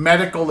giving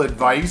medical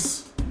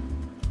advice,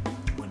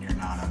 When you're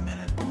not a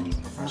medical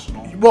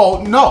professional.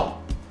 well, no,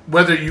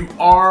 whether you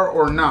are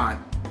or not,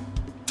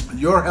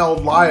 you're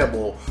held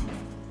liable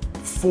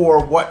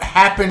for what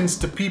happens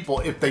to people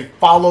if they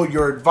follow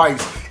your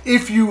advice.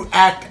 If you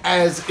act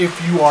as if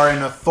you are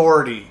an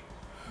authority.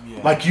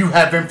 Like you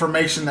have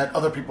information that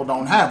other people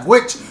don't have,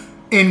 which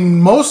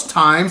in most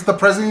times the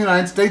President of the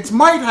United States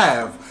might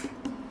have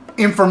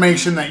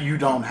information that you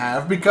don't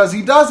have, because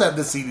he does have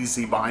the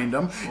CDC behind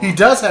him. He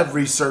does have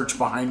research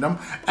behind him,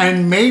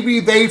 and maybe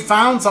they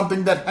found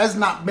something that has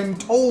not been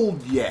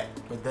told yet.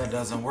 But that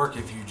doesn't work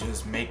if you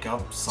just make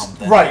up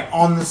something. Right,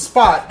 on the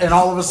spot, and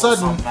all of a Pull sudden,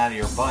 something out of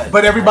your butt.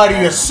 but everybody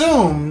Right there.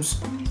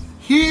 assumes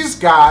she's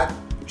got,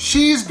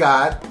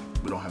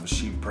 we don't have a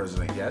she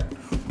president yet,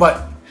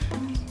 but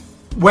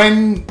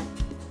when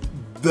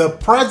the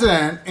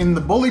president in the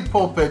bully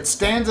pulpit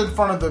stands in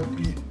front of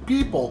the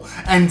people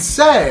and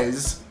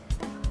says,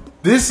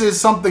 this is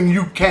something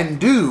you can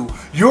do,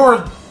 your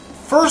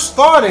first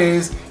thought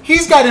is,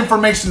 he's got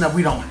information that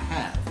we don't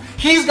have.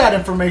 He's got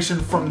information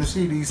from the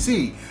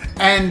CDC,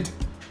 and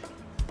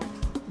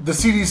the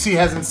CDC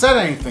hasn't said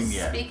anything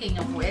yet. Speaking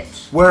of which,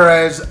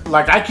 Whereas,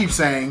 like I keep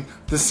saying,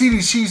 the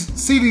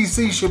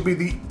CDC should be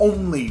the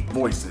only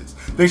voices.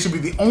 They should be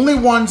the only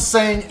ones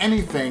saying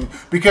anything,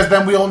 because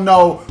then we'll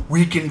know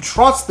we can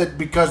trust it,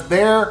 because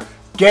they're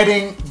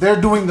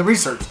doing the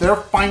research. They're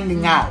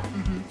finding out,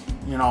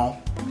 you know.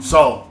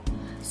 So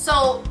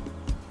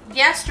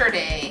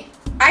yesterday,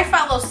 I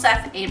follow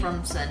Seth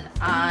Abramson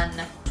on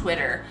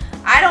Twitter.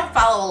 I don't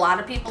follow a lot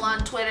of people on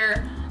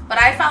Twitter, but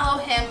I follow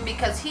him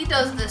because he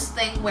does this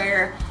thing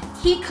where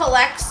he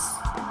collects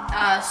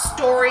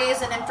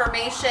stories and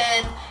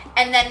information,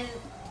 and then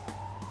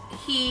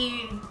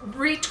he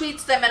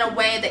retweets them in a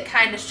way that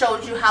kind of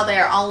shows you how they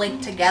are all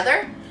linked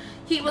together.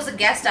 He was a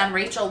guest on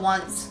Rachel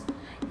once,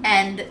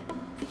 and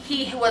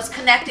he was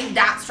connecting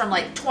dots from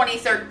like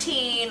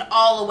 2013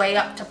 all the way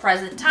up to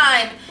present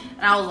time,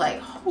 and I was like,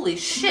 holy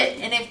shit.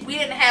 And if we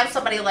didn't have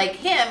somebody like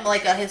him,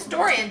 like a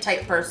historian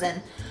type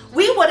person,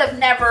 we would have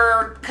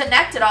never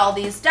connected all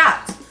these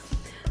dots.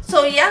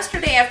 So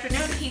yesterday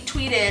afternoon he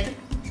tweeted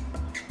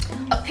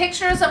A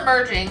picture is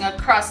emerging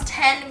across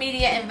 10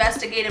 media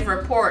investigative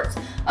reports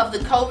of the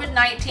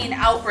COVID-19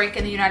 outbreak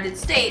in the United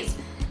States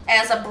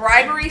as a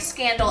bribery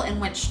scandal in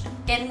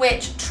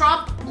which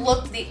Trump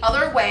looked the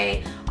other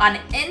way on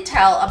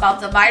intel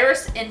about the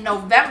virus in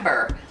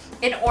November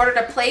in order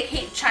to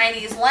placate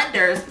Chinese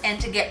lenders and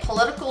to get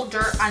political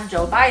dirt on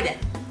Joe Biden.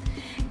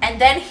 And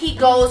then he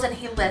goes and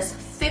he lists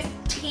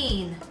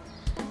 15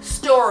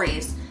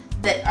 stories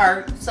that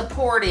are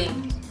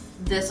supporting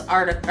this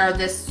article or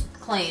this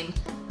claim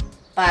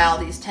by all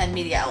these 10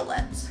 media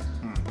outlets.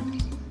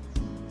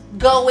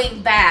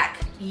 Going back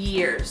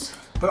years.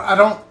 But I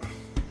don't...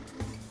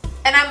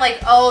 And I'm like,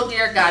 oh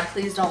dear God,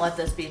 please don't let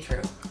this be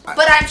true.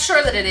 But I'm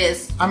sure that it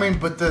is. I mean,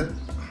 but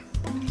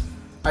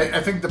I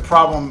think the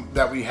problem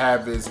that we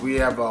have is we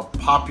have a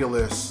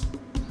populace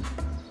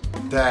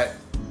that,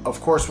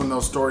 of course, when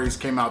those stories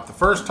came out the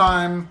first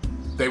time,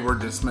 they were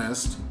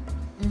dismissed.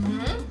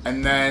 Mm-hmm.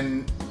 And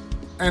then,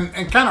 and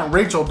kind of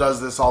Rachel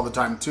does this all the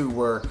time too,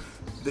 where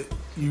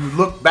you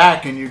look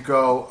back and you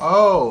go,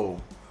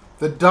 oh,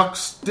 the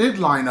ducks did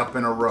line up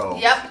in a row.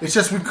 Yep. It's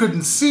just we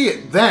couldn't see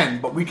it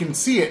then, but we can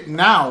see it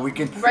now. We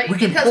can right, we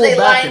can because pull they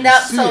back lined and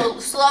up see so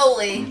it.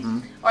 slowly, Mm-hmm.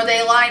 or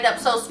they lined up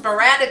so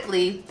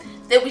sporadically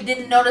that we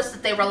didn't notice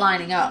that they were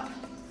lining up.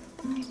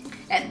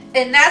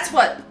 And that's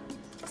what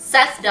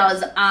Seth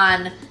does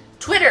on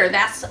Twitter.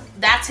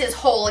 That's his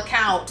whole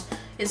account.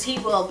 Is he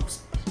will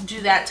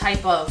do that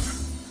type of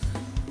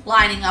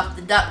lining up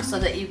the ducks so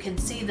that you can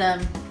see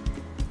them.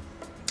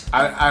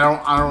 I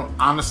don't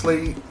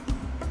honestly,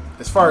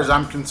 as far as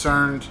I'm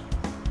concerned,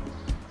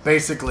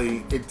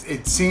 basically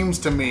it seems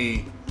to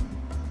me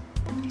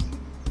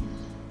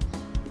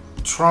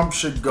Trump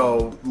should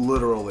go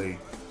literally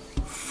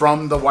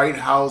from the White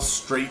House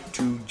straight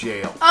to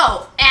jail.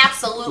 Oh,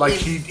 absolutely. Like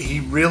he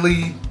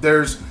really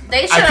there's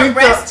They should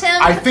arrest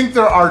him. I think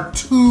there are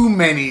too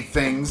many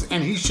things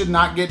and he should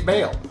not get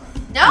bail.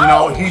 No. You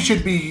know, he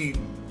should be,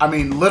 I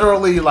mean,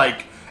 literally,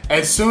 like,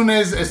 as soon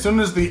as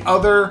the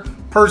other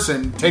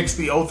person takes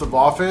the oath of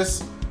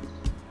office,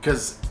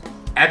 because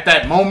at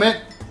that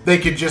moment, they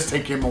could just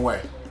take him away.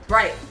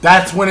 Right.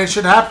 That's when it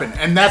should happen.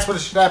 And that's what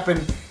it should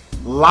happen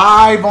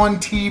live on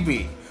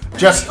TV.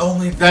 Just the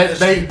only thing that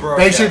that should be they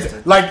broadcasted.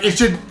 should, like, it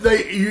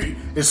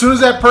should, as soon as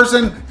that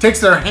person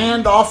takes their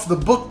hand off the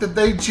book that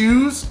they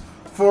choose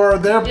for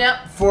their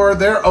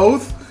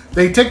oath,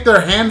 they take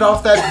their hand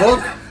off that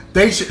book.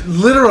 They should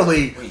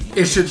literally. Wait,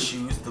 you it should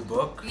choose the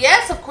book.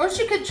 Yes, of course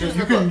you could choose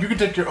You the can book. you can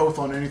take your oath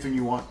on anything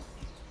you want.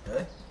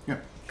 Really? Yeah.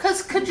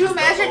 Because could you Does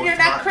the imagine oath you're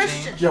not not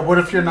Christian? change? Yeah. What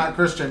if you're not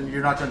Christian?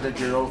 You're not going to take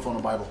your oath on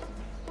a Bible.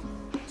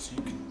 So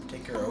you can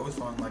take your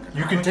oath on like a.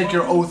 You can comic take book?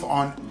 your oath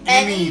on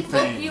Any book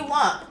anything. you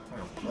want.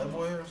 Like a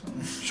Playboy or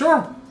something.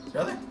 Sure.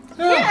 Really?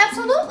 Yeah,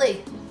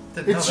 absolutely.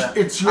 Didn't It's- know that.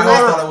 it's I your-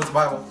 always thought it was the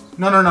Bible.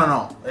 No.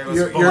 It was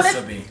You're- supposed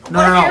to be. No.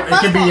 What if you're It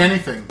can be Muslim?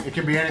 anything. It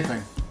can be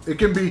anything. It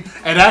can be.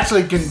 It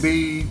actually can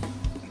be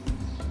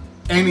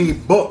any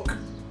book.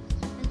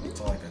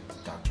 It's like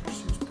a Dr.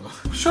 Seuss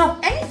book. Sure.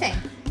 Anything.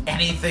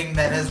 Anything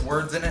that has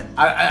words in it,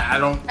 I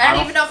don't. I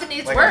don't even know if it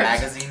needs like words. a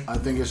magazine. I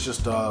think it's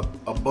just a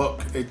book.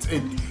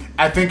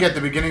 I think at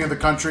the beginning of the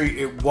country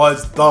it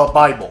was the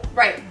Bible.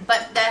 Right,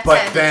 but that's But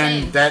had to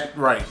then change. that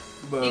right.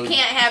 You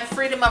can't have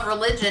freedom of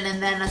religion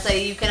and then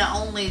say you can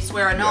only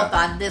swear an oath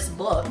Yeah. on this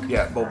book.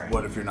 Yeah, but Right.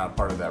 what if you're not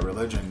part of that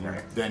religion? Right.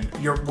 Then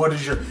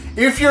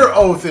if your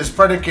oath is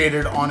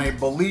predicated on a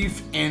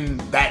belief in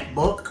that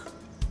book,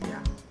 Yeah.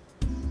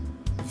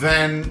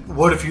 then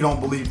what if you don't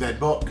believe that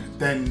book?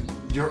 Then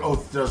your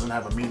oath doesn't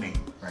have a meaning.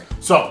 Right.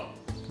 So,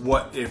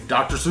 what if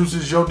Dr. Seuss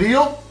is your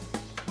deal?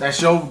 That's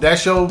your Cat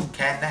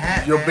in the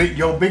Hat. your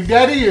man. big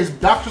daddy is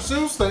Dr.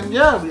 Seuss. Then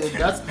yeah,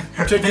 that's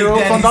take Big your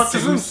oath on Daddy Dr.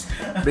 Seuss.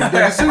 Seuss. Big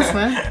Daddy Seuss,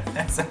 man.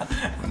 That's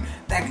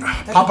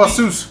that Papa could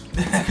be- Seuss.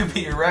 That could be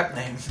your rap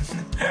name.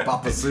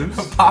 Papa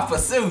Seuss. Papa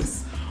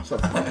Seuss. What's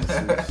up, Papa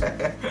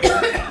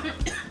Seuss?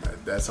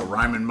 That's a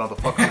rhyming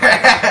motherfucker.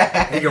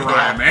 He can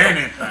rhyme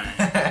anything.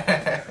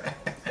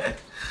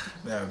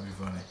 That would be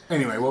funny.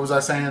 Anyway, what was I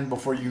saying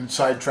before you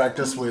sidetracked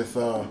us with?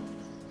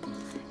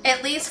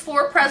 At least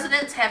 4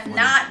 presidents have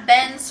not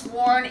been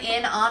sworn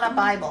in on a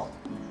Bible.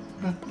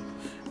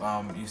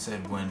 You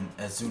said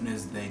as soon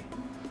as they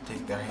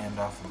take their hand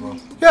off the book.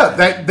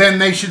 Yeah, then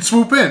they should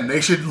swoop in.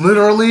 They should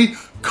literally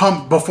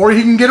come before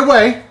he can get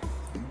away.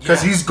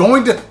 Because Yeah. he's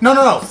going to...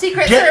 No.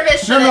 Secret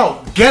Service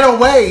No. Get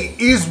away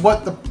is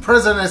what the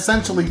president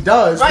essentially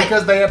does. Right.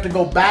 Because they have to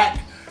go back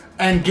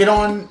and get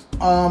on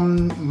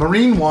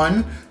Marine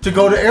One to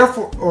go to Air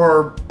Force...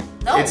 Or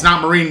No. it's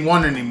not Marine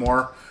One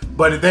anymore.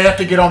 But they have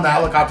to get on the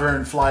helicopter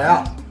and fly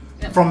out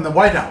from the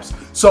White House.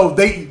 So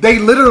they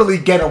literally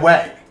get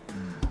away.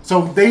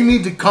 So they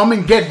need to come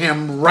and get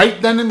him right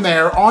then and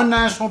there on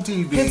national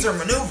TV. Kids are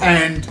maneuvering.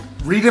 And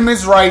read him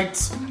his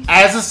rights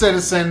as a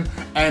citizen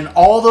and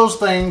all those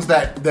things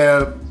that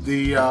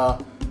the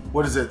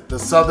what is it? The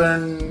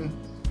Southern...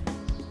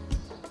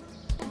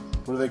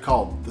 What are they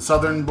called? The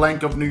Southern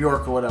blank of New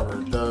York or whatever.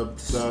 The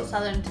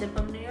Southern tip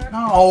of New York?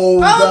 no. Oh,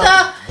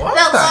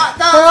 What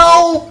the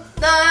hell?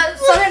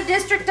 Southern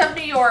District of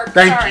New York.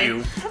 Thank Sorry.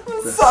 you.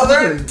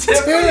 Southern tip.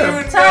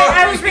 Sorry,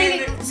 I was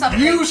reading something.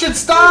 You should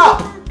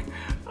stop.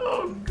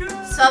 Oh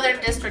god. Southern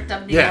District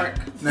of New York.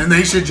 And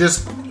they should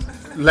just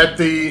let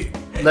the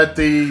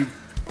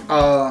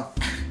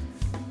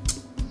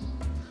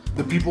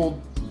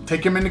people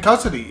take him into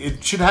custody.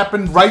 It should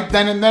happen right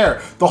then and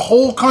there. The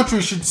whole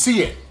country should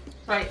see it.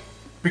 Right.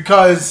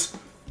 Because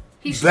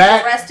He should be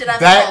arrested on the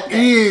that pulpit.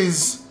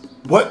 is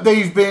what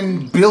they've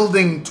been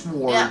building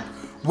toward Yeah.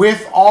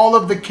 with all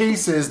of the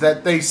cases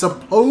that they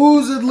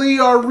supposedly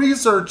are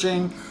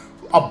researching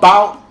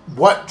about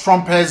what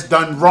Trump has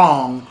done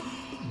wrong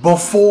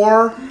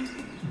before,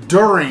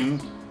 during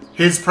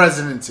his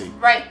presidency.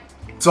 Right.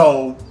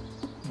 So,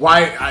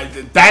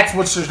 that's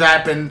what should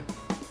happen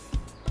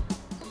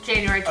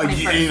January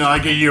 21st.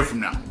 like a year from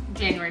now.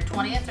 January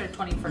 20th or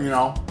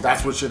 21st.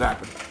 That's what should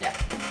happen. Yeah.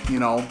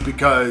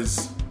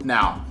 Because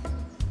now,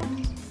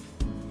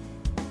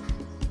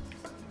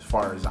 as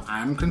far as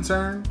I'm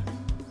concerned,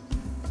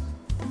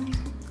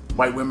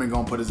 white women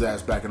gonna put his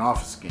ass back in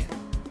office again.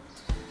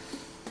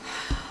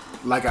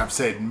 Like I've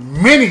said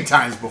many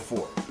times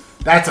before,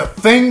 that's a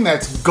thing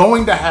that's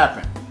going to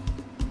happen.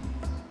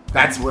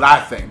 That's what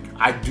I think.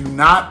 I do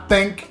not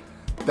think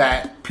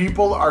that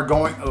people are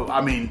going...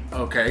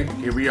 okay,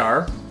 here we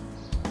are.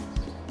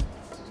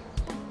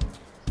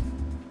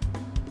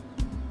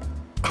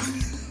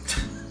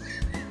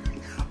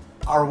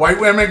 Are white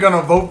women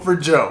gonna vote for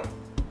Joe?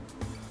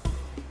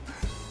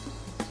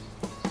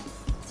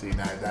 See,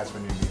 now that's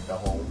when you need the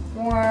whole...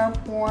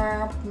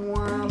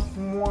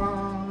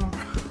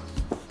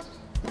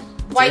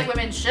 White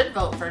women should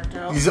vote for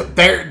Joe.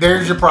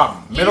 There's your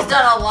problem. He's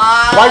done a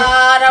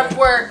lot of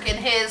work in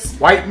his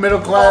white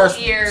middle class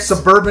years.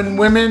 Suburban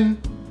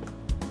women.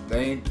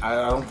 I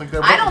don't think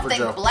they're voting for Joe. I don't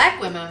think black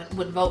women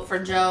would vote for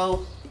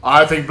Joe.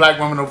 I think black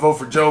women will vote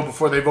for Joe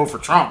before they vote for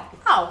Trump.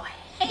 Oh,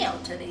 hell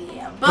to the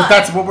yeah. But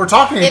that's what we're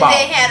talking about.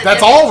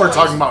 That's all we're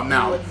talking about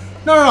now.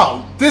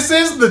 No. This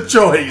is the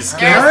choice,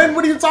 Karen.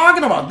 What are you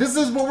talking about? This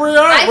is what we're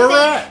at. Where we're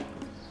at.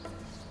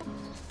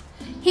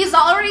 He's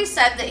already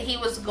said that he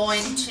was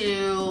going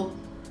to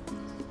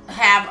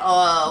have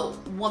a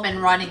woman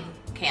running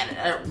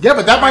candidate. Yeah,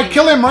 but that might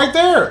kill him right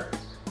there.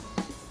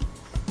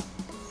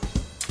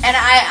 And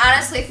I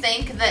honestly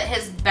think that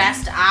his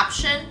best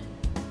option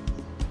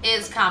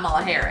is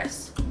Kamala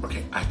Harris.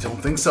 Okay, I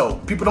don't think so.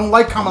 People don't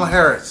like Kamala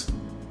Harris.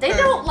 They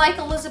don't like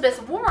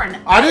Elizabeth Warren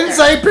either. I didn't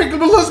say pick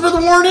Elizabeth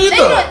Warren either. They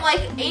don't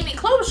like Amy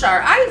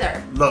Klobuchar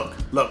either. Look.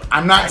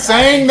 I'm not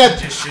saying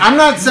that. I'm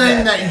not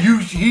saying that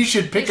he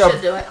should pick He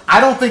should do it.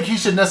 I don't think he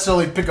should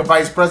necessarily pick a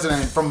vice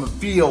president from the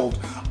field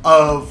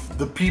of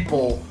the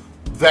people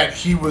that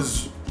he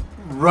was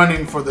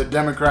running for the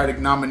Democratic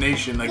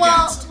nomination against.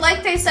 Well,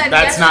 like they said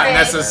that's yesterday, not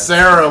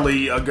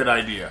necessarily a good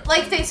idea.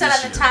 Like they said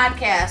on the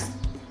Toddcast,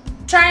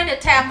 trying to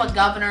tap a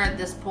governor at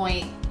this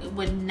point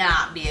would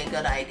not be a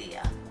good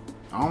idea.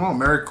 I don't know,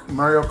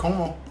 Mario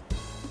Cuomo.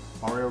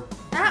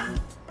 Not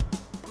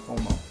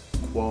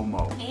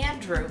Cuomo.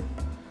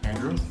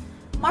 Andrew?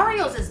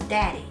 Mario's his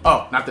daddy.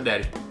 Oh, not the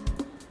daddy.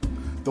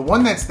 The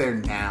one that's there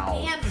now.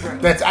 Andrew.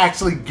 That's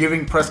actually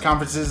giving press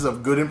conferences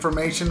of good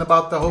information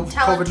about the whole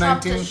Telling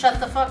Trump COVID-19. to shut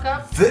the fuck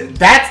up.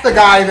 That's the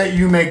guy that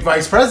you make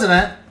vice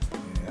president.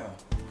 Yeah.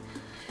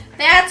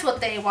 That's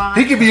what they want.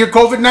 He could be your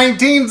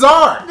COVID-19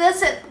 czar.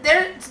 Listen,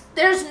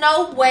 there's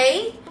no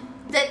way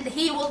that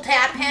he will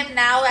tap him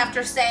now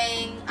after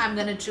saying, I'm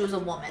going to choose a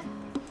woman.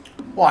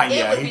 Well, It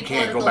yeah, would he be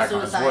can't go political back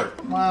on his suicide.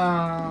 word. Well,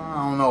 I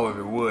don't know if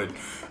it would.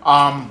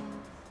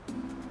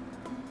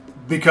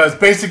 Because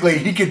basically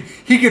he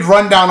could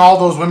run down all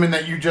those women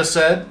that you just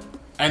said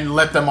and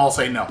let them all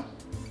say no.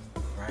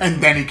 Right.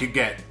 And then he could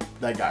get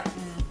that guy.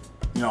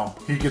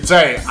 He could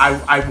say,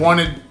 I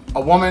wanted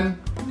a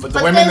woman, but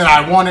the women that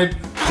I wanted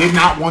did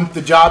not want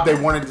the job. They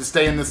wanted to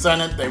stay in the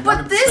Senate. They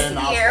wanted to stay in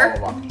the House.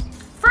 Blah, blah, blah.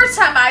 First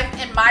time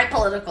in my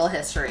political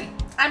history,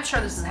 I'm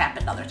sure this has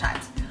happened other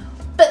times,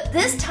 but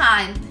this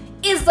time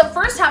is the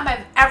first time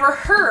I've ever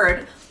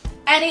heard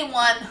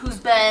anyone who's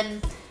been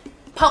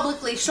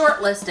publicly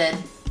shortlisted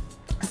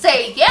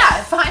say, yeah,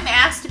 if I'm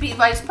asked to be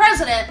vice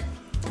president,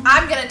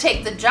 I'm going to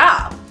take the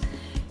job.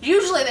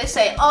 Usually they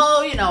say,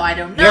 oh, I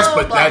don't know, yes,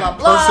 but blah, that blah,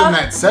 blah. person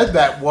that said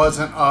that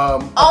wasn't...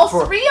 All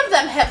three of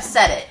them have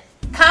said it.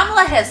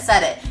 Kamala has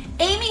said it.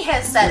 Amy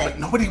has said it. But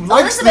nobody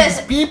likes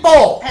Elizabeth these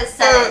people. has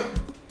said it.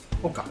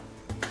 Oh, God.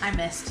 I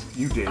missed.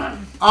 You did.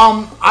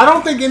 I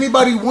don't think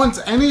anybody wants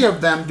any of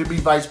them to be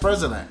vice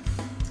president.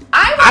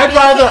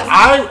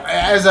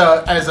 As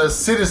a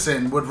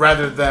citizen, would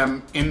rather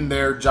them in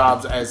their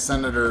jobs as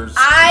senators.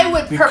 I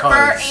would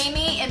prefer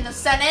Amy in the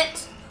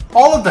Senate.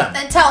 All of them.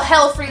 Until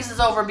hell freezes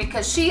over,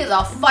 because she is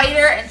a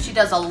fighter and she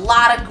does a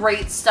lot of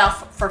great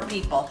stuff for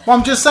people. Well,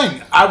 I'm just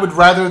saying, I would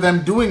rather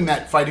them doing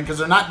that fighting, because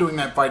they're not doing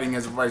that fighting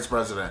as a vice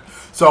president.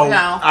 So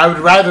I would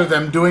rather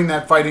them doing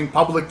that fighting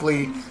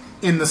publicly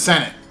in the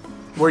Senate,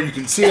 where you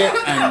can see it,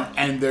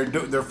 and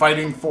they're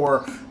fighting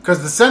for,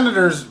 because the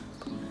senators,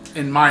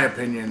 in my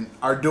opinion,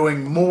 are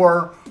doing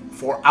more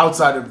for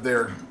outside of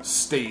their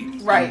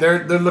state. Right. And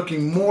they're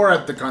looking more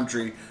at the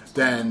country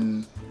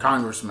than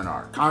congressmen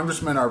are.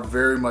 Congressmen are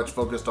very much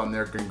focused on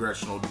their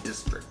congressional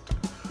district.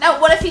 Now,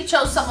 what if he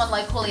chose someone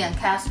like Julian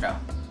Castro?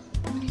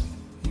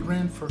 He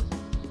ran for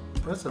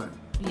president.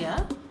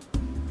 Yeah.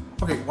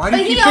 Okay, why do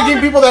you But he keep picking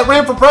owned- people that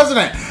ran for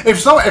president?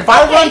 If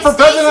I run for Stacey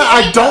president,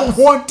 I don't Abrams.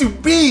 want to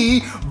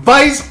be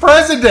vice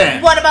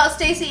president. What about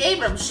Stacey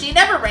Abrams? She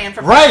never ran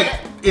for Right.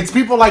 president. It's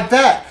people like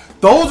that.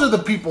 Those are the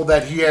people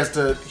that he has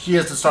to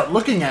start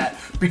looking at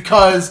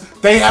because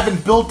they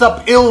haven't built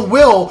up ill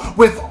will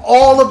with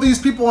all of these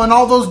people in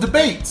all those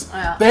debates.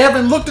 Yeah. They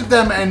haven't looked at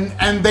them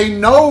and they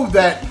know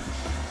that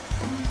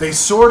they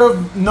sort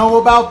of know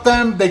about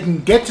them. They can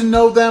get to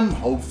know them,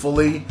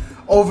 hopefully,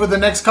 over the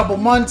next couple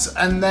months,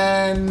 and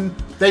then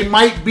they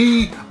might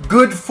be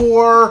good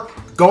for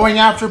going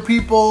after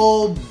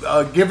people,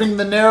 giving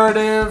the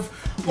narrative,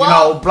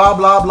 Well- blah,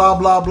 blah, blah,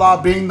 blah, blah,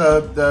 being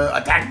the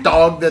attack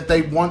dog that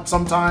they want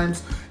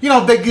sometimes.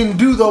 They can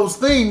do those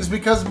things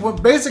because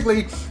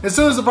basically, as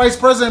soon as the vice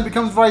president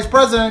becomes vice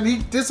president, he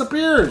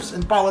disappears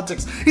in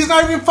politics. He's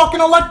not even fucking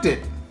elected.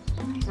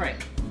 Right.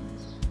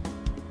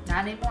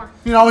 Not anymore.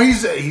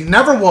 He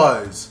never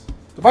was.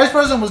 The vice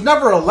president was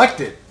never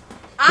elected.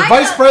 The I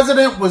vice know-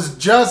 president was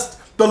just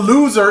the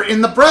loser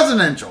in the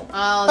presidential.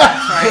 Oh,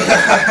 that's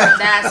right.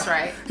 That's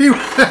right.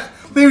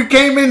 He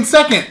came in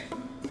second.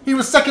 He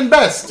was second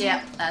best.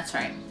 Yeah, that's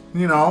right.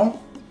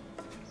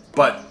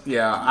 But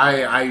yeah,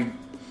 I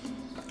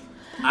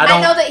I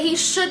don't know that he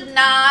should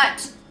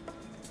not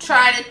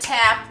try to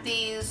tap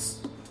these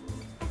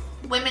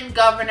women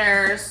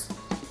governors,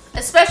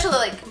 especially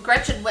like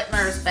Gretchen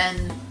Whitmer has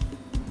been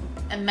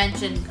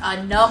mentioned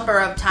a number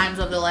of times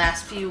over the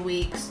last few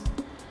weeks.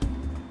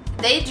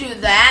 They do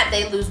that,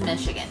 they lose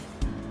Michigan.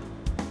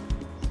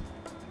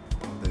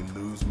 They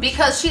lose.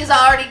 Because she's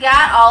already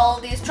got all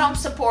of these Trump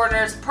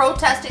supporters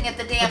protesting at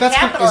the damn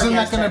Capitol Isn't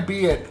that against going her. to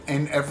be it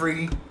in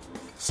every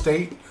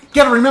state? You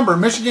got to remember,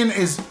 Michigan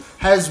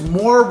has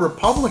more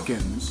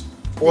Republicans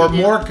or They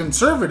do. more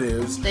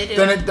conservatives They do.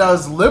 than it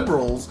does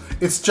liberals.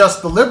 It's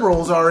just the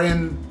liberals are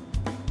in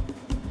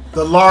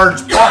the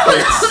large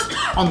pockets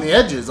on the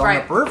edges, on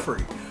Right. the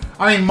periphery.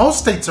 I mean, most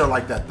states are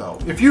like that, though.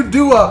 If you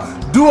do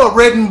a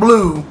red and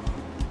blue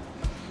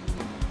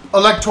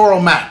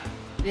electoral map,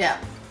 Yeah.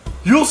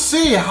 you'll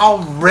see how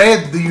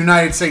red the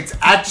United States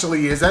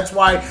actually is. That's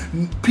why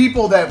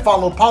people that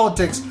follow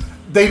politics,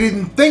 they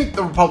didn't think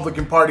the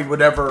Republican Party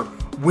would ever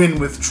win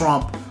with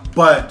Trump,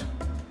 but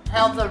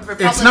Hell, the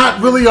Republicans. it's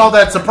not really all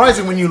that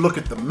surprising when you look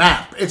at the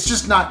map. It's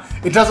just not,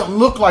 it doesn't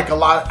look like a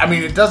lot. I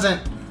mean,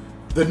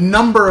 the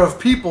number of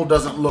people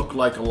doesn't look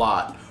like a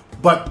lot,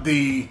 but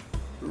the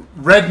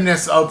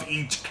redness of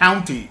each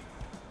county,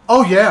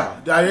 oh yeah,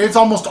 it's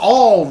almost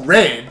all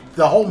red.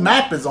 The whole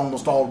map is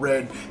almost all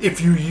red if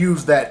you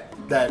use that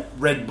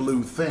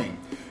red-blue thing.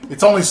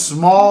 It's only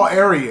small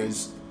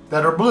areas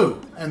that are blue,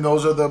 and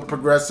those are the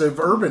progressive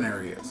urban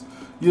areas.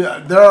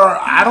 Yeah, there are.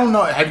 I don't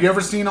know. Have you ever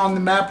seen on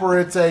the map where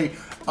it's a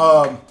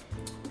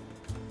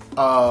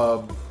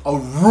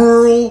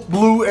rural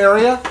blue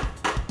area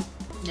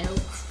No.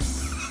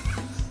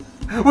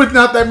 with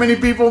not that many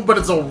people, but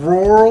it's a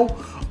rural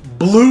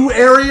blue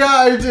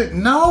area?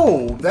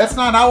 No, that's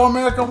not how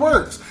America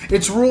works.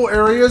 Its rural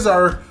areas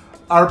are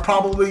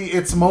probably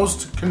its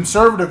most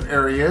conservative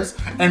areas,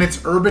 and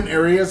its urban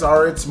areas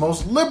are its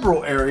most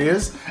liberal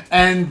areas,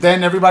 and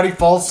then everybody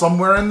falls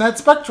somewhere in that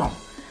spectrum.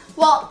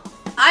 Well,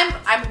 I've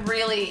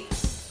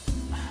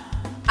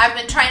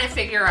been trying to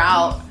figure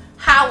out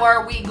how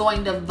are we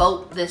going to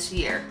vote this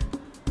year,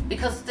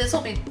 because this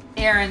will be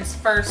Aaron's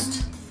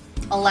first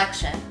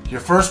election. Your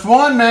first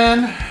one,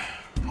 man.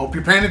 Hope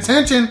you're paying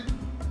attention,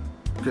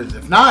 because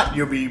if not,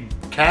 you'll be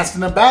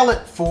casting a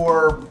ballot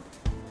for,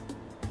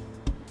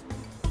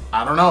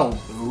 I don't know,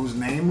 whose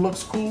name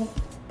looks cool.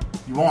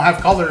 You won't have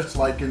colors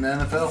like in the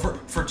NFL.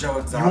 For Joe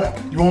Exotic.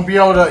 You won't be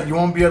able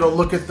to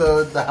look at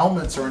the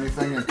helmets or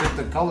anything and pick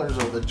the colors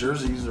or the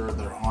jerseys or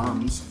their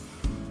arms.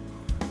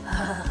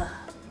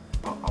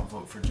 I'll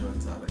vote for Joe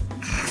Exotic.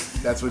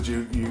 That's what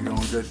you going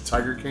to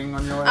Tiger King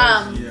on your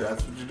ass? Yeah.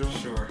 That's what you're doing?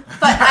 Sure.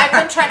 But I've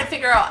been trying to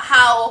figure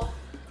out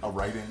A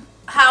write-in.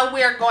 how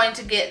we're going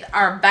to get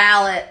our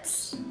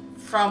ballots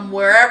from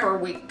wherever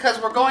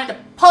because we're going to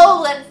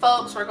Poland,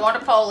 folks. We're going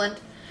to Poland.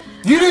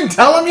 You didn't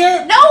tell him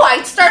yet? No,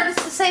 I started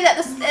to say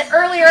that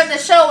earlier in the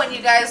show when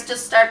you guys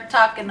just started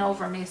talking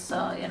over me. So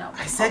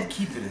I said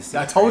keep it a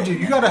secret. I told you,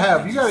 you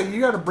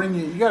gotta bring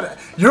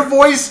your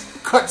voice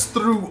cuts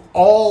through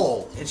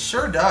all. It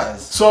sure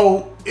does.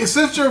 So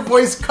since your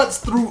voice cuts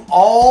through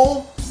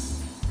all,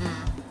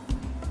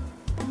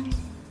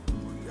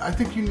 I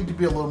think you need to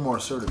be a little more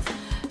assertive.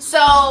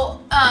 So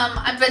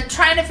I've been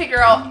trying to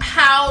figure out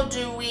how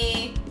do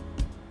we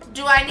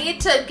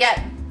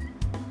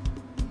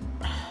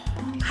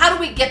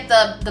get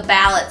the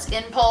ballots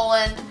in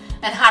Poland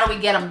and how do we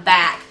get them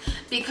back?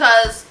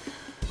 Because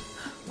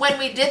when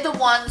we did the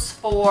ones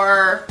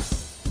for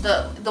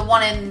the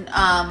one in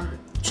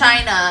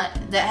China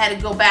that had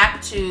to go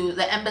back to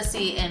the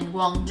embassy in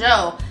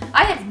Guangzhou,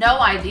 I have no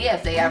idea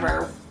if they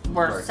ever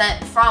were Right.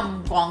 sent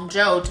from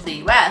Guangzhou to the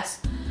U.S.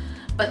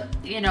 But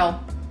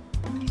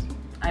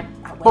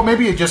But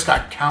maybe it just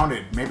got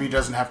counted. Maybe it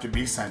doesn't have to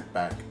be sent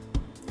back.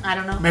 I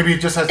don't know. Maybe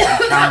it just has to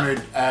be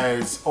counted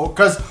as...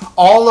 Because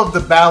all of the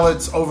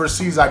ballots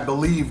overseas, I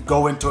believe,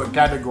 go into a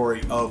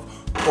category of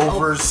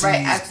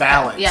overseas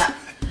ballots. Yeah.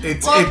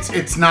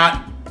 It's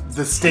not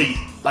the state.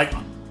 Like,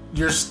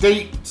 your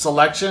state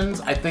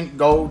selections, I think,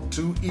 go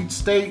to each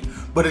state,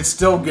 but it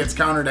still gets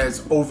counted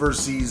as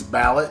overseas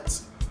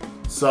ballots.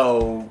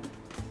 So,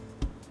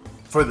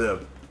 for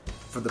the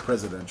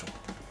presidential.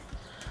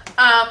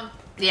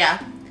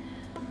 Yeah.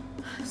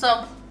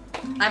 So,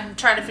 I'm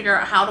trying to figure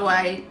out how do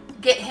I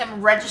get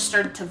him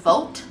registered to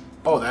vote.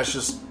 Oh, that's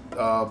just,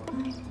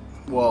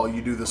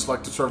 you do the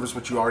selective service,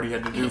 which you already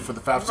had to do for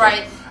the FAFSA.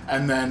 Right.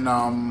 And then,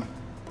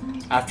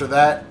 after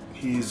that,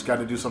 he's got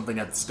to do something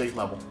at the state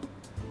level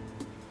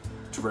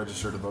to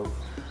register to vote.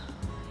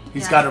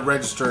 He's got to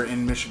register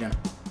in Michigan.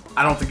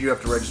 I don't think you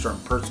have to register in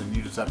person.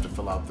 You just have to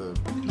fill out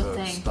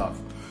the stuff,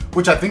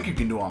 which I think you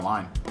can do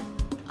online.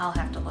 I'll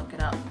have to look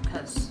it up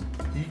because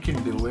he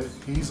can do it.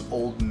 He's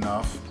old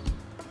enough.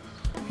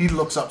 He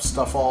looks up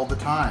stuff all the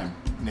time.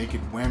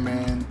 Naked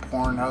women,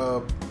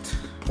 Pornhub.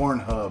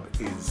 Pornhub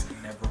is...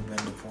 Never been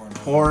to Pornhub.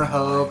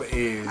 Pornhub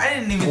is I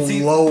didn't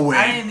even blowing.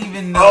 I didn't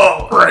even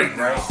know. Right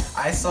now.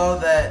 I saw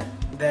that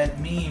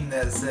meme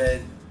that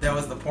said, that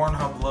was the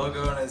Pornhub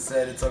logo, and it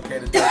said it's okay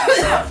to touch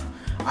yourself.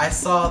 I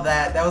saw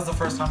that. That was the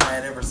first time I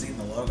had ever seen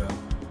the logo.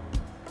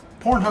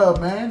 Pornhub,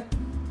 man.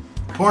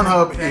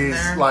 Pornhub is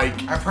there.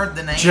 like... I've heard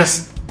the name.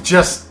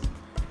 Just...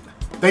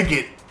 They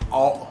get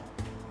all...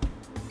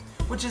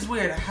 Which is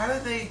weird. How do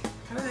they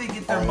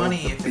get their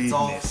money if it's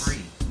all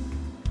free?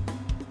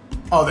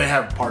 Oh, they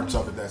have parts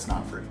of it that's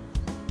not free.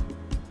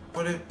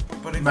 But if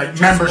like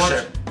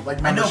membership.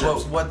 Like memberships. I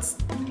know,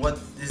 but what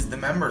is the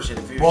membership?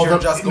 If you're Well,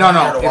 just going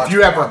there to watch if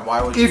you have porn,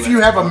 why would if you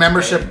have a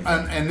membership,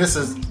 and this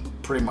is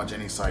pretty much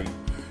any site,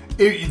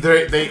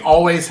 they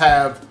always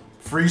have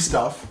free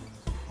stuff,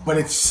 but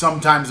it's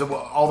sometimes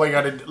all they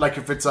got to, like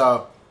if it's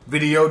a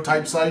video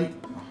type site,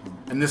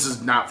 and this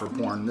is not for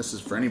porn, this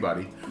is for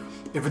anybody.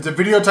 If it's a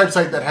video type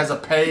site that has a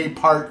pay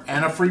part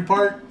and a free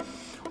part,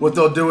 what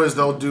they'll do is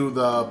they'll do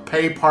the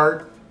pay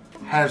part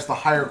has the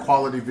higher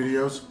quality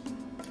videos.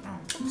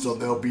 So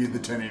there'll be the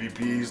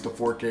 1080p's, the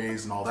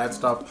 4Ks, and all that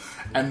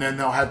stuff. And then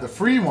they'll have the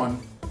free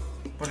one,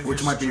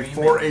 which might be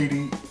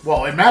 480.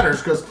 Well, it matters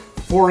because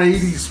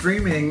 480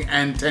 streaming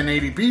and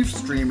 1080p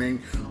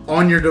streaming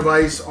on your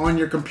device, on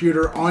your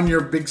computer, on your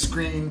big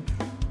screen.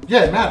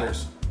 Yeah, it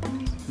matters.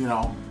 You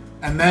know.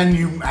 And then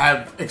you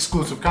have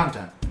exclusive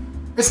content.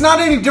 It's not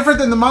any different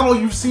than the model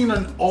you've seen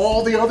on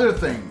all the other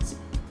things.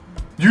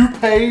 You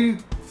pay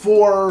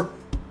for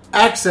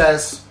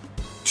access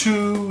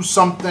to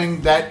something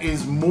that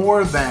is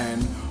more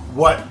than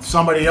what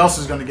somebody else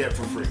is going to get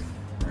for free.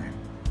 Right.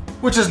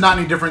 Which is not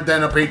any different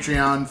than a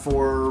Patreon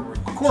for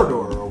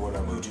Corridor or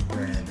whatever.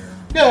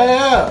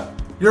 Yeah.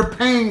 You're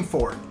paying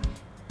for it.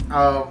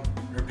 You're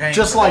paying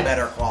just for like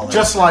better quality.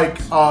 Just like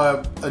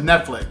a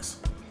Netflix.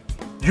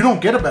 You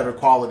don't get a better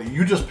quality.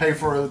 You just pay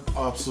for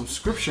a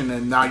subscription,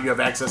 and now you have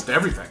access to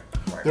everything.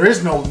 Right. There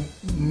is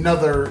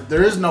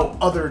no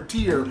other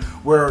tier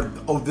where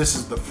this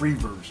is the free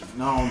version.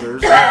 No,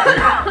 there's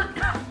not.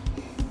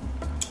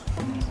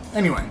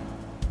 Anyway,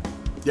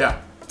 yeah.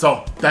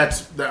 So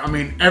I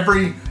mean,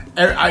 you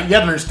have to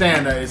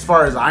understand that as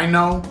far as I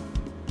know,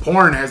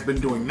 porn has been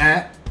doing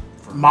that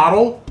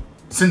model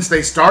since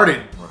they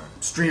started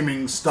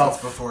streaming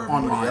stuff before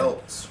online. Everybody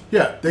else.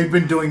 Yeah, they've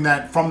been doing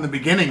that from the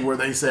beginning where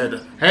they said,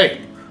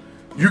 hey,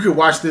 you could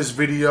watch this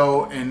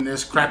video in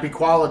this crappy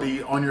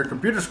quality on your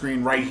computer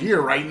screen right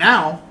here, right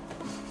now.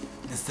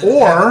 Instead of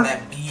having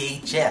that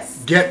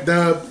VHS. Get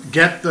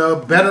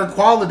the better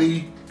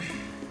quality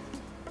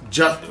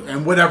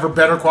and whatever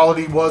better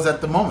quality was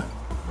at the moment.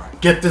 Right.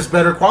 Get this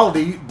better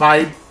quality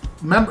by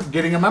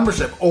getting a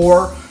membership.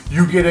 Or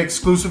you get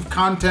exclusive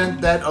content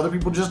that other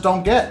people just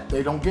don't get.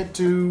 They don't get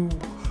to...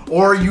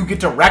 Or you get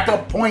to rack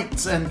up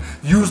points and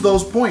use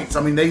those points.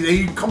 I mean,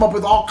 they come up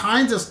with all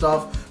kinds of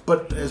stuff.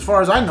 But as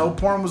far as I know,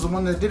 porn was the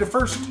one that did it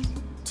first.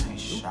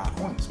 Shot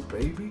points,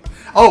 baby.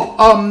 Oh,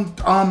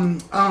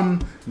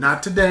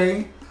 not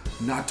today,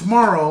 not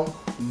tomorrow,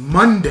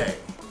 Monday.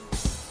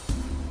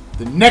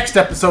 The next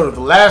episode of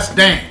The Last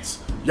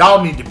Dance.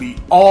 Y'all need to be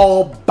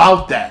all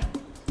about that.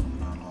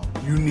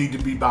 You need to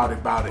be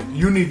about it.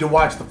 You need to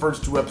watch the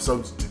first 2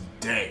 episodes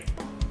today.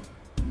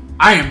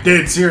 I am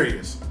dead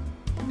serious.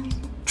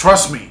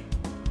 Trust me.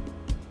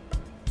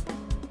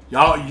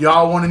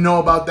 Y'all want to know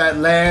about that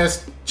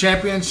last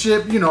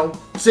championship,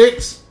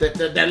 6?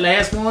 That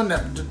last one?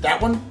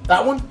 That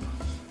one?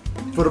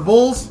 For the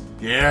Bulls?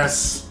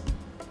 Yes.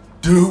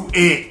 Do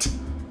it.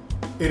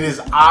 It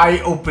is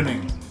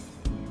eye-opening.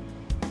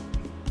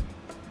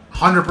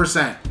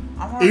 100%.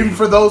 Even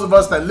for those of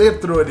us that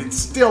lived through it, it's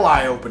still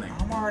eye-opening.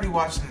 I'm already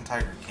watching the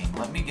Tiger King.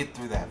 Let me get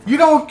through that. You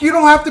don't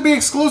have to be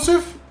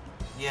exclusive.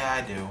 Yeah,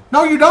 I do.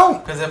 No, you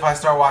don't. Because if I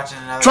start watching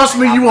another Trust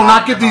thing, me, you I'm will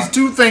not gonna- get these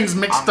two things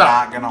mixed I'm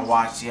up. not gonna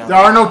watch the other. There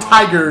are no one.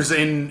 tigers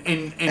in.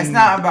 It's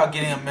not about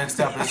getting them mixed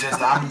up. It's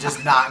just I'm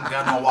just not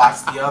gonna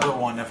watch the other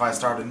one if I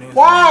start a new.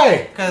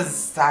 Why?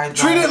 Because I don't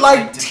Treat it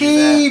like to do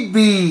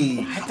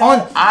TV.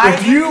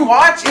 I didn't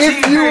watch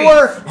if TV. you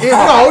were,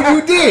 no,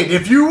 you did.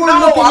 If you were that.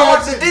 No, looking I at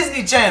watched the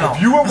Disney Channel.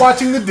 if you were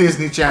watching the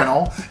Disney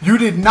Channel, you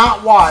did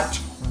not watch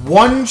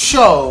one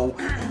show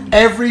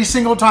every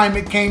single time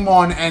it came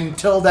on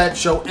until that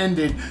show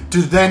ended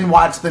to then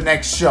watch the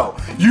next show.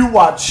 You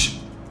watch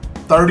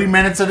 30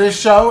 minutes of this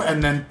show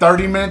and then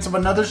 30 minutes of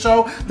another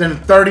show, then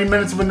 30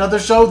 minutes of another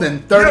show, then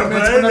 30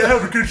 minutes of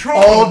another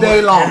all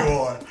day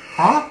long.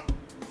 Huh?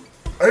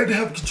 I didn't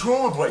have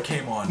control of what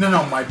came on.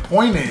 No, my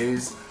point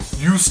is,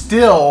 you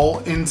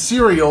still, in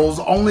serials,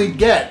 only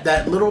get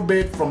that little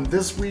bit from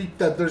this week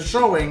that they're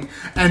showing,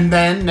 and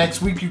then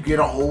next week you get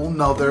a whole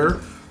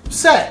nother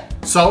set.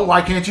 So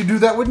why can't you do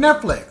that with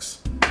Netflix?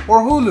 Or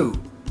Hulu?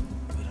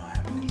 We don't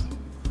have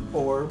Hulu.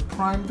 Or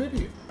Prime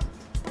Video?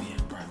 We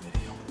have Prime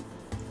Video.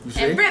 You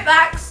see? And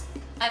BritBox.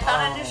 I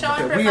found a new show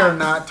in Okay, BritBox. we are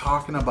not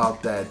talking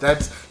about that.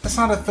 That's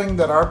not a thing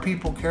that our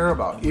people care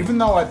about. Even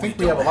though I think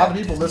we have a lot of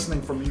people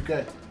listening from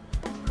UK.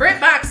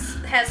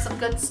 BritBox has some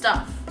good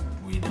stuff.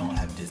 We don't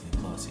have Disney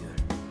Plus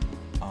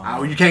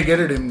either. You can't get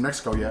it in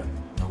Mexico yet.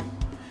 Nope.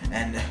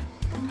 And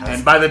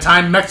And by the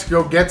time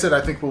Mexico gets it,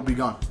 I think we'll be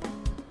gone.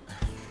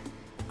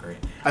 great.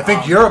 I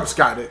think Europe's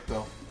got it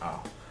though.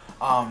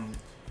 I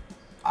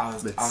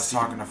was Let's see.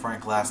 talking to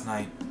Frank last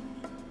night,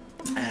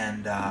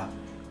 and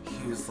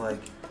he was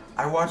like,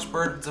 "I watched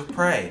Birds of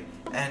Prey,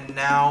 and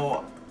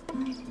now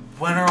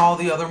when are all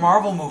the other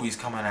Marvel movies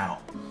coming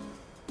out?"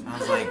 And I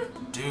was like,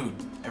 "Dude,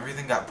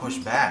 everything got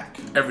pushed back.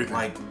 Everything.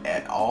 Like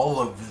at all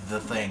of the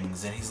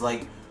things." And he's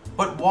like,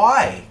 "But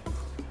why?" I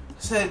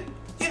said,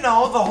 "You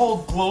know, the whole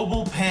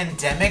global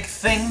pandemic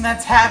thing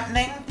that's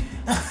happening."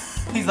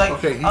 He's like,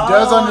 Okay, he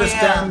does "Oh,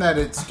 understand yeah." that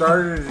it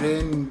started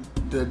in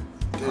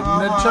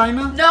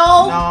China?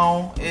 No.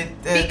 No, it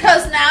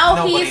Because now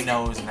nobody he's...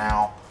 knows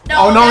now.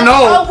 No, Oh no!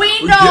 Oh,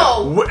 we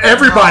know. Yeah,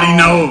 everybody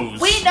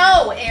knows. We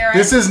know, Aaron.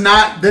 This is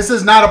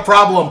not a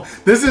problem.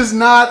 This is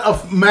not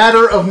a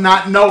matter of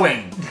not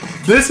knowing.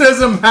 This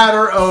is a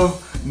matter of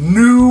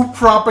new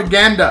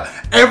propaganda.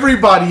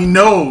 Everybody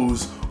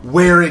knows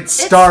where it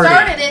started. It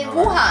started in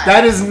Wuhan.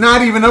 That is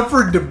not even up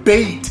for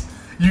debate.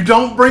 You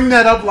don't bring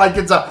that up like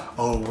it's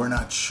we're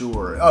not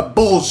sure.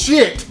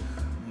 Bullshit.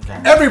 Okay.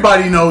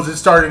 Everybody knows it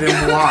started in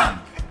Wuhan.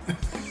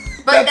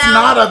 But That's now,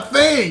 not a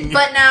thing.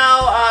 But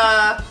now,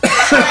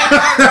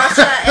 China,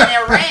 Russia, and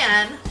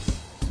Iran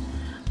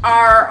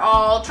are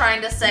all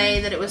trying to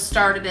say that it was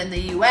started in the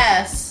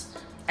U.S.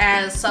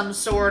 as some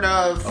sort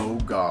of Oh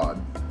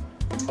God!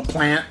 A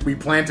plant. We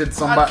planted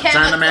some a chemical,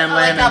 Chinaman land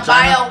like in a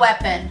China.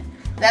 bioweapon.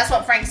 That's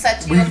what Frank said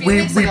to you a few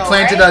weeks We ago,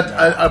 planted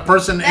right? a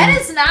person. That in,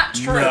 is not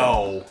true.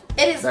 No.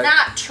 It is That-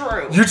 not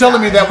true. You're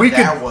telling me that we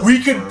That could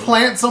wasn't could true.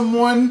 plant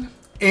someone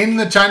in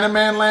the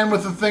Chinaman land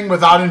with the thing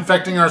without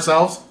infecting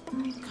ourselves?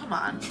 Come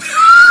on.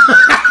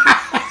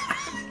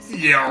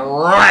 Yeah,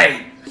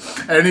 right.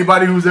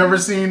 Anybody who's ever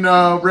seen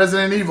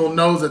Resident Evil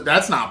knows that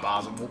that's not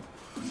possible.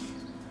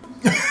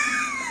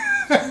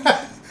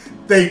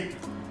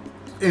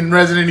 In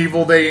Resident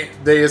Evil, they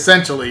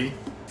essentially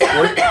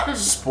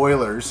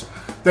spoilers.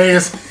 They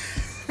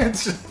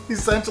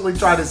essentially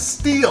try to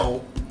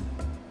steal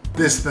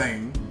this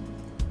thing,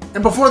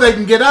 and before they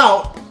can get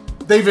out,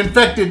 they've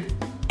infected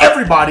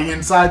everybody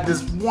inside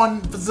this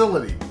one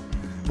facility.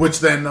 Which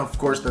then, of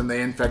course,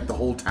 they infect the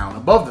whole town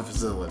above the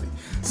facility.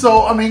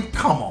 So, I mean,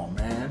 come on,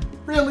 man.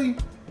 Really?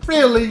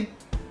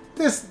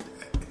 This...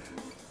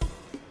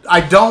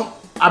 I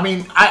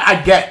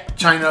get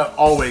China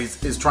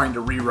always is trying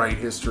to rewrite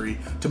history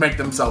to make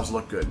themselves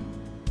look good.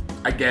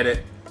 I get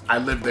it. I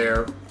live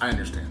there. I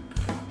understand.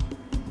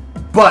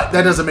 But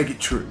that doesn't make it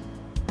true.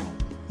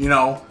 You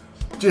know?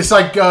 Just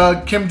like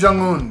Kim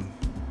Jong-un.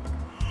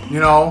 You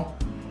know?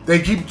 They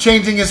keep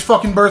changing his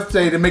fucking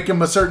birthday to make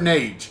him a certain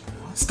age.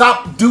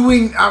 Stop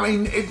doing... I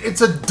mean,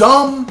 it's a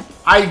dumb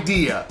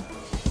idea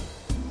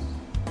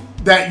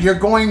that you're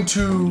going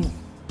to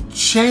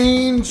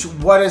change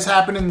what has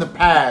happened in the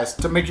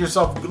past to make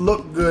yourself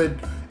look good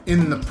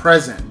in the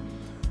present.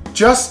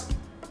 Just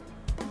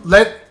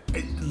let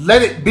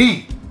it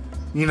be,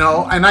 you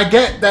know. And I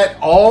get that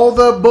all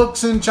the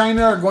books in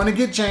China are going to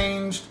get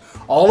changed.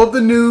 All of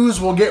the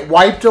news will get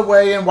wiped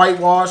away and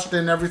whitewashed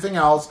and everything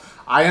else.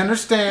 I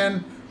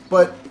understand,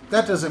 but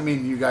that doesn't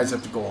mean you guys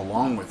have to go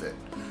along with it.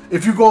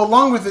 If you go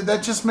along with it,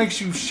 that just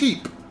makes you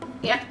sheep.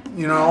 Yeah.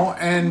 You know,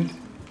 and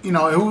you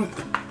know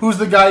who's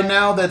the guy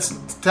now that's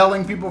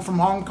telling people from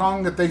Hong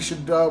Kong that they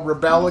should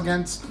rebel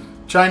against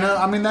China?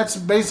 I mean, that's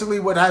basically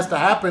what has to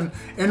happen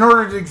in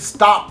order to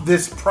stop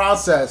this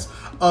process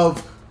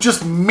of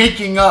just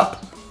making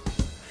up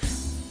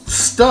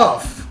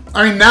stuff.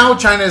 I mean, now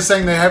China is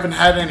saying they haven't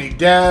had any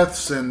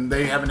deaths and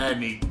they haven't had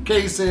any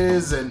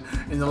cases and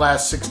in the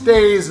last 6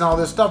 days and all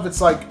this stuff.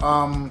 It's like,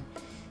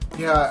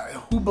 yeah,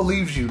 who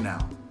believes you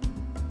now?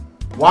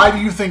 Why do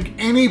you think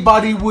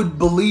anybody would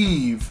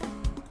believe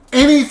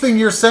anything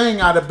you're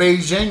saying out of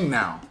Beijing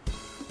now.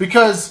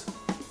 Because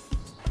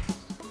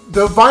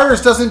the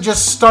virus doesn't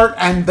just start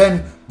and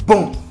then,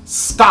 boom,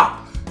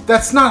 stop.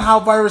 That's not how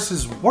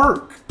viruses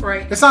work.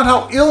 Right. It's not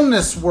how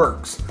illness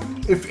works.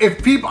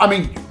 If people,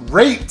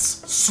 rates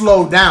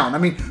slow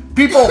down.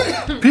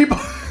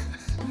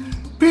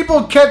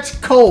 People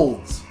catch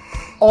colds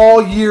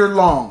all year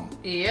long.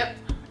 Yep.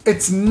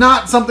 It's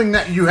not something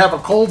that you have a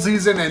cold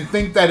season and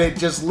think that it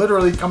just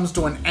literally comes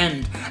to an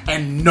end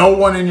and no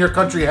one in your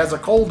country has a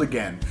cold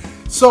again.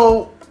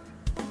 So,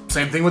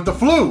 same thing with the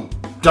flu.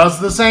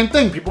 Does the same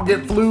thing. People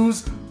get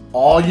flus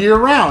all year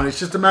round. It's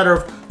just a matter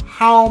of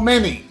how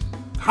many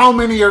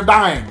are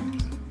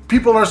dying.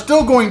 People are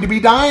still going to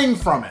be dying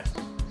from it.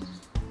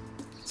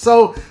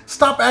 So,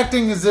 stop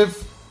acting as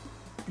if,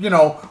 we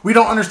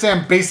don't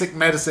understand basic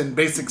medicine,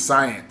 basic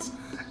science.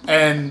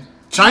 And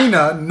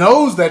China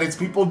knows that its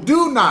people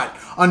do not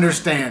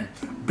understand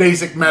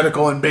basic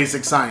medical and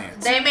basic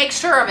science. They make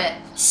sure of it.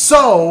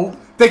 So,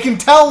 they can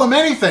tell them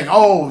anything.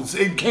 Oh,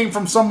 it came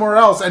from somewhere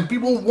else. And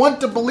people want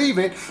to believe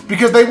it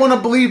because they want to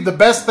believe the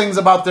best things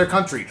about their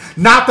country.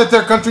 Not that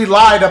their country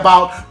lied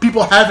about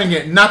people having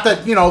it. Not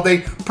that, they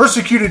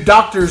persecuted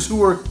doctors who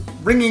were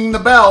ringing the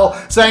bell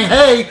saying,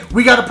 hey,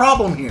 we got a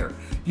problem here.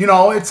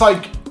 It's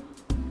like...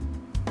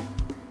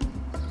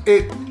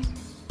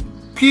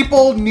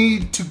 People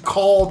need to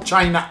call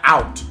China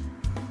out.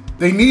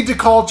 They need to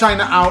call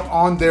China out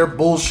on their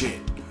bullshit.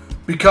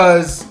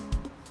 Because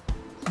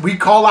we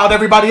call out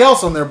everybody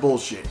else on their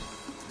bullshit.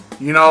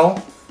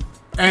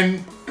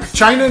 And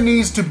China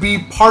needs to be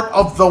part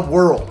of the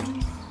world.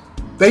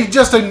 They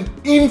just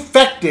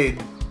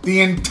infected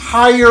the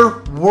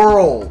entire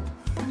world.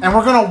 And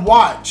we're going to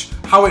watch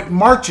how it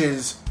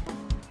marches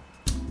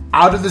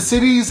out of the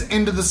cities,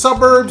 into the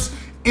suburbs,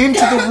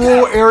 into the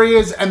rural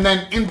areas, and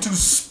then into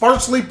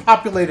sparsely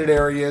populated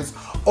areas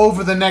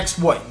over the next,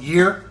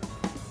 year?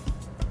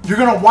 You're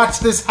going to watch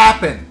this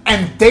happen.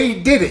 And they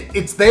did it.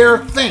 It's their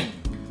thing.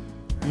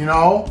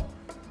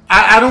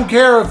 I don't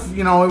care if,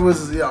 it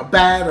was a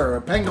bat or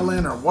a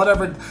pangolin or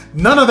whatever.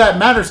 None of that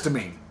matters to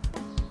me.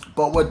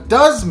 But what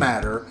does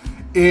matter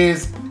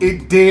is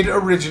it did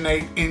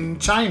originate in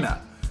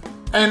China.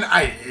 And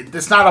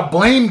it's not a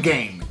blame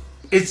game.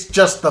 It's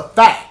just the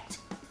fact.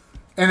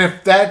 And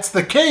if that's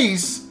the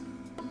case,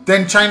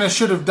 then China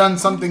should have done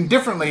something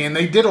differently. And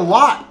they did a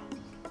lot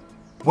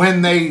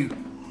when they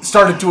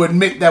started to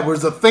admit that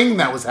was a thing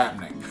that was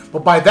happening.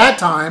 But by that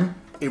time,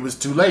 it was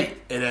too late.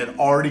 It had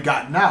already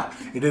gotten out.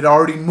 It had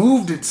already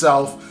moved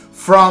itself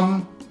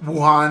from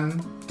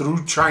Wuhan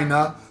through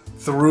China,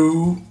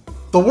 through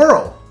the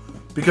world.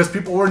 Because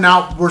people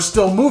were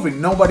still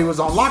moving. Nobody was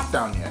on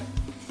lockdown yet.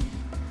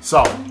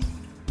 So,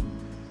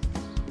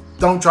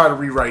 don't try to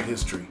rewrite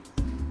history.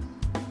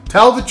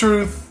 Tell the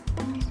truth.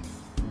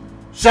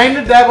 Shame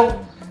the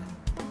devil.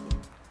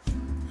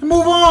 And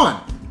move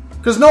on.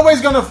 Because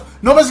nobody's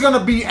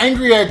gonna be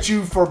angry at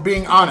you for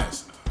being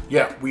honest.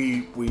 Yeah,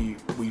 we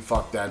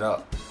fucked that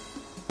up.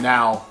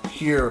 Now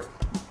here's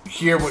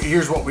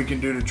what we can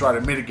do to try to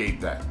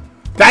mitigate that.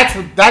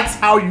 That's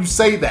how you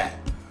say that.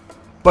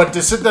 But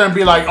to sit there and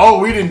be like, oh,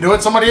 we didn't do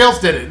it, somebody else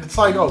did it. It's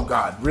like, oh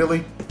God,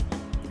 really?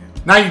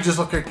 Now you just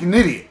look like an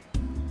idiot.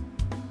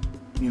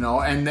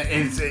 And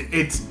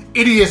it's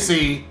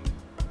idiocy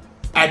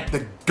at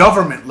the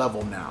government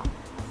level now.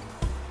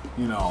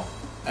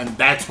 And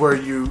that's where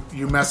you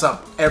mess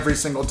up every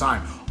single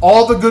time.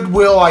 All the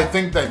goodwill I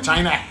think that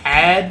China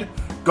had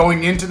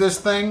going into this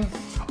thing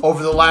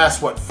over the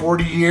last,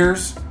 40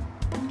 years,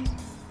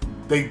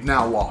 they've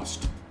now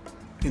lost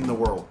in the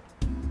world.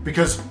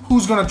 Because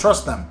who's going to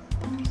trust them?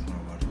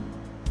 Nobody.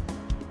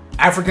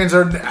 Africans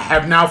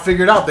have now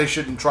figured out they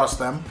shouldn't trust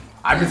them.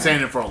 I've been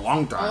saying it for a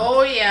long time.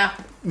 Oh, yeah.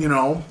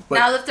 But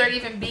now that they're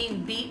even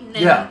being beaten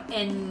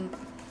and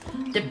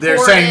deported. They're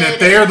saying that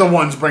they're the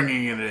ones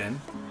bringing it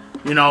in.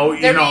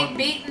 They're being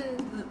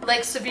beaten,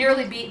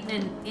 severely beaten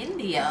in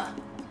India.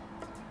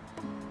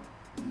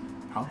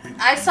 Huh?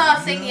 I saw a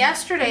thing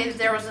yesterday that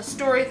there was a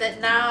story that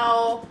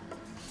now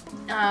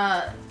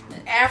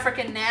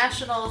African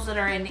nationals that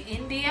are in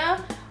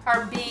India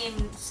are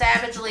being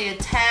savagely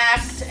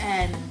attacked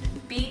and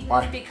beaten.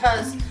 Why?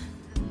 Because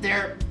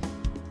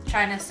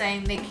China's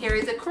saying they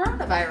carry the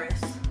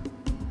coronavirus.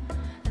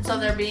 And so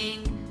they're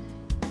being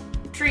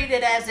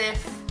treated as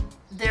if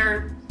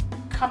they're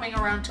coming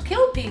around to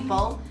kill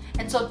people.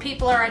 And so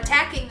people are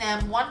attacking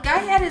them. One guy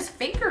had his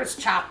fingers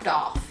chopped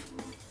off.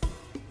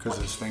 Because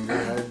his finger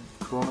had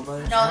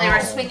coronavirus? No, they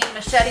were swinging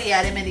machete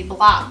at him and he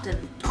blocked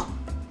and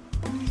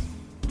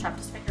chopped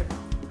his finger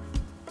off.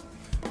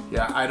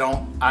 Yeah,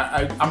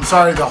 I'm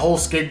sorry, the whole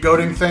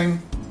scapegoating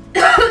thing,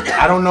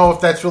 I don't know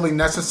if that's really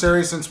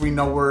necessary since we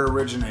know where it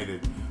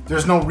originated.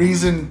 There's no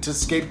reason to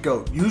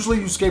scapegoat. Usually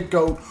you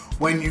scapegoat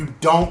when you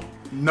don't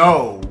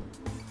know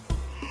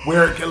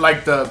where,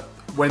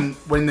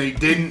 when they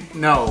didn't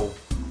know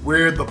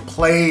where the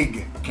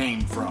plague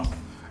came from.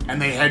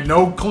 And they had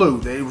no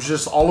clue. It was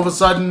just all of a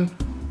sudden,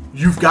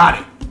 you've got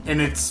it.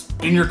 And it's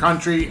in your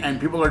country and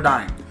people are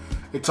dying.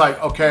 It's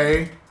like,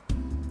 okay,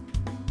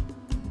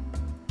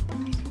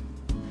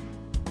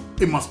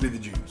 it must be the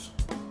Jews.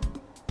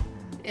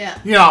 Yeah.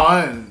 You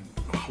know,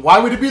 why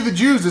would it be the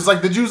Jews? It's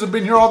like the Jews have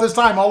been here all this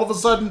time. All of a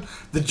sudden,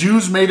 the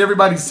Jews made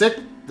everybody sick?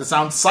 That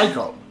sounds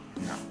psycho.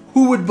 Yeah.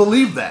 Who would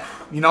believe that?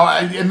 You know,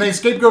 and they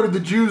scapegoated the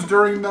Jews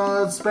during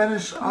the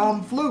Spanish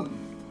flu.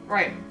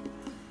 Right.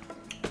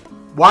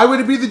 Why would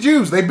it be the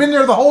Jews? They've been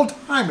there the whole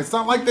time. It's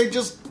not like they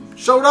just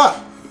showed up.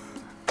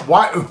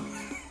 Why?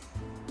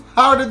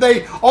 How did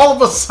they all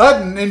of a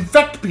sudden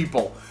infect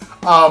people?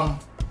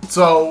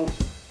 So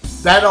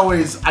that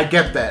always, I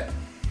get that.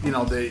 You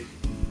know, the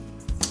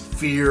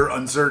fear,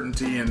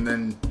 uncertainty, and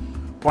then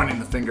pointing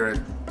the finger at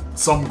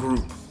some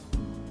group.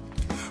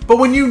 But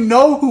when you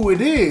know who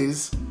it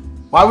is,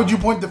 why would you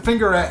point the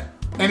finger at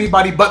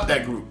anybody but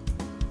that group?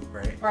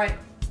 Right.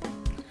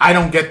 I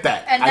don't get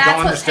that. And I that's don't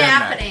what's understand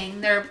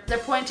happening. They're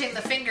pointing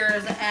the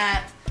fingers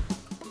at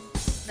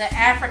the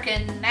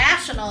African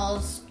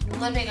nationals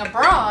living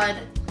abroad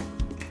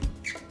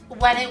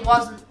when it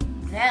wasn't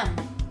them.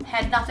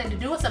 Had nothing to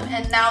do with them.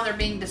 And now they're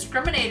being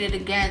discriminated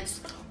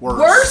against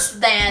worse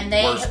than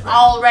they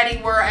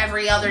already were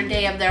every other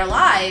day of their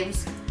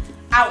lives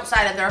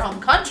outside of their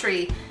home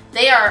country.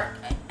 They are,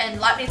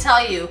 and let me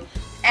tell you,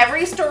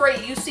 every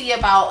story you see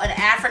about an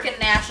African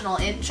national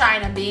in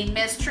China being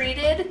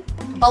mistreated,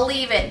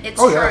 believe it. It's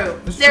true. Yeah,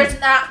 it's there's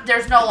true.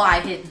 There's no lie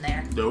hidden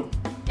there. Nope.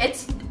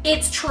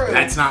 It's true.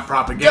 That's not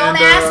propaganda. Don't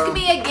ask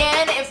me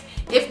again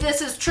if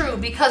this is true,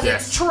 because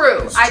Yes, it's true.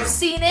 it's I've true.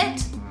 seen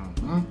it.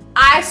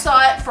 I saw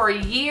it for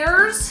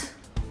years.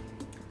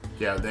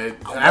 Yeah,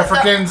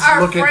 Africans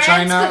Our look at friends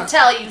China. could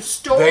tell you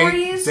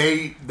stories.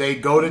 They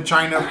go to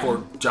China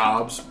for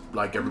jobs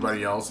like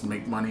everybody else,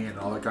 make money and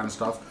all that kind of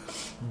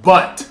stuff.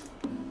 But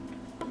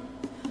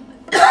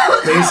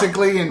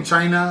basically, in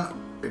China,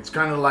 it's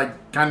kind of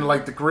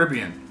like the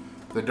Caribbean.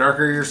 The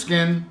darker your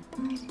skin,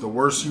 the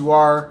worse you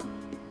are,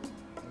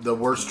 the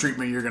worse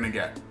treatment you're gonna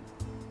get.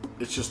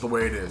 It's just the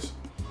way it is.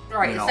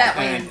 Right, You it's know, that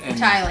way and- in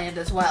Thailand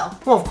as well.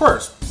 Well, of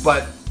course,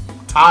 but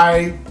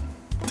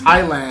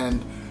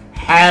Thailand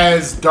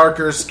has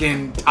darker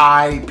skinned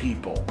Thai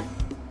people.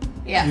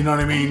 Yeah. You know what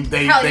I mean?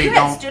 They Hell, they you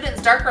don't. had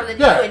students darker than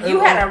Yeah, you, and you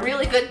well, had a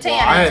really good tan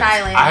Well, in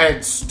Thailand. I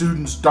had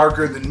students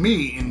darker than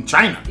me in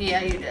China,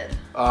 Yeah, you did.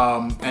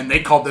 and they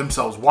called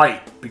themselves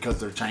white because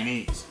they're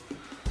Chinese.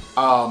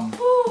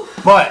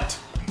 But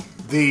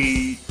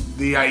the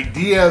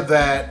idea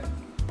that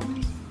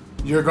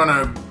you're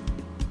gonna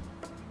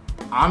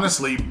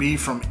honestly be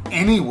from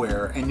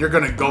anywhere and you're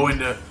gonna go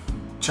into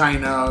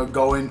China,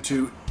 go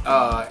into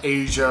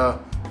Asia,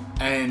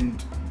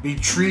 and be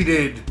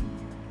treated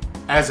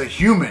as a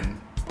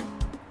human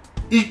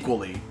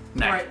equally.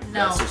 Nah, Right,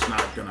 no. that's just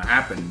not gonna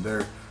happen.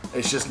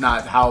 It's just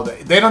not how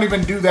they don't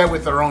even do that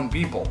with their own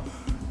people.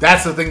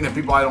 That's the thing that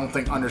people I don't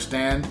think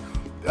understand.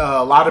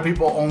 A lot of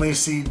people only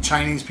see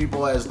Chinese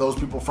people as those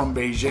people from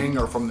Beijing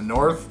or from the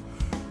north.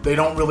 They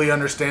don't really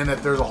understand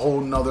that there's a whole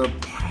nother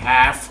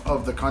half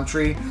of the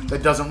country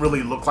that doesn't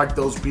really look like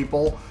those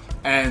people,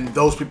 and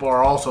those people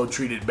are also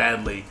treated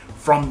badly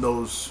from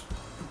those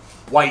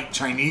white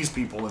Chinese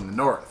people in the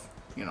north,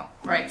 you know.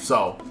 Right.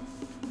 So,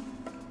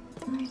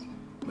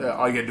 yeah,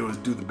 all you gotta do is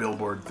do the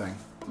billboard thing.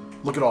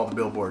 Look at all the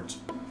billboards.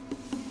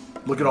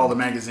 Look at all the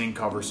magazine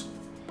covers.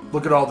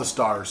 Look at all the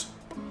stars.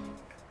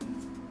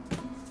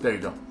 There you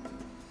go.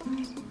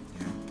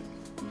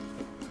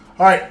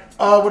 All right,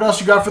 what else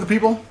you got for the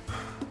people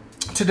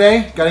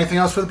today? Got anything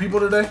else for the people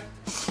today?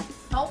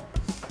 Nope.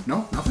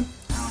 No, nothing.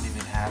 I don't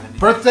even have any.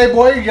 Birthday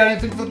boy, you got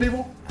anything for the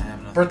people? I have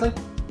nothing. Birthday?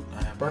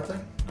 I have Birthday?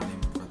 Not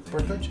even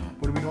Birthday? Chat.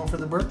 What are we doing for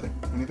their birthday?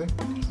 Anything?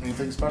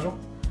 Anything special?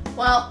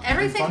 Well,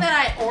 everything fun?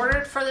 that I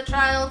ordered for the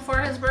child for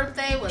his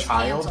birthday was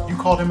Child? canceled. You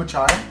called him a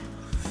child?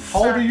 How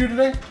old are you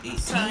today?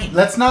 18.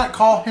 Let's not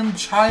call him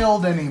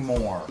child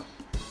anymore.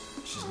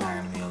 She's not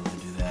gonna be able to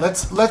do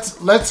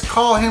that. Let's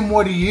call him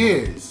what he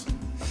is.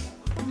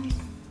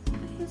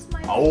 He's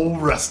my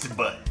Old rusty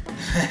butt.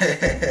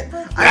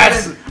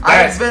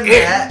 I've been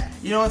it. that.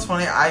 You know what's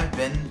funny? I've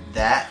been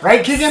that.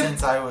 Right, Keegan?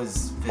 Since I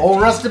was 15.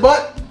 Old rusty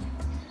butt?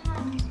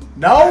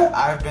 No?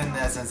 I've been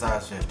that since I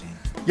was 15.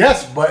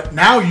 Yes, but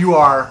now you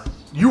are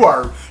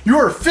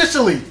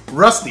officially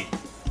rusty.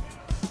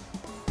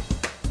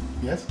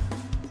 Yes?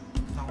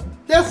 No.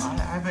 Yes. I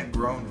haven't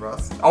grown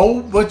rust.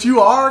 Oh, but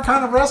you are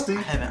kind of rusty.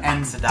 I haven't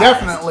and oxidized.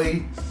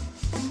 definitely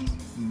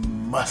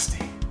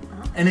musty.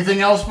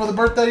 Anything else for the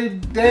birthday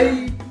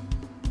day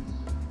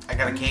I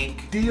got a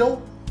cake.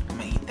 deal? I'm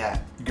gonna eat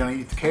that. You gonna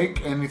eat the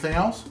cake? Anything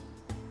else?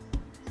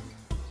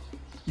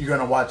 You're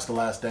gonna watch The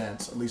Last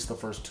Dance, at least the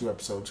first 2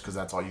 episodes, because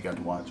that's all you got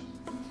to watch.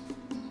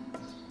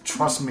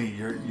 Trust me,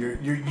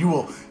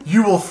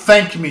 you will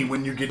thank me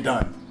when you get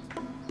done.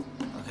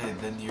 Okay,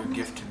 then your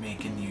gift to me,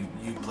 can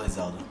you play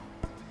Zelda?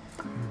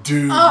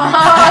 Dude,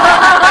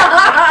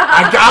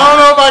 I don't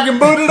know if I can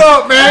boot it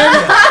up, man.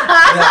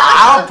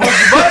 I'll push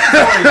the button for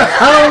you.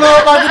 I don't know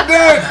if I can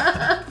do it.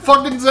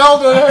 Fucking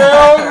Zelda,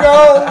 hell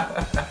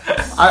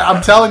no.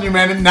 I'm telling you,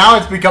 man, and now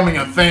it's becoming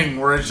a thing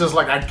where it's just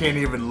like I can't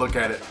even look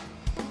at it.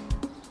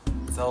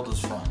 Zelda's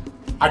fun.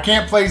 I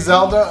can't play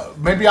Zelda.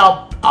 Maybe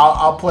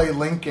I'll play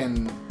Link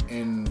in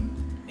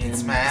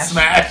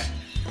Smash.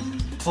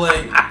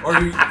 Play,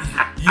 or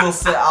you'll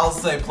say, I'll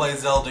say play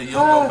Zelda.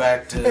 You'll go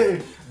back to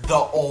the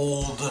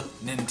old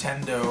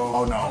Nintendo.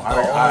 Oh no,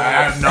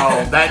 I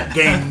no, that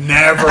game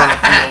never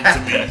appealed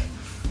to me.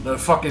 The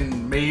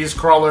fucking maze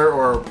crawler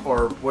or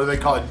what do they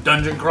call it,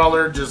 dungeon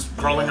crawler, just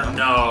crawling.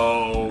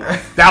 No,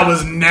 that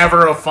was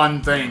never a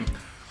fun thing.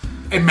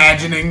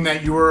 Imagining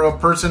that you were a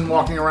person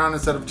walking around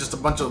instead of just a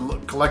bunch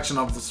of collection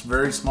of this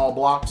very small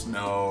blocks.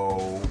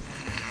 No,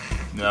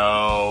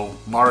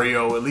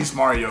 Mario. At least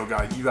Mario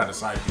got a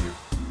side view.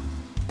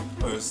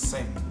 It was the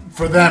same.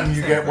 For them,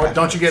 you get what?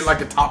 Don't you get like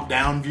a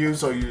top-down view?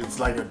 So it's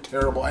like a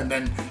terrible, and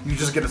then you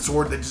just get a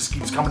sword that just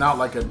keeps coming out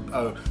like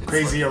a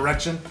crazy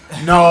erection.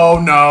 No.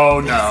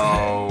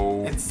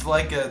 It's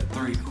like a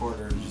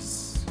 3/4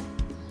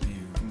 view.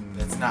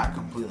 It's not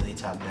completely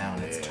top-down.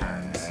 It's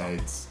turned. So.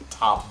 It's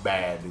top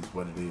bad is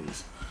what it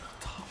is.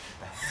 Top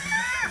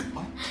bad.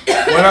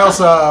 What else?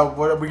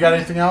 What we got?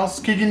 Anything else?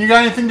 Keegan, you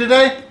got anything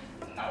today?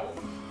 No.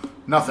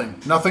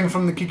 Nothing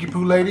from the Kiki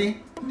Poo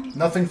lady.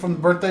 Nothing from the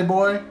birthday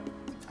boy.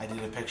 I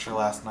did a picture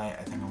last night.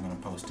 I think I'm gonna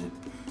post it.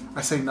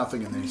 I say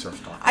nothing and then he starts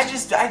talking. I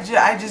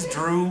just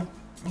drew.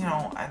 You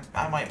know,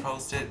 I might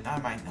post it. I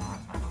might not.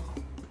 I don't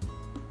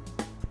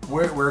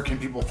know. Where can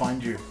people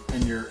find you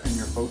and your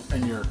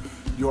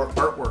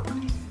artwork?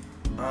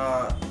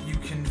 You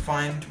can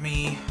find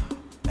me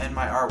and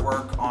my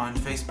artwork on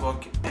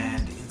Facebook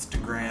and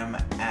Instagram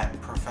at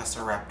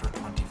Professor Raptor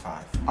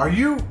 25.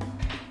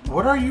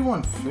 What are you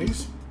on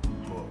Facebook?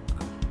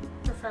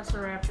 Professor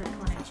Raptor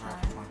 25. Professor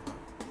Raptor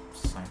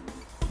 25. Same.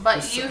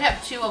 But you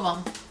have two of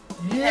them.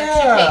 You Yeah.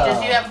 have two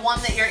pages. You have one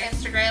that your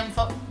Instagram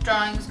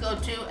drawings go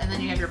to, and then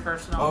you have your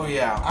personal. Oh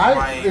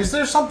yeah. Is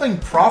there something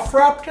Prof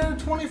Raptor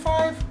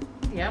 25?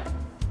 Yep.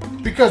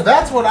 Because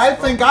that's what I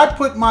think I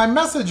put my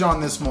message on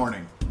this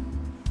morning.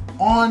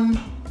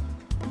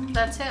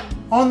 That's him.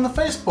 On the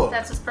Facebook.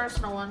 That's his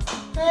personal one.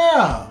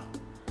 Yeah.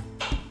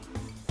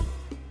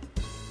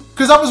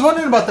 Because I was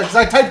wondering about that. Because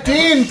I typed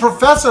in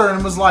Professor and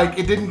it was like,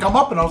 it didn't come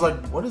up. And I was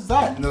like, what is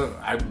that? And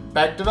I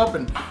backed it up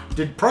and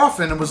did Prof.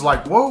 And it was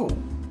like, whoa,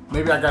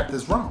 maybe I got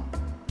this wrong.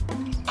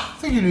 I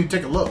think you need to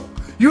take a look.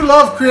 You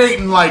love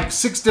creating like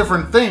 6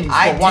 different things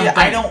for one thing.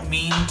 I don't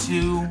mean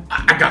to.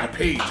 I got a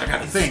page. I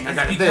got a thing. I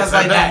got It's this. because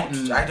I got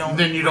that. I don't.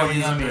 Then you don't really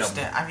use any of them.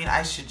 understand. I mean,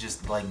 I should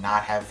just like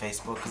not have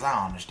Facebook because I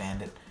don't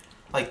understand it.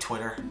 Like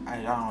Twitter, I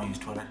don't use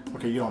Twitter.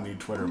 Okay, you don't need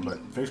Twitter, but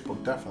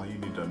Facebook definitely you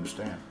need to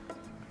understand.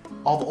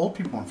 All the old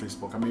people on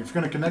Facebook. I mean, if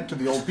you're going to connect to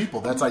the old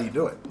people, that's how you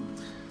do it.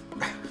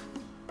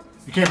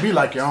 You can't be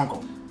like your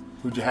uncle,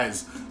 who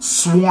has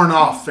sworn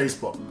off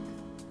Facebook.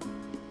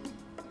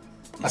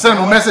 I sent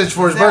him a message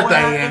for his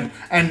birthday,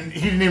 and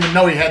he didn't even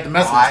know he had the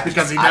message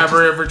because he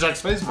never ever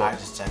checks Facebook. I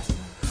just texted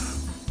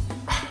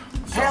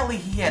him. Apparently,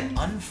 he had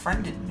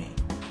unfriended me.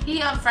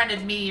 He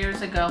unfriended me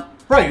years ago.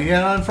 Right, he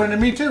had unfriended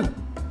me too.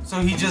 So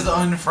he just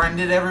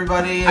unfriended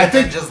everybody and I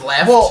think then just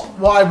left? Well,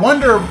 I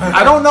wonder.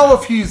 I don't know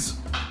if he's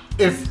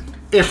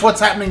if what's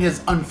happening is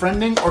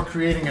unfriending or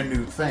creating a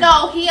new thing.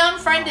 No, he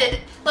unfriended.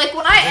 Like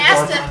when I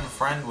asked him.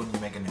 Unfriend when you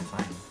make a new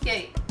friend.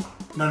 Yeah.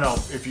 No.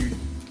 If you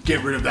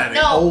get rid of that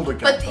No, old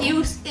account. but though.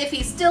 if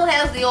he still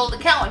has the old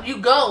account, you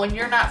go and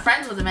you're not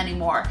friends with him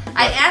anymore.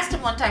 I asked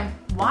him one time,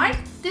 why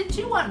did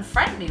you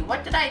unfriend me?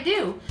 What did I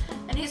do?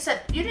 And he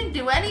said, you didn't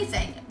do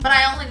anything, but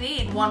I only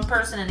need one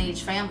person in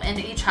each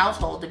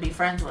household to be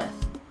friends with.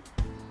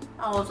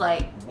 I was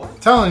like, What? I'm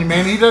telling you,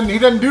 man, he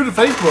doesn't do the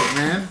Facebook,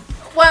 man.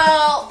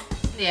 well,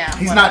 yeah.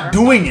 He's whatever. not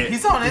doing it.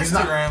 He's on not-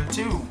 Instagram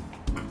too.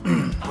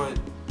 But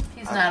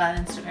He's not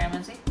on Instagram,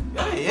 is he?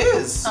 yeah, he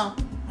is. Oh,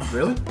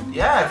 Really?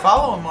 Yeah, I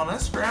follow him on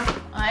Instagram.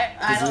 I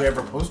Does he don't.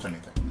 ever post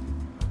anything?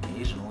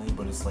 Occasionally,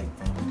 but it's like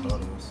family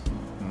photos.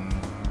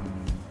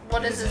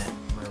 What is this?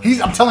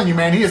 Really. I'm telling you,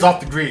 man, he is off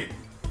the grid.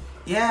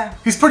 Yeah,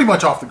 He's pretty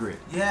much off the grid.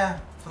 yeah,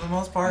 for the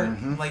most part.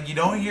 Like you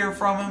don't hear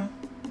from him.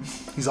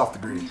 He's off the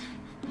grid.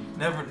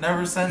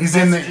 Never sends He's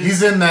in messages.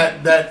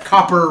 that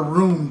copper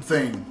room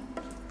thing.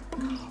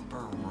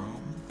 Copper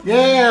room.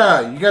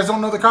 Yeah, you guys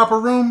don't know the copper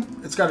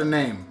room? It's got a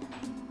name.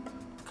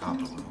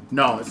 Copper room.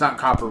 No, it's not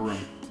copper room.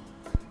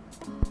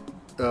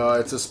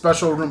 It's a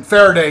special room,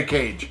 Faraday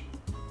cage.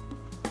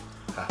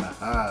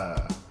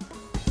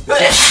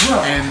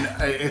 And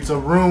it's a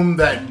room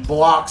that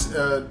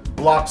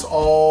blocks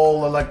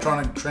all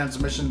electronic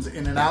transmissions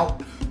in and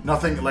out.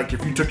 Nothing, like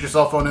if you took your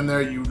cell phone in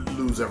there, you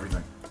lose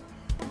everything.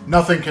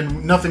 Nothing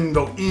can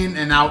go in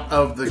and out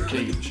of the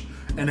cage.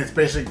 And it's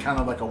basically kind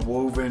of like a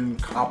woven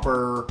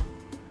copper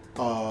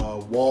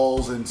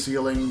walls and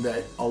ceiling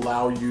that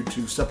allow you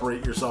to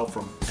separate yourself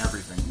from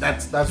everything.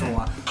 That's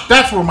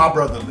where my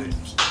brother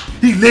lives.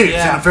 He lives in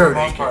a for the Faraday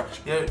most part.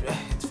 cage. Yeah,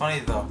 it's funny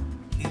though.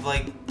 He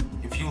like,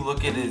 if you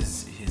look at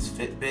his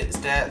Fitbit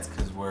stats,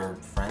 because we're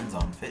friends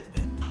on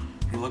Fitbit.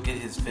 If you look at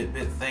his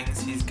Fitbit things,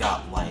 he's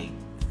got like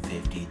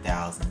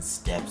 50,000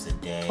 steps a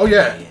day. Oh,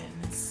 yeah. And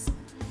it's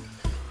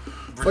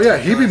Oh, yeah,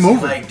 he be ridiculous.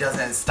 moving. He, like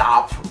doesn't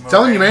stop. Moving.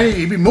 Telling you, man,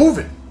 he be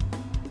moving.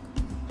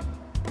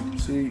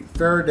 See,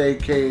 Faraday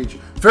cage,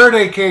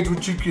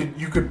 which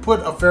you could put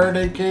a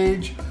Faraday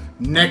cage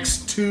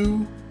next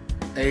to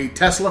a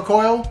Tesla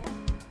coil,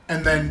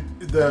 and then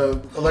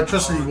the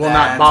electricity will not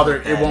that's bother.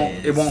 what It that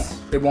won't. is.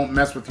 It won't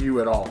mess with you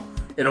at all.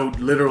 It'll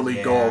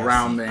literally go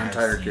around the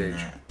entire cage.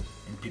 That.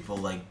 And people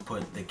like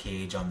put the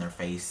cage on their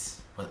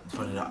face, put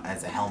it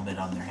as a helmet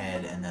on their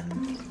head, and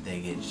then they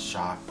get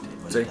shocked,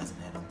 but See? it doesn't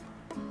hit them.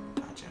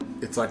 Gotcha.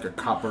 It's like a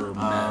copper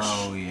mesh,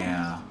 Oh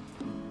yeah.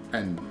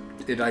 and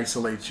it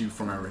isolates you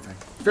from everything.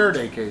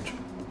 Faraday cage,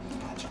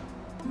 Gotcha.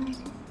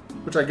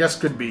 which I guess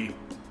could be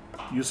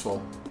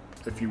useful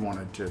if you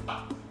wanted to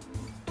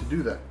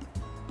do that.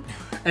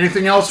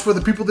 Anything else for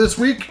the people this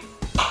week?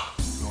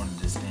 You wanted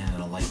to stand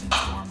in a lightning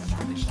storm and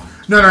not be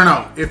shocked.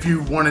 No. If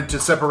you wanted to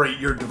separate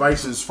your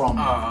devices from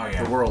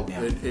yeah. the world,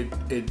 Yeah.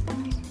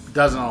 it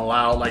doesn't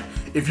allow. Like,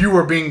 if you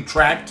were being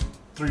tracked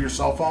through your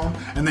cell phone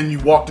and then you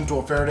walked into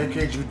a Faraday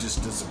cage, you'd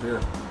just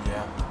disappear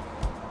Yeah.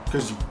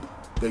 because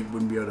they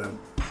wouldn't be able to.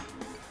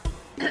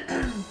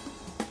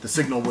 The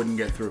signal wouldn't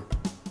get through.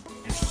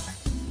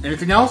 Interesting.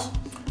 Anything else,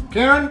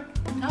 Karen?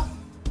 No.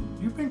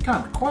 You've been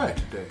kind of quiet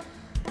today.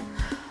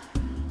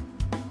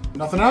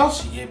 Nothing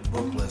else? She gave a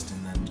book list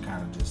and then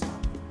kind of just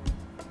stopped.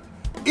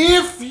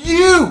 If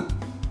you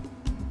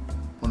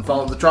want to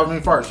follow the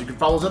Traveling Farce, you can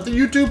follow us at the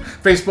YouTube,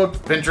 Facebook,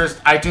 Pinterest,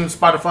 iTunes,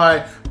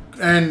 Spotify,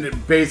 and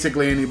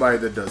basically anybody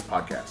that does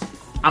podcasts.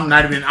 I'm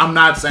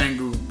not saying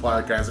Google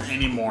Podcasts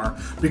anymore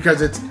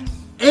because it's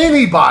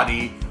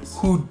anybody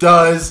who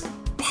does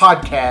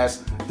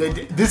podcasts.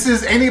 This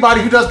is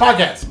anybody who does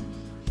podcasts.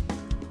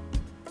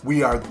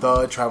 We are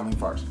the Traveling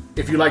Farce.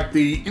 If you like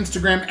the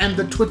Instagram and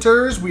the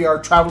Twitters, we are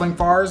Traveling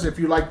Farce. If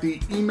you like the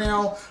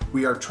email,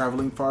 we are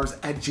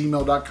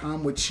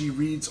travelingfarce@gmail.com, which she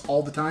reads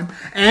all the time.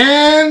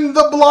 And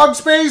the blog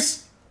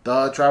space,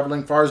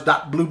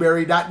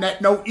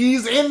 thetravelingfarce.blueberry.net. No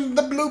E's in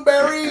the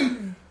blueberry.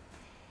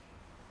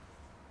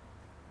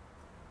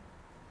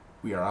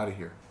 We are out of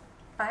here.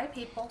 Bye,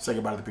 people. Say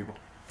goodbye to the people.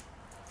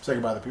 Say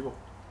goodbye to the people.